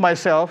conducted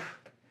myself,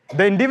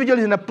 the individual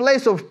is in a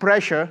place of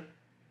pressure.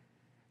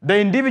 The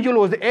individual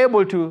was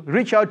able to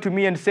reach out to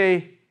me and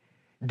say,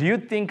 do you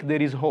think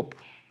there is hope?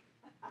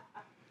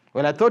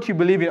 Well, I thought you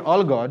believe in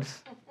all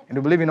gods and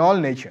you believe in all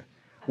nature.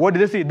 What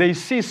do they see? They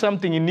see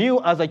something in you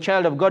as a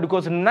child of God,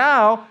 because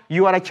now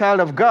you are a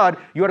child of God.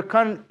 You are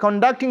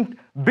conducting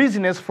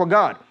business for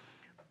God.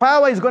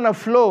 Power is going to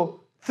flow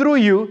through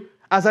you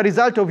as a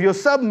result of your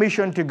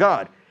submission to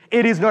God.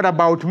 It is not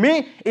about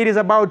me. It is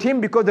about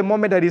him, because the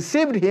moment I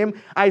received him,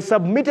 I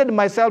submitted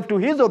myself to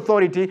his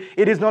authority.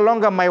 It is no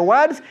longer my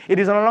words. It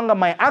is no longer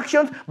my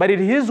actions, but it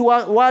is his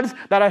words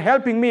that are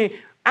helping me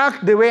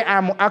act the way I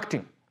am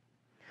acting.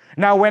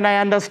 Now, when I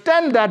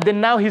understand that,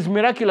 then now his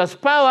miraculous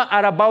power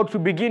are about to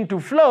begin to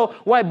flow.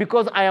 Why?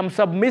 Because I am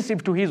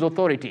submissive to his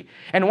authority.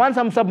 And once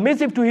I'm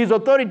submissive to his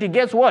authority,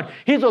 guess what?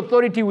 His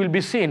authority will be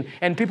seen,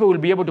 and people will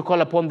be able to call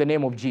upon the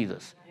name of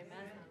Jesus.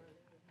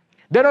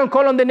 They don't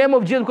call on the name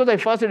of Jesus because I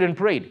fasted and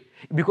prayed,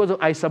 because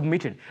I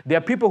submitted. There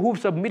are people who've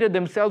submitted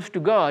themselves to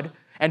God,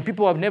 and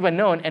people have never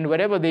known, and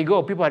wherever they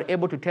go, people are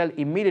able to tell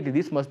immediately,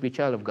 this must be a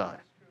child of God.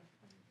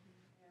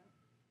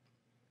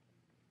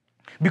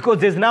 Because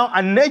there's now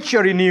a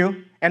nature in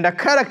you and a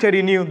character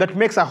in you that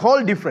makes a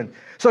whole difference.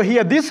 So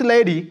here, this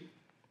lady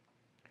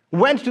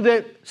went to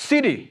the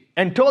city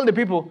and told the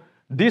people,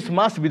 this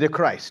must be the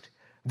Christ.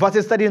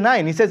 Verses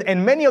 39, he says,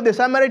 and many of the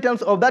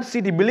Samaritans of that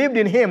city believed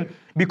in him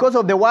because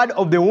of the word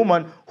of the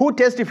woman who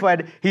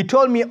testified, he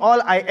told me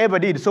all I ever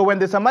did. So when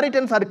the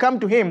Samaritans had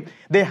come to him,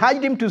 they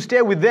urged him to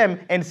stay with them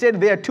and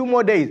stayed there 2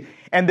 more days.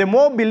 And the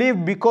more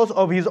believed because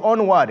of his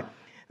own word.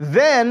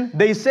 Then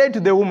they said to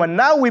the woman,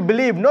 now we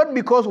believe not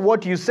because of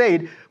what you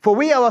said, for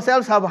we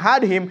ourselves have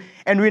heard him,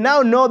 and we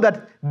now know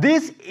that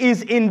this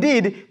is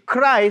indeed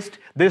Christ,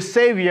 the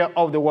Savior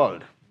of the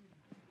world.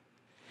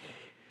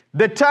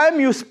 The time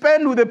you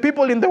spend with the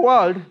people in the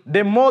world,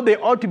 the more they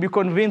ought to be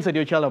convinced that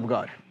you're a child of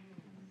God.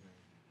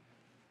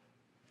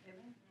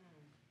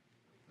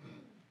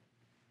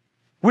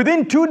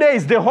 Within 2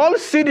 days, the whole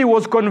city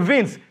was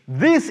convinced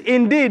this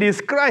indeed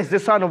is Christ, the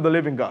Son of the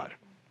living God.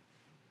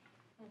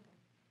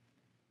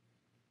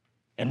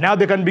 And now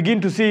they can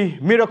begin to see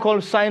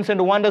miracles, signs,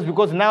 and wonders,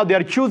 because now they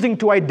are choosing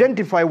to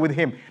identify with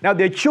him. Now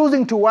they're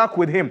choosing to work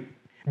with him.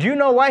 Do you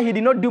know why he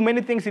did not do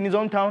many things in his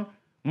own town?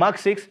 Mark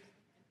 6.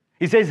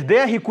 He says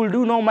there he could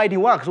do no mighty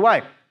works.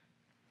 Why?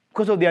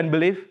 Because of the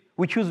unbelief.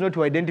 We choose not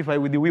to identify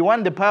with you. We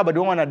want the power, but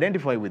don't want to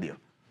identify with you.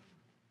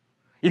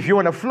 If you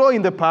want to flow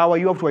in the power,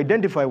 you have to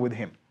identify with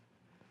him.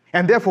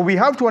 And therefore, we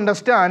have to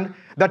understand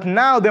that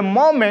now the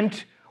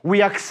moment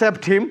We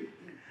accept him.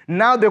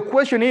 Now the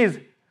question is,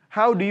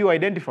 how do you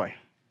identify?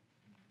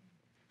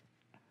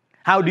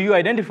 How do you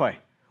identify?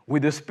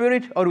 With the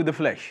spirit or with the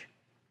flesh?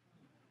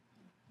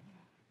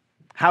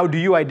 How do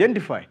you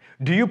identify?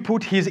 Do you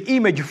put his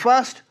image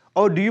first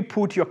or do you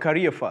put your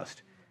career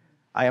first?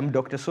 I am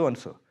Dr.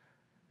 So-and-so.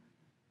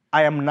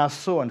 I am nurse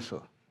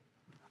so-and-so.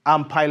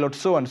 I'm pilot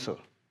so-and-so.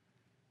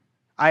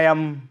 I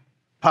am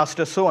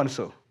pastor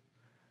so-and-so.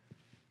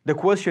 The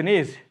question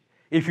is,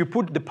 if you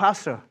put the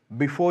pastor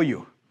before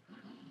you,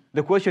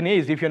 the question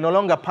is, if you're no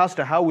longer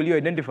pastor, how will you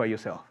identify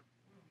yourself?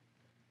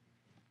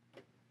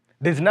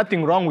 There's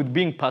nothing wrong with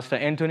being Pastor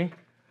Anthony,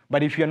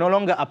 but if you're no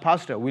longer a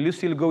pastor, will you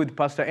still go with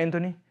Pastor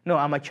Anthony? No,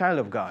 I'm a child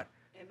of God.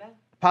 Amen.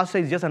 Pastor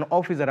is just an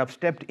office that I've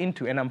stepped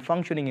into, and I'm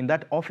functioning in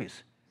that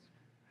office.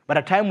 But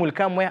a time will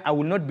come where I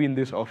will not be in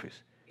this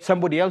office.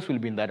 Somebody else will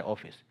be in that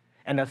office,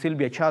 and I'll still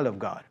be a child of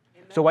God.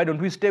 Amen. So why don't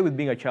we stay with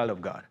being a child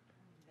of God?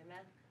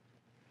 Amen.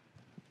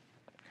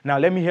 Now,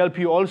 let me help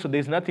you also.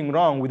 There's nothing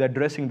wrong with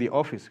addressing the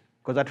office.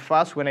 Because at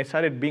first, when I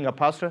started being a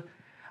pastor,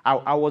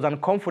 I was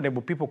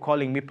uncomfortable people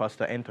calling me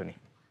Pastor Anthony.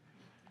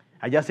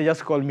 I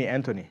just call me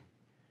Anthony.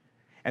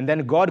 And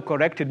then God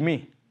corrected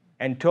me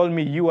and told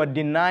me, you are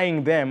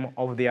denying them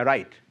of their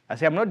right. I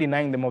said, I'm not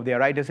denying them of their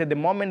right. I said, the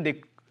moment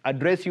they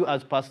address you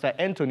as Pastor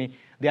Anthony,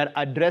 they are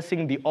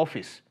addressing the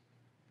office.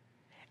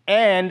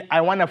 And I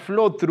want to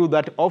flow through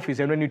that office.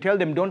 And when you tell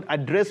them, don't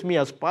address me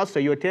as pastor,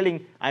 you're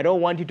telling, I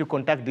don't want you to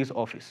contact this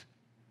office.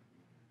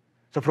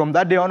 So from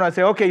that day on, I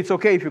say, okay, it's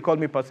okay if you call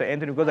me Pastor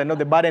Anthony, because I know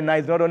the burden now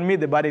is not on me,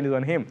 the burden is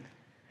on him.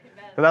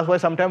 Amen. So that's why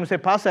sometimes I say,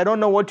 Pastor, I don't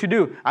know what to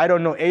do. I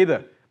don't know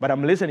either. But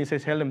I'm listening. He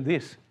says, tell him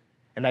this.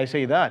 And I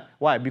say that.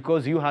 Why?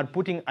 Because you are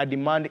putting a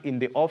demand in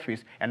the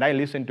office, and I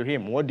listen to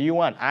him. What do you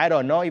want? I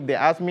don't know. If they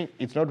ask me,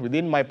 it's not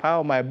within my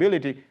power, my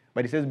ability.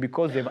 But he says,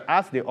 because they've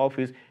asked the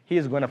office, he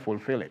is going to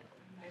fulfill it.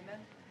 Amen.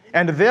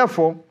 And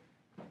therefore,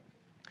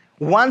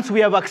 once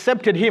we have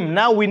accepted him,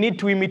 now we need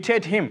to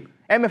imitate him.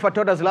 MF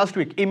taught us last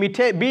week,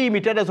 be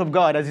imitators of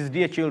God as his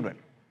dear children.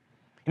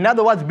 In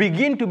other words,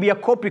 begin to be a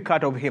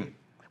copycat of him.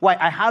 Why?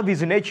 I have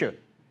his nature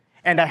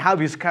and I have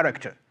his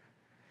character.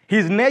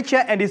 His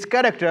nature and his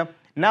character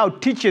now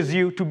teaches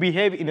you to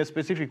behave in a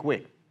specific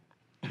way.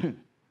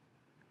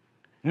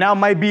 Now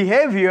my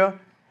behavior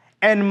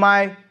and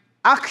my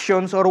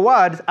actions or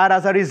words are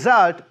as a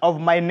result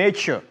of my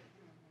nature.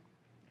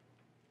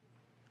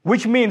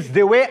 Which means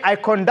the way I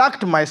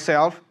conduct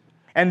myself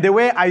and the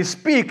way I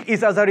speak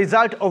is as a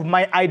result of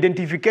my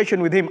identification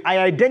with him. I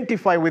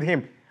identify with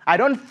him. I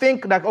don't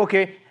think that,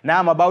 okay, now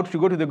I'm about to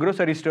go to the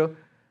grocery store.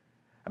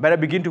 I better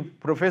begin to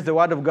profess the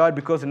word of God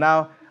because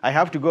now I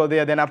have to go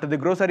there. Then after the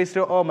grocery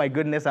store, oh my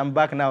goodness, I'm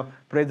back now.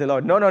 Praise the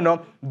Lord.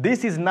 No.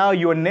 This is now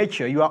your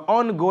nature, your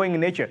ongoing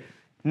nature.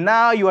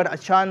 Now you are a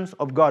child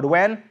of God.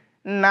 When?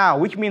 Now,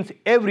 which means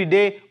every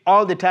day,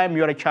 all the time,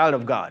 you are a child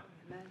of God.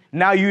 Amen.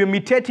 Now you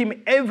imitate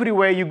him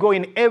everywhere you go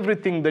in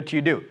everything that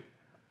you do.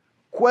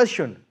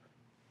 Question,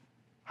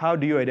 how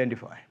do you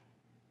identify?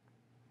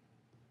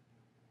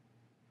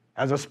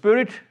 As a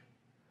spirit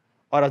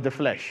or as the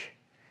flesh?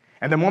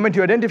 And the moment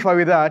you identify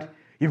with that,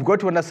 you've got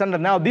to understand that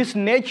now this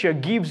nature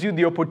gives you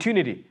the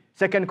opportunity.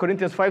 2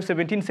 Corinthians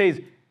 5:17 says,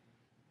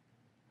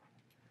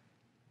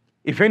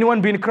 if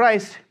anyone be in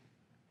Christ,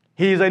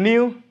 he is a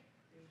new,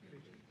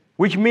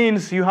 which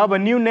means you have a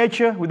new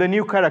nature with a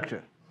new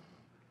character.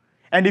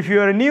 And if you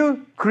are a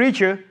new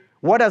creature,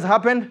 what has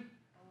happened?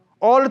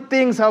 All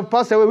things have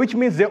passed away, which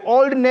means the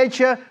old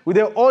nature with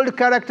the old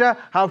character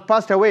have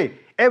passed away.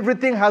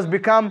 Everything has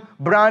become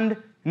brand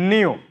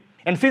new.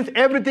 And since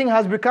everything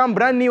has become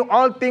brand new,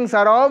 all things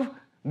are of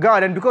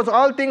God. And because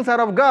all things are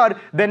of God,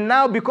 then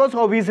now because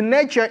of his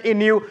nature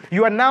in you,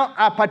 you are now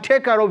a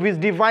partaker of his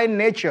divine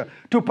nature.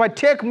 To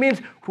partake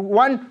means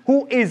one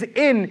who is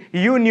in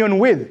union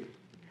with.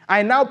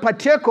 I now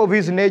partake of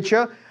his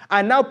nature.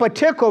 I now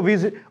partake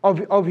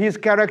of his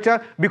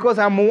character because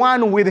I'm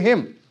one with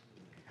him.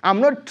 I'm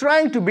not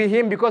trying to be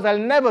him because I'll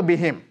never be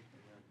him.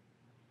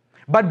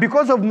 But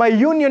because of my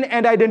union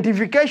and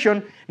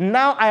identification,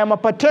 now I am a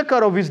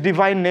partaker of his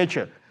divine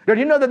nature. Don't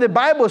you know that the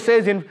Bible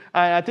says in,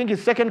 I think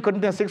it's 2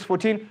 Corinthians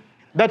 6:14,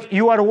 that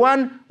you are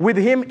one with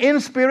him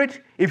in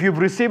spirit if you've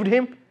received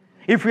him?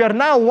 If we are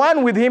now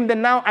one with him,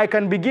 then now I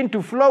can begin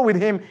to flow with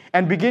him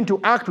and begin to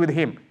act with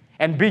him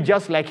and be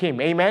just like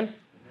him. Amen?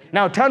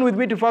 Now turn with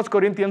me to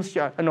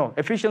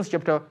Ephesians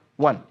chapter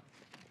 1.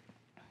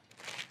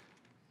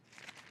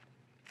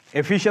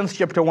 Ephesians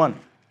chapter 1.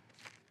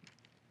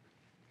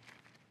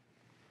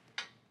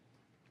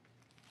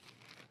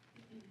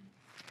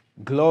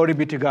 Glory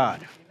be to God.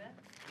 Amen.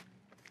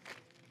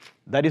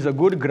 That is a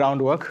good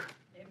groundwork.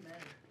 Amen.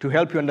 To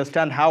help you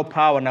understand how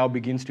power now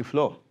begins to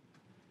flow.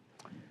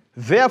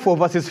 Therefore,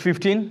 verses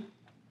 15,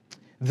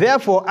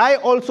 therefore I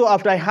also,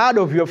 after I heard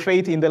of your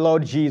faith in the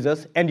Lord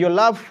Jesus and your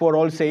love for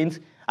all saints,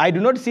 I do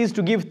not cease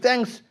to give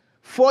thanks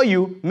for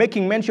you,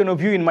 making mention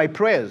of you in my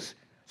prayers.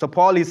 So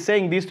Paul is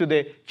saying this to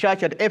the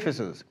church at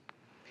Ephesus,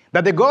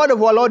 that the God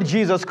of our Lord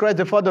Jesus Christ,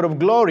 the Father of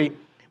glory,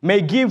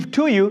 may give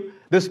to you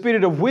the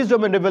spirit of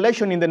wisdom and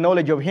revelation in the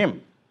knowledge of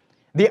him,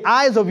 The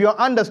eyes of your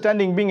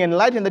understanding being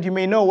enlightened, that you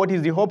may know what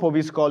is the hope of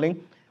his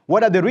calling,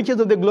 what are the riches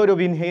of the glory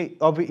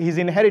of his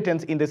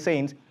inheritance in the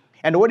saints,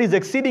 and what is the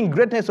exceeding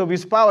greatness of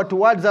his power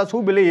towards us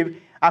who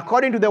believe,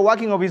 according to the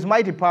working of his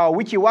mighty power,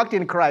 which he worked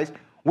in Christ,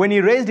 when he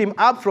raised him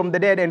up from the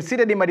dead and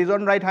seated him at his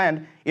own right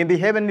hand in the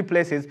heavenly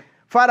places,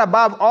 far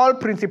above all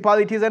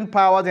principalities and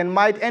powers and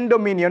might and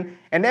dominion,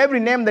 and every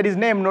name that is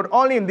named, not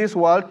only in this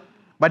world,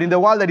 but in the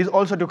world that is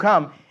also to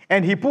come.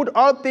 And he put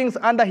all things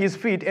under his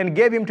feet and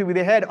gave him to be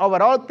the head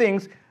over all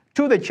things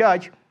to the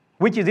church,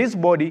 which is his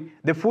body,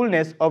 the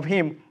fullness of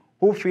him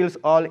who fills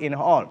all in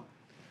all.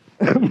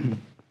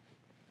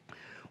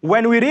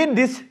 When we read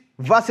these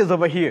verses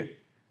over here,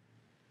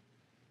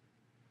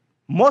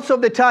 most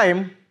of the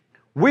time,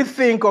 we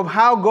think of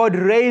how God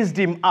raised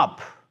him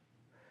up.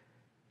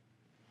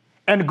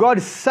 And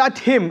God sat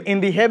him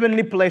in the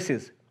heavenly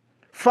places,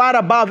 far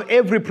above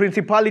every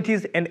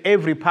principalities and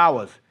every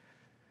powers.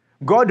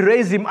 God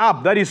raised him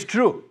up, that is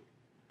true.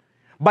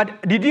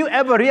 But did you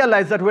ever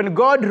realize that when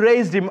God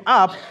raised him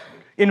up,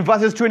 in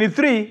verses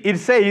 23, it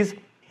says,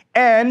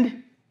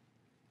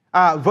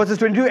 verses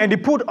 22, and he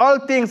put all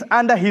things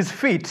under his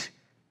feet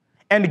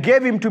and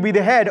gave him to be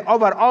the head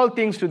over all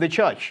things to the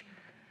church.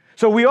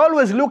 So we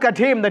always look at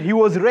him that he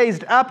was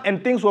raised up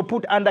and things were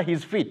put under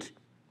his feet,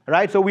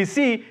 right? So we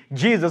see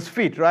Jesus'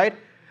 feet, right?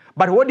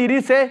 But what did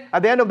he say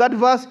at the end of that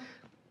verse?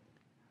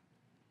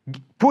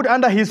 Put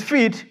under his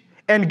feet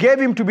and gave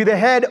him to be the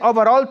head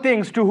over all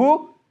things to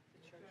who?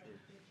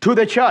 To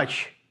the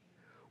church,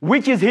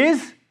 which is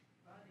his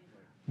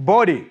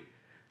body.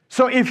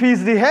 So if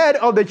he's the head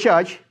of the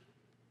church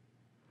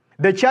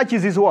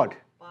is his what?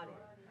 Body.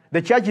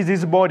 The church is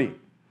his body.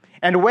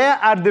 And where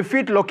are the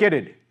feet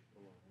located?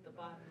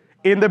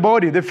 In the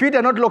body. The feet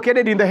are not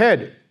located in the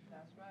head.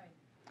 That's right.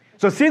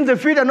 So since the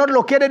feet are not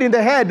located in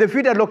the head, the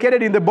feet are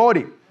located in the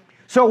body.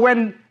 So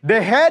when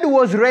the head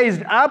was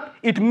raised up,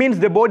 it means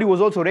the body was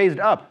also raised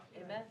up.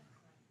 Amen.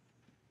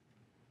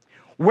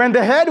 When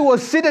the head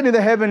was seated in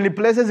the heavenly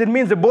places, it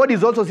means the body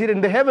is also seated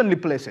in the heavenly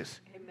places.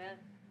 Amen.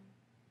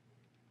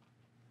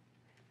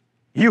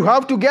 You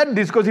have to get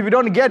this, because if you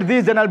don't get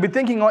this, then I'll be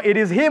thinking, oh, it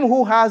is him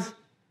who has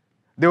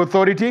the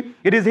authority.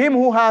 It is him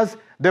who has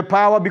the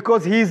power,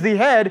 because he is the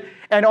head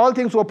and all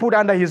things were put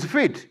under his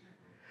feet.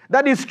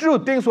 That is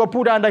true. Things were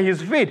put under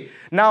his feet.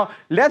 Now,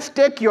 let's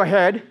take your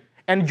head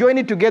and join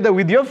it together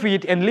with your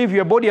feet and leave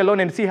your body alone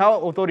and see how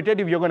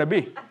authoritative you're going to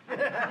be.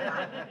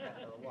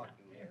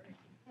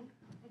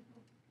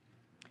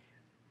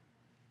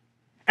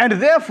 And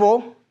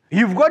therefore,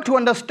 you've got to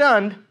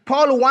understand,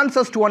 Paul wants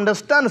us to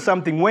understand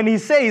something when he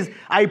says,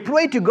 I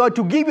pray to God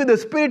to give you the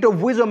spirit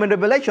of wisdom and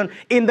revelation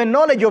in the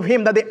knowledge of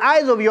him, that the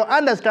eyes of your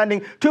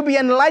understanding to be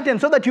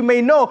enlightened, so that you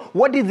may know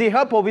what is the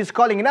help of his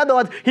calling. In other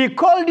words, he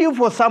called you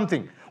for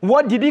something.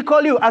 What did he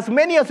call you? As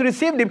many as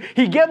received him,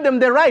 he gave them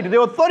the right,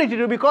 the authority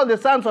to be called the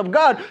sons of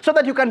God, so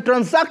that you can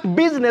transact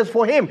business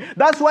for him.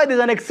 That's why there's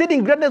an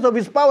exceeding greatness of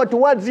his power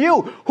towards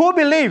you who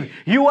believe.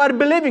 You are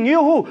believing. You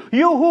who?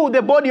 You who?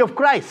 The body of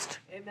Christ.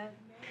 Amen.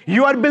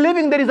 You are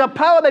believing there is a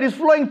power that is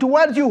flowing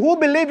towards you who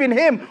believe in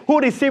him, who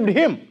received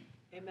him.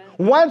 Amen.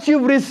 Once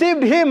you've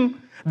received him,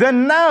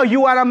 then now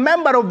you are a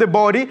member of the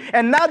body,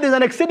 and now there's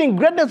an exceeding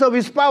greatness of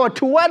his power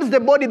towards the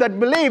body that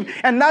believe,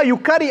 and now you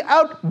carry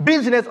out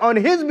business on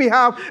his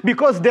behalf,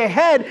 because the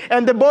head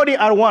and the body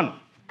are one.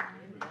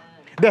 Amen.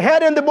 The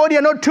head and the body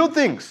are not two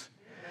things.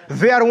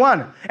 They are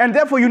one. And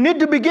therefore you need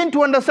to begin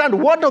to understand,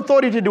 what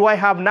authority do I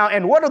have now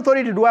and what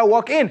authority do I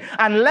walk in?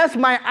 Unless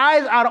my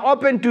eyes are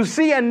open to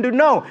see and to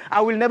know,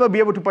 I will never be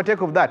able to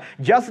partake of that.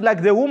 Just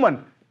like the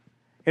woman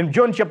in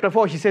John chapter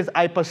 4, she says,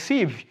 I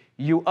perceive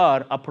you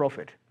are a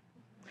prophet.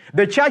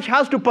 The church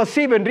has to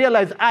perceive and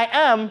realize, I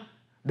am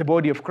the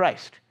body of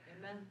Christ.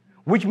 Amen.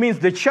 Which means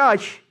the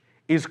church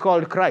is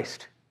called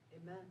Christ.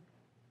 Amen.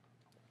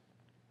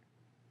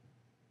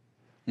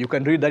 You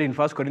can read that in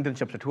 1 Corinthians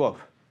chapter 12.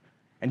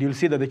 And you'll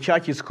see that the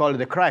church is called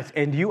the Christ,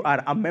 and you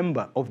are a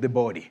member of the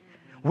body,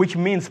 which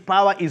means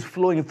power is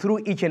flowing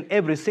through each and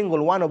every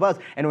single one of us.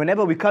 And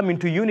whenever we come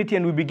into unity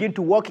and we begin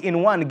to walk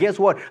in one, guess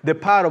what? The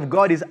power of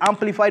God is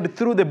amplified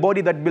through the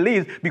body that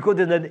believes, because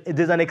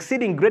there's an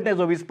exceeding greatness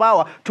of his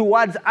power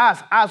towards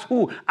us. Us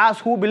who? Us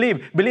who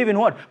believe. Believe in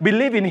what?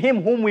 Believe in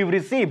him whom we've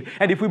received.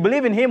 And if we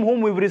believe in him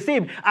whom we've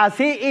received, as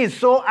he is,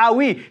 so are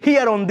we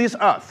here on this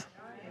earth.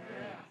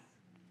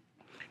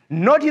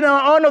 Not in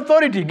our own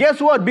authority.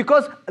 Guess what?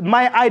 Because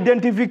my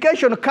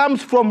identification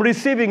comes from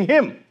receiving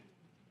him.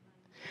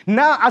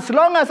 Now, as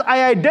long as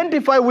I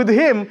identify with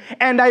him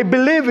and I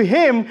believe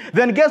him,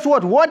 then guess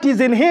what? What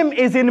is in him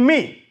is in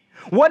me.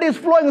 What is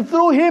flowing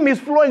through him is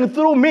flowing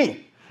through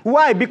me.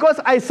 Why? Because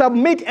I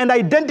submit and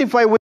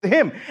identify with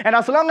him. And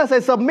as long as I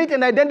submit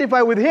and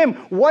identify with him,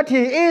 what he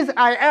is,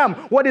 I am.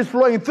 What is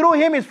flowing through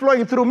him is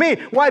flowing through me.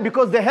 Why?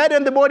 Because the head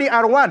and the body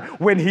are one.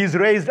 When he's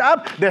raised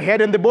up, the head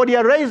and the body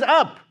are raised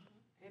up.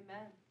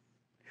 Amen.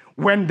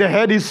 When the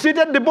head is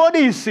seated, the body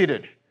is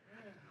seated.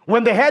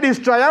 When the head is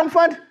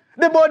triumphant,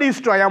 the body is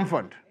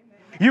triumphant.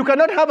 Amen. You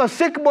cannot have a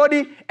sick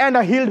body and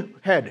a healed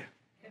head.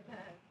 Amen.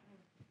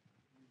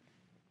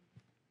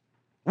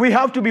 We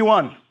have to be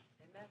one.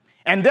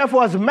 And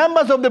therefore, as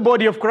members of the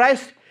body of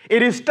Christ,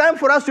 it is time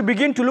for us to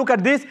begin to look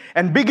at this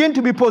and begin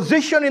to be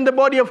positioned in the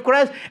body of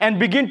Christ and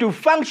begin to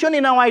function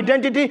in our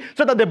identity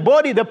so that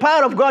the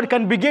power of God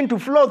can begin to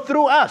flow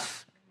through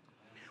us.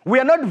 We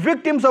are not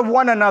victims of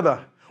one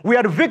another. We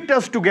are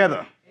victors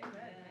together.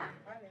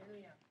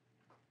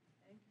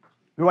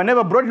 We were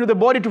never brought into the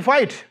body to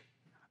fight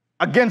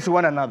against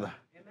one another.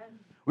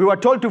 We were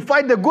told to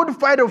fight the good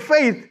fight of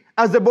faith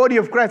as the body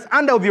of Christ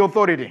under the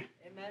authority.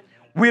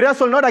 We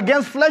wrestle not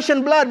against flesh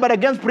and blood, but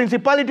against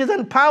principalities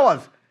and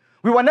powers.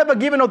 We were never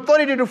given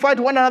authority to fight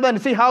one another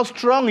and see how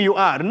strong you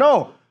are.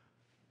 No.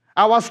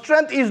 Our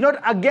strength is not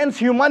against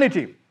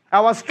humanity.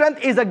 Our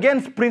strength is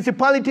against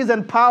principalities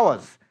and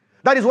powers.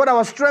 That is what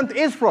our strength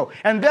is for.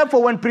 And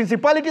therefore, when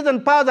principalities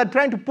and powers are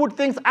trying to put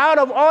things out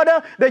of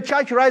order, the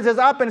church rises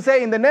up and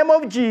says, in the name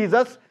of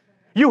Jesus,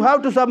 you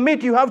have to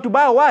submit, you have to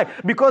bow. Why?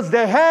 Because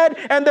the head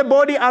and the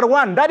body are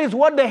one. That is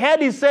what the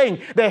head is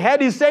saying. The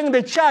head is saying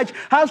the church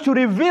has to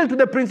reveal to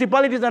the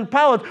principalities and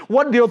powers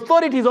what the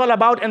authority is all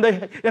about. And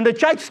the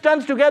church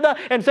stands together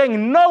and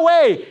saying, no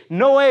way,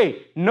 no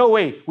way, no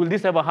way will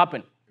this ever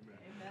happen.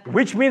 Amen.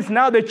 Which means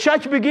now the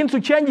church begins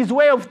to change its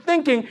way of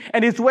thinking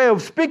and its way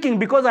of speaking,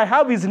 because I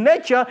have his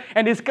nature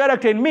and his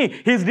character in me.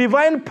 His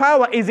divine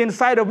power is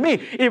inside of me.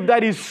 If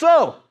that is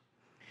so,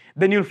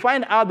 then you'll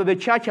find out that the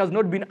church has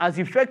not been as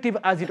effective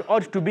as it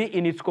ought to be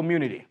in its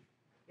community.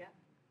 Yeah.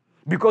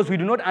 Because we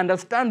do not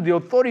understand the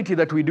authority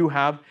that we do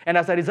have, and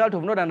as a result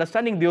of not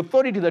understanding the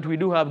authority that we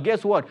do have,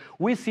 guess what?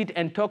 We sit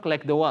and talk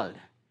like the world.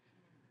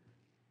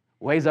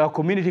 Where is our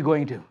community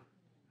going to?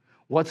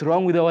 What's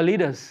wrong with our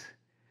leaders?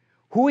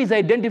 Who is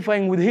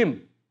identifying with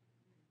him?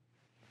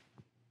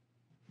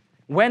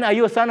 When are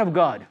you a son of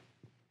God?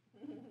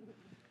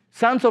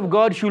 Sons of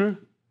God should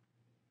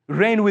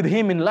reign with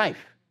him in life.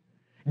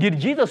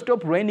 Did Jesus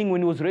stop reigning when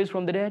he was raised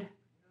from the dead?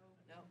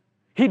 No.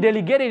 He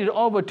delegated it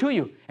over to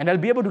you. And I'll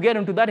be able to get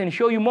into that and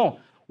show you more.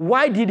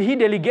 Why did he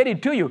delegate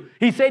it to you?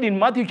 He said in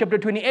Matthew chapter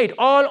 28,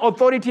 all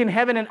authority in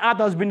heaven and earth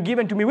has been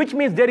given to me, which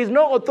means there is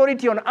no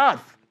authority on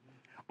earth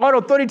or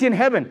authority in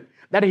heaven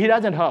that he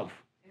doesn't have.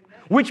 Amen.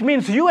 Which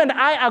means you and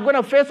I are going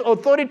to face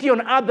authority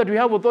on earth that we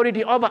have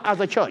authority over as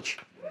a church.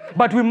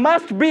 But we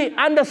must be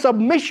under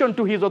submission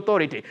to his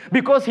authority,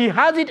 because he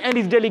has it and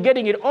is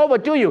delegating it over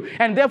to you.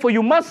 And therefore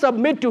you must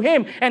submit to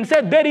him and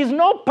say there is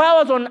no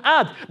powers on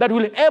earth that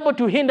will be able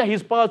to hinder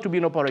his powers to be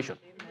in operation.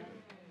 Amen.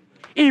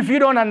 If you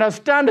don't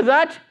understand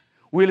that,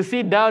 we'll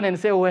sit down and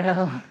say,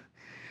 well,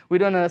 we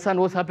don't understand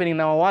what's happening in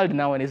our world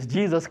now, and it's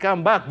Jesus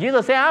come back.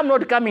 Jesus said, I'm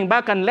not coming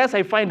back unless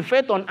I find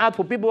faith on earth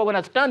for people who are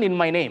going to stand in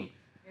my name.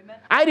 Amen.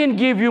 I didn't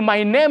give you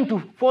my name to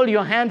fold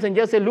your hands and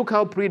just say, look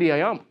how pretty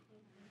I am.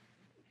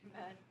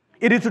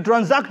 It is to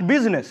transact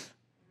business.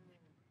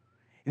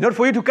 It's not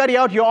for you to carry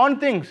out your own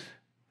things.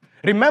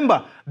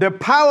 Remember, the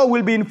power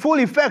will be in full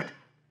effect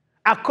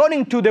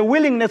according to the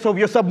willingness of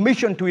your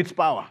submission to its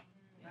power.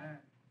 Amen.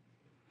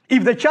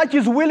 If the church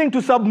is willing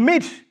to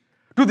submit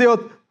to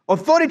the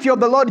authority of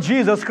the Lord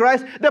Jesus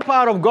Christ, the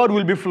power of God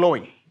will be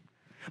flowing.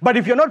 But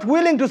if you're not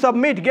willing to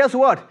submit, guess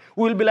what?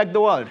 We'll be like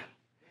the world.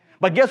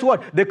 But guess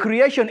what? The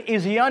creation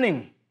is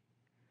yearning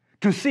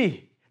to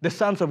see the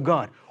sons of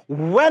God.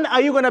 When are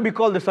you going to be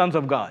called the sons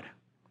of God?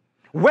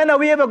 When are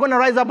we ever going to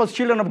rise up as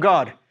children of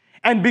God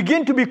and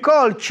begin to be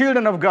called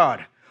children of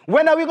God?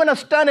 When are we going to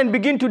stand and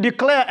begin to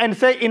declare and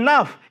say,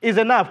 enough is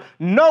enough?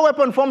 No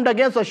weapon formed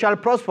against us shall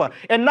prosper.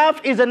 Enough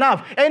is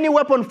enough. Any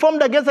weapon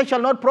formed against us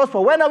shall not prosper.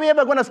 When are we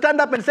ever going to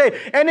stand up and say,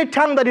 any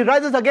tongue that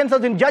rises against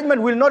us in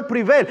judgment will not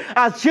prevail?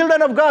 As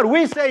children of God,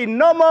 we say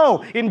no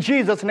more in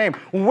Jesus' name.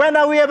 When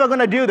are we ever going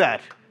to do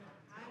that?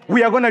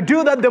 We are going to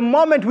do that the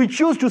moment we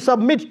choose to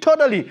submit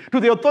totally to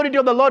the authority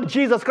of the Lord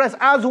Jesus Christ.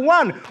 As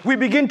one, we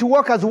begin to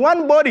work as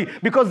one body,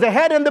 because the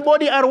head and the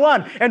body are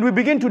one. And we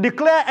begin to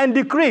declare and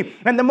decree.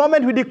 And the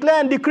moment we declare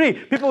and decree,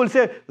 people will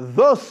say,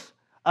 those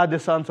are the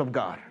sons of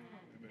God.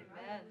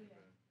 Amen.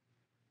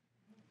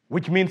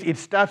 Which means it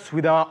starts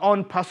with our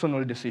own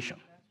personal decision.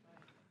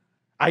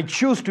 I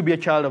choose to be a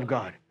child of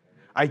God.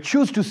 I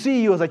choose to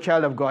see you as a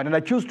child of God. And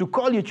I choose to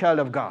call you child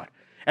of God.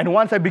 And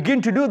once I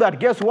begin to do that,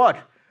 guess what?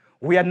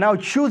 We are now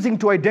choosing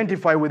to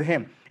identify with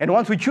him. And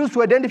once we choose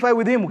to identify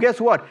with him,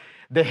 guess what?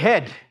 The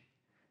head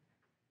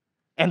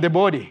and the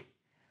body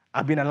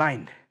have been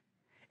aligned.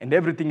 And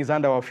everything is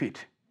under our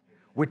feet.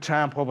 We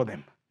triumph over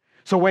them.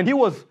 So when he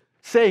was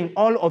saying,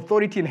 all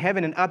authority in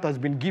heaven and earth has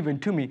been given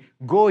to me,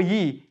 go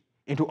ye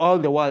into all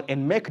the world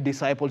and make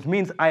disciples,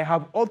 means I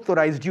have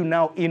authorized you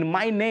now in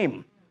my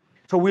name.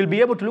 So we'll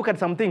be able to look at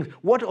some things.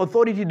 What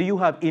authority do you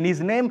have in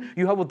his name?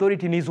 You have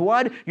authority in his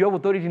word. You have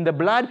authority in the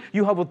blood.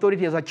 You have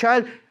authority as a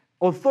child.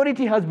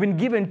 Authority has been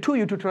given to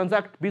you to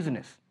transact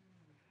business,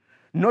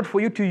 not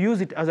for you to use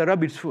it as a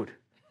rabbit's foot.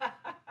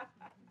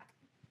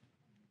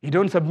 You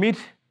don't submit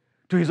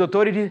to his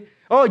authority.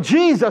 Oh,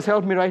 Jesus,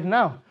 help me right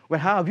now. Well,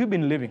 how have you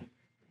been living?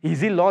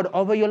 Is he Lord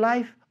over your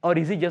life, or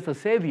is he just a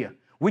savior?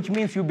 Which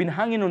means you've been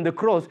hanging on the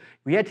cross,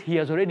 yet he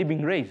has already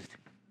been raised.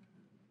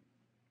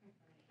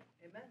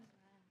 Amen.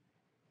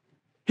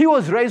 He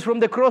was raised from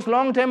the cross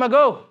long time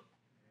ago.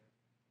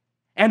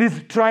 and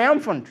is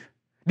triumphant.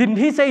 Didn't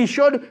he say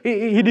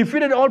he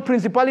defeated all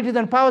principalities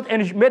and powers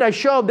and made a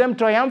show of them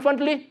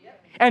triumphantly?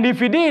 Yep. And if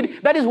he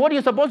did, that is what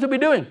you're supposed to be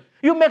doing.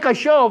 You make a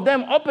show of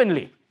them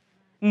openly.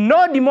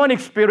 No demonic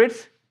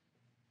spirits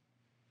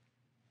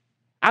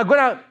are going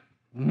to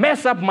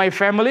mess up my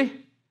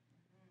family.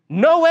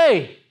 No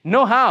way,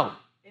 no how.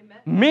 Amen.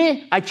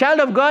 Me, a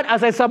child of God,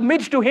 as I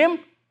submit to him,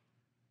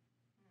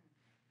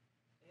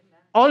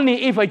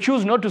 only if I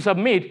choose not to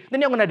submit,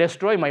 then you're going to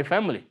destroy my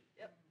family.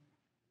 Yep.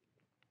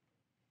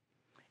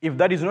 If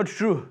that is not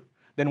true,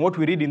 then what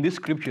we read in these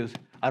scriptures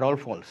are all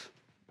false.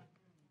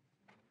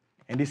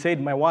 And he said,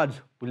 my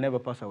words will never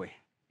pass away.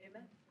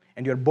 Amen.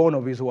 And you're born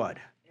of his word.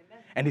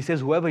 Amen. And he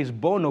says, whoever is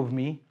born of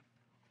me,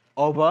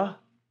 You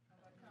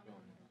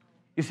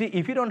see,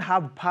 if you don't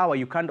have power,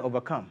 you can't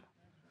overcome.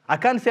 I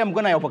can't say I'm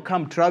going to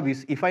overcome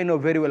Travis if I know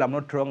very well I'm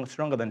not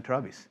stronger than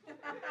Travis.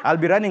 I'll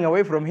be running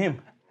away from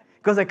him.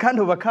 Because I can't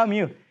overcome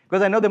you.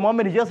 Because I know the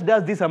moment he just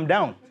does this, I'm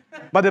down.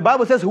 But the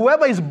Bible says,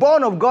 whoever is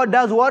born of God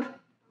does what?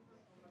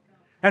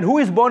 And who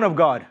is born of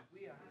God?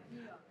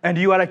 And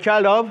you are a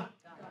child of?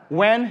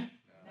 When?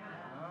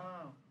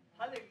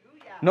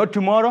 Not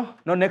tomorrow,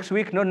 not next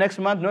week, not next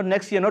month, not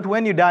next year, not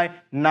when you die,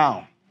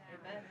 now.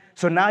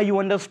 So now you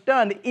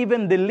understand,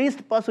 even the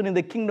least person in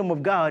the kingdom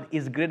of God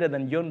is greater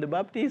than John the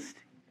Baptist.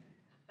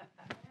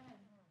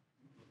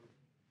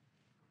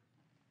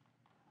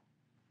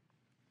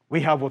 We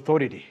have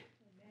authority.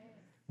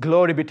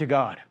 Glory be to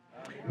God.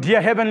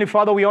 Dear Heavenly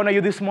Father, we honor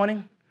you this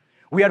morning.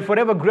 We are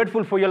forever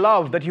grateful for your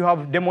love that you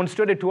have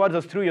demonstrated towards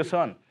us through your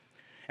Son.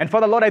 And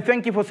Father, Lord, I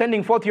thank you for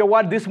sending forth your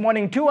word this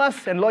morning to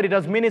us. And Lord, it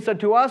has ministered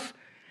to us.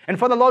 And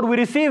Father, Lord, we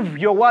receive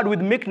your word with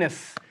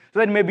meekness so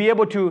that it may be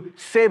able to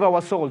save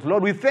our souls.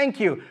 Lord, we thank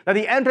you that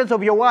the entrance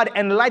of your word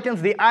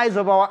enlightens the eyes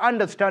of our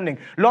understanding.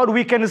 Lord,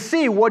 we can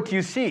see what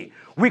you see.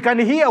 We can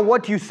hear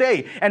what you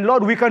say. And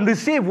Lord, we can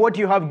receive what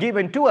you have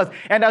given to us.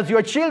 And as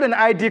your children,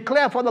 I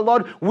declare, Father,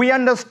 Lord, we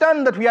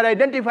understand that we are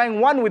identifying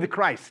one with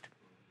Christ.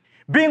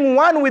 Being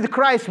one with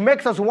Christ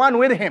makes us one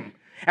with him.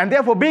 And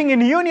therefore, being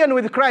in union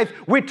with Christ,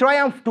 we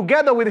triumph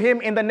together with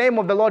him in the name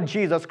of the Lord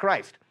Jesus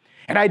Christ.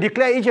 And I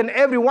declare each and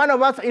every one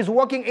of us is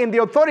walking in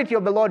the authority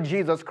of the Lord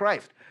Jesus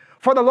Christ.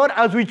 Father, Lord,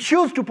 as we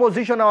choose to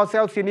position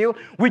ourselves in you,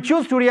 we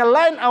choose to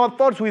realign our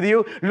thoughts with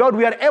you. Lord,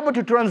 we are able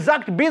to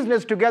transact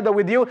business together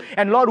with you.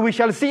 And Lord, we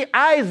shall see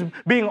eyes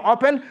being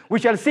opened. We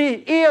shall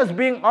see ears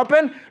being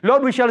opened.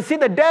 Lord, we shall see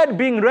the dead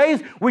being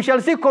raised. We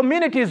shall see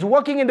communities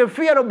walking in the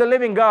fear of the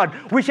living God.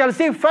 We shall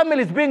see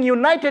families being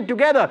united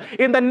together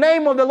in the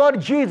name of the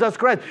Lord Jesus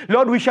Christ.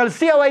 Lord, we shall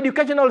see our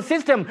educational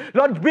system,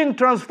 Lord, being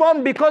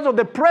transformed because of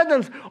the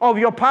presence of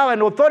your power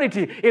and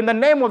authority in the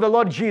name of the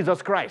Lord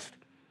Jesus Christ.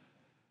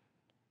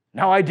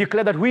 Now I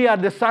declare that we are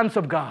the sons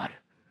of God.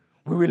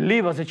 We will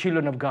live as the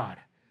children of God.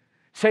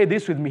 Say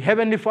this with me.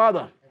 Heavenly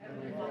Father,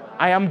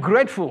 I am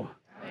grateful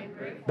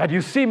that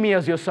you see me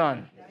as your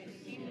son.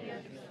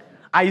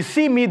 I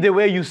see me the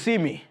way you see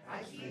me.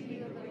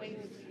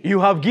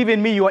 You have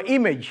given me your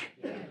image.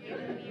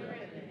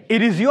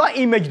 It is your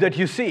image that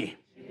you see.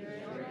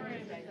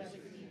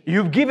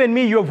 You've given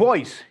me your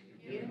voice.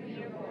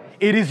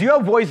 It is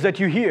your voice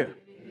that you hear.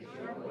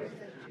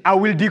 I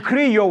will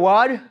decree your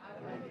word.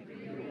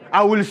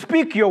 I will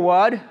speak your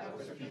word.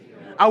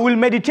 I will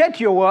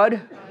meditate your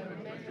word.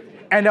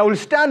 And I will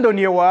stand on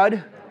your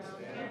word.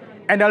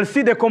 And I'll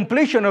see the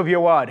completion of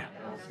your word.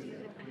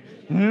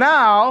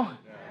 Now,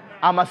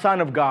 I'm a son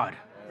of God.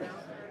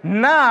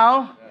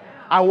 Now,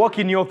 I walk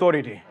in your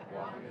authority.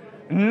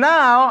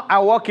 Now, I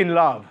walk in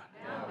love.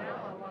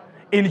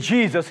 In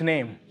Jesus'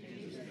 name.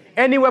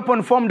 Any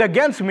weapon formed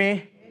against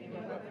me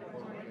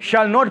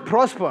shall not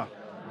prosper.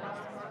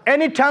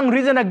 Any tongue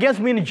risen against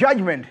me in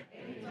judgment,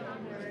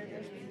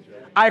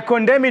 I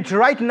condemn it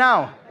right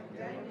now.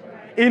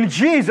 In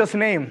Jesus'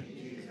 name.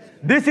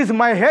 This is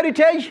my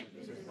heritage.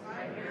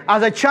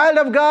 As a child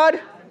of God,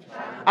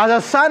 as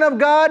a son of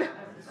God,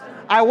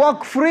 I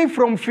walk free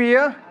from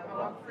fear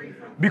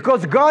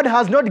because God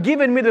has not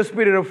given me the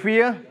spirit of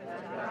fear,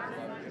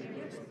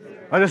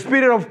 but the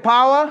spirit of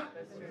power,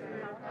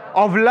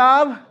 of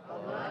love,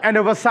 and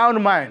of a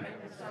sound mind.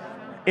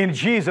 In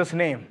Jesus'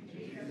 name.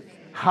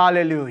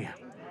 Hallelujah.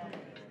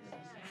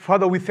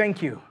 Father, we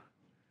thank you.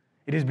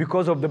 It is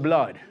because of the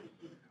blood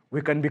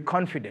we can be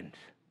confident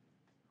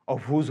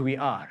of whose we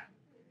are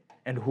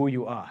and who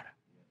you are.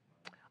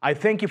 I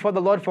thank you,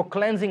 Father Lord, for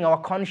cleansing our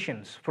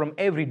conscience from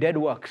every dead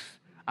works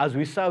as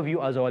we serve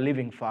you as our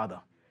living Father.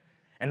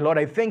 And Lord,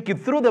 I thank you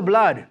through the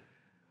blood,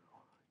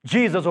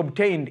 Jesus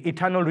obtained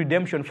eternal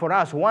redemption for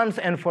us once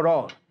and for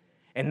all.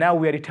 And now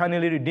we are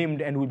eternally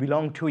redeemed and will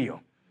belong to you.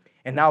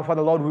 And now,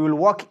 Father Lord, we will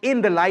walk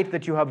in the light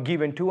that you have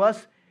given to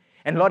us.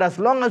 And Lord, as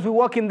long as we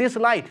walk in this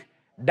light,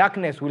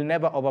 darkness will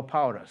never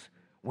overpower us.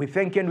 We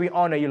thank you and we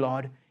honor you,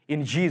 Lord.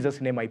 In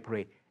Jesus' name I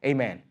pray.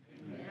 Amen.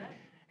 Amen.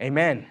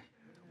 Amen.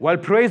 Well,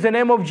 praise the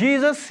name of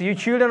Jesus, you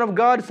children of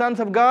God,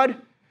 sons of God.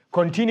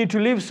 Continue to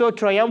live so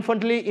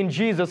triumphantly in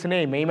Jesus'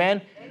 name.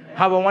 Amen. Amen.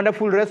 Have a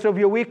wonderful rest of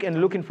your week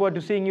and looking forward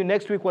to seeing you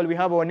next week while we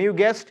have our new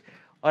guest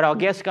or our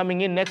guest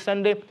coming in next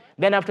Sunday.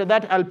 Then after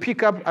that, I'll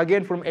pick up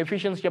again from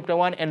Ephesians chapter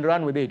 1 and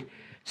run with it.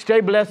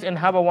 Stay blessed and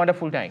have a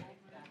wonderful time.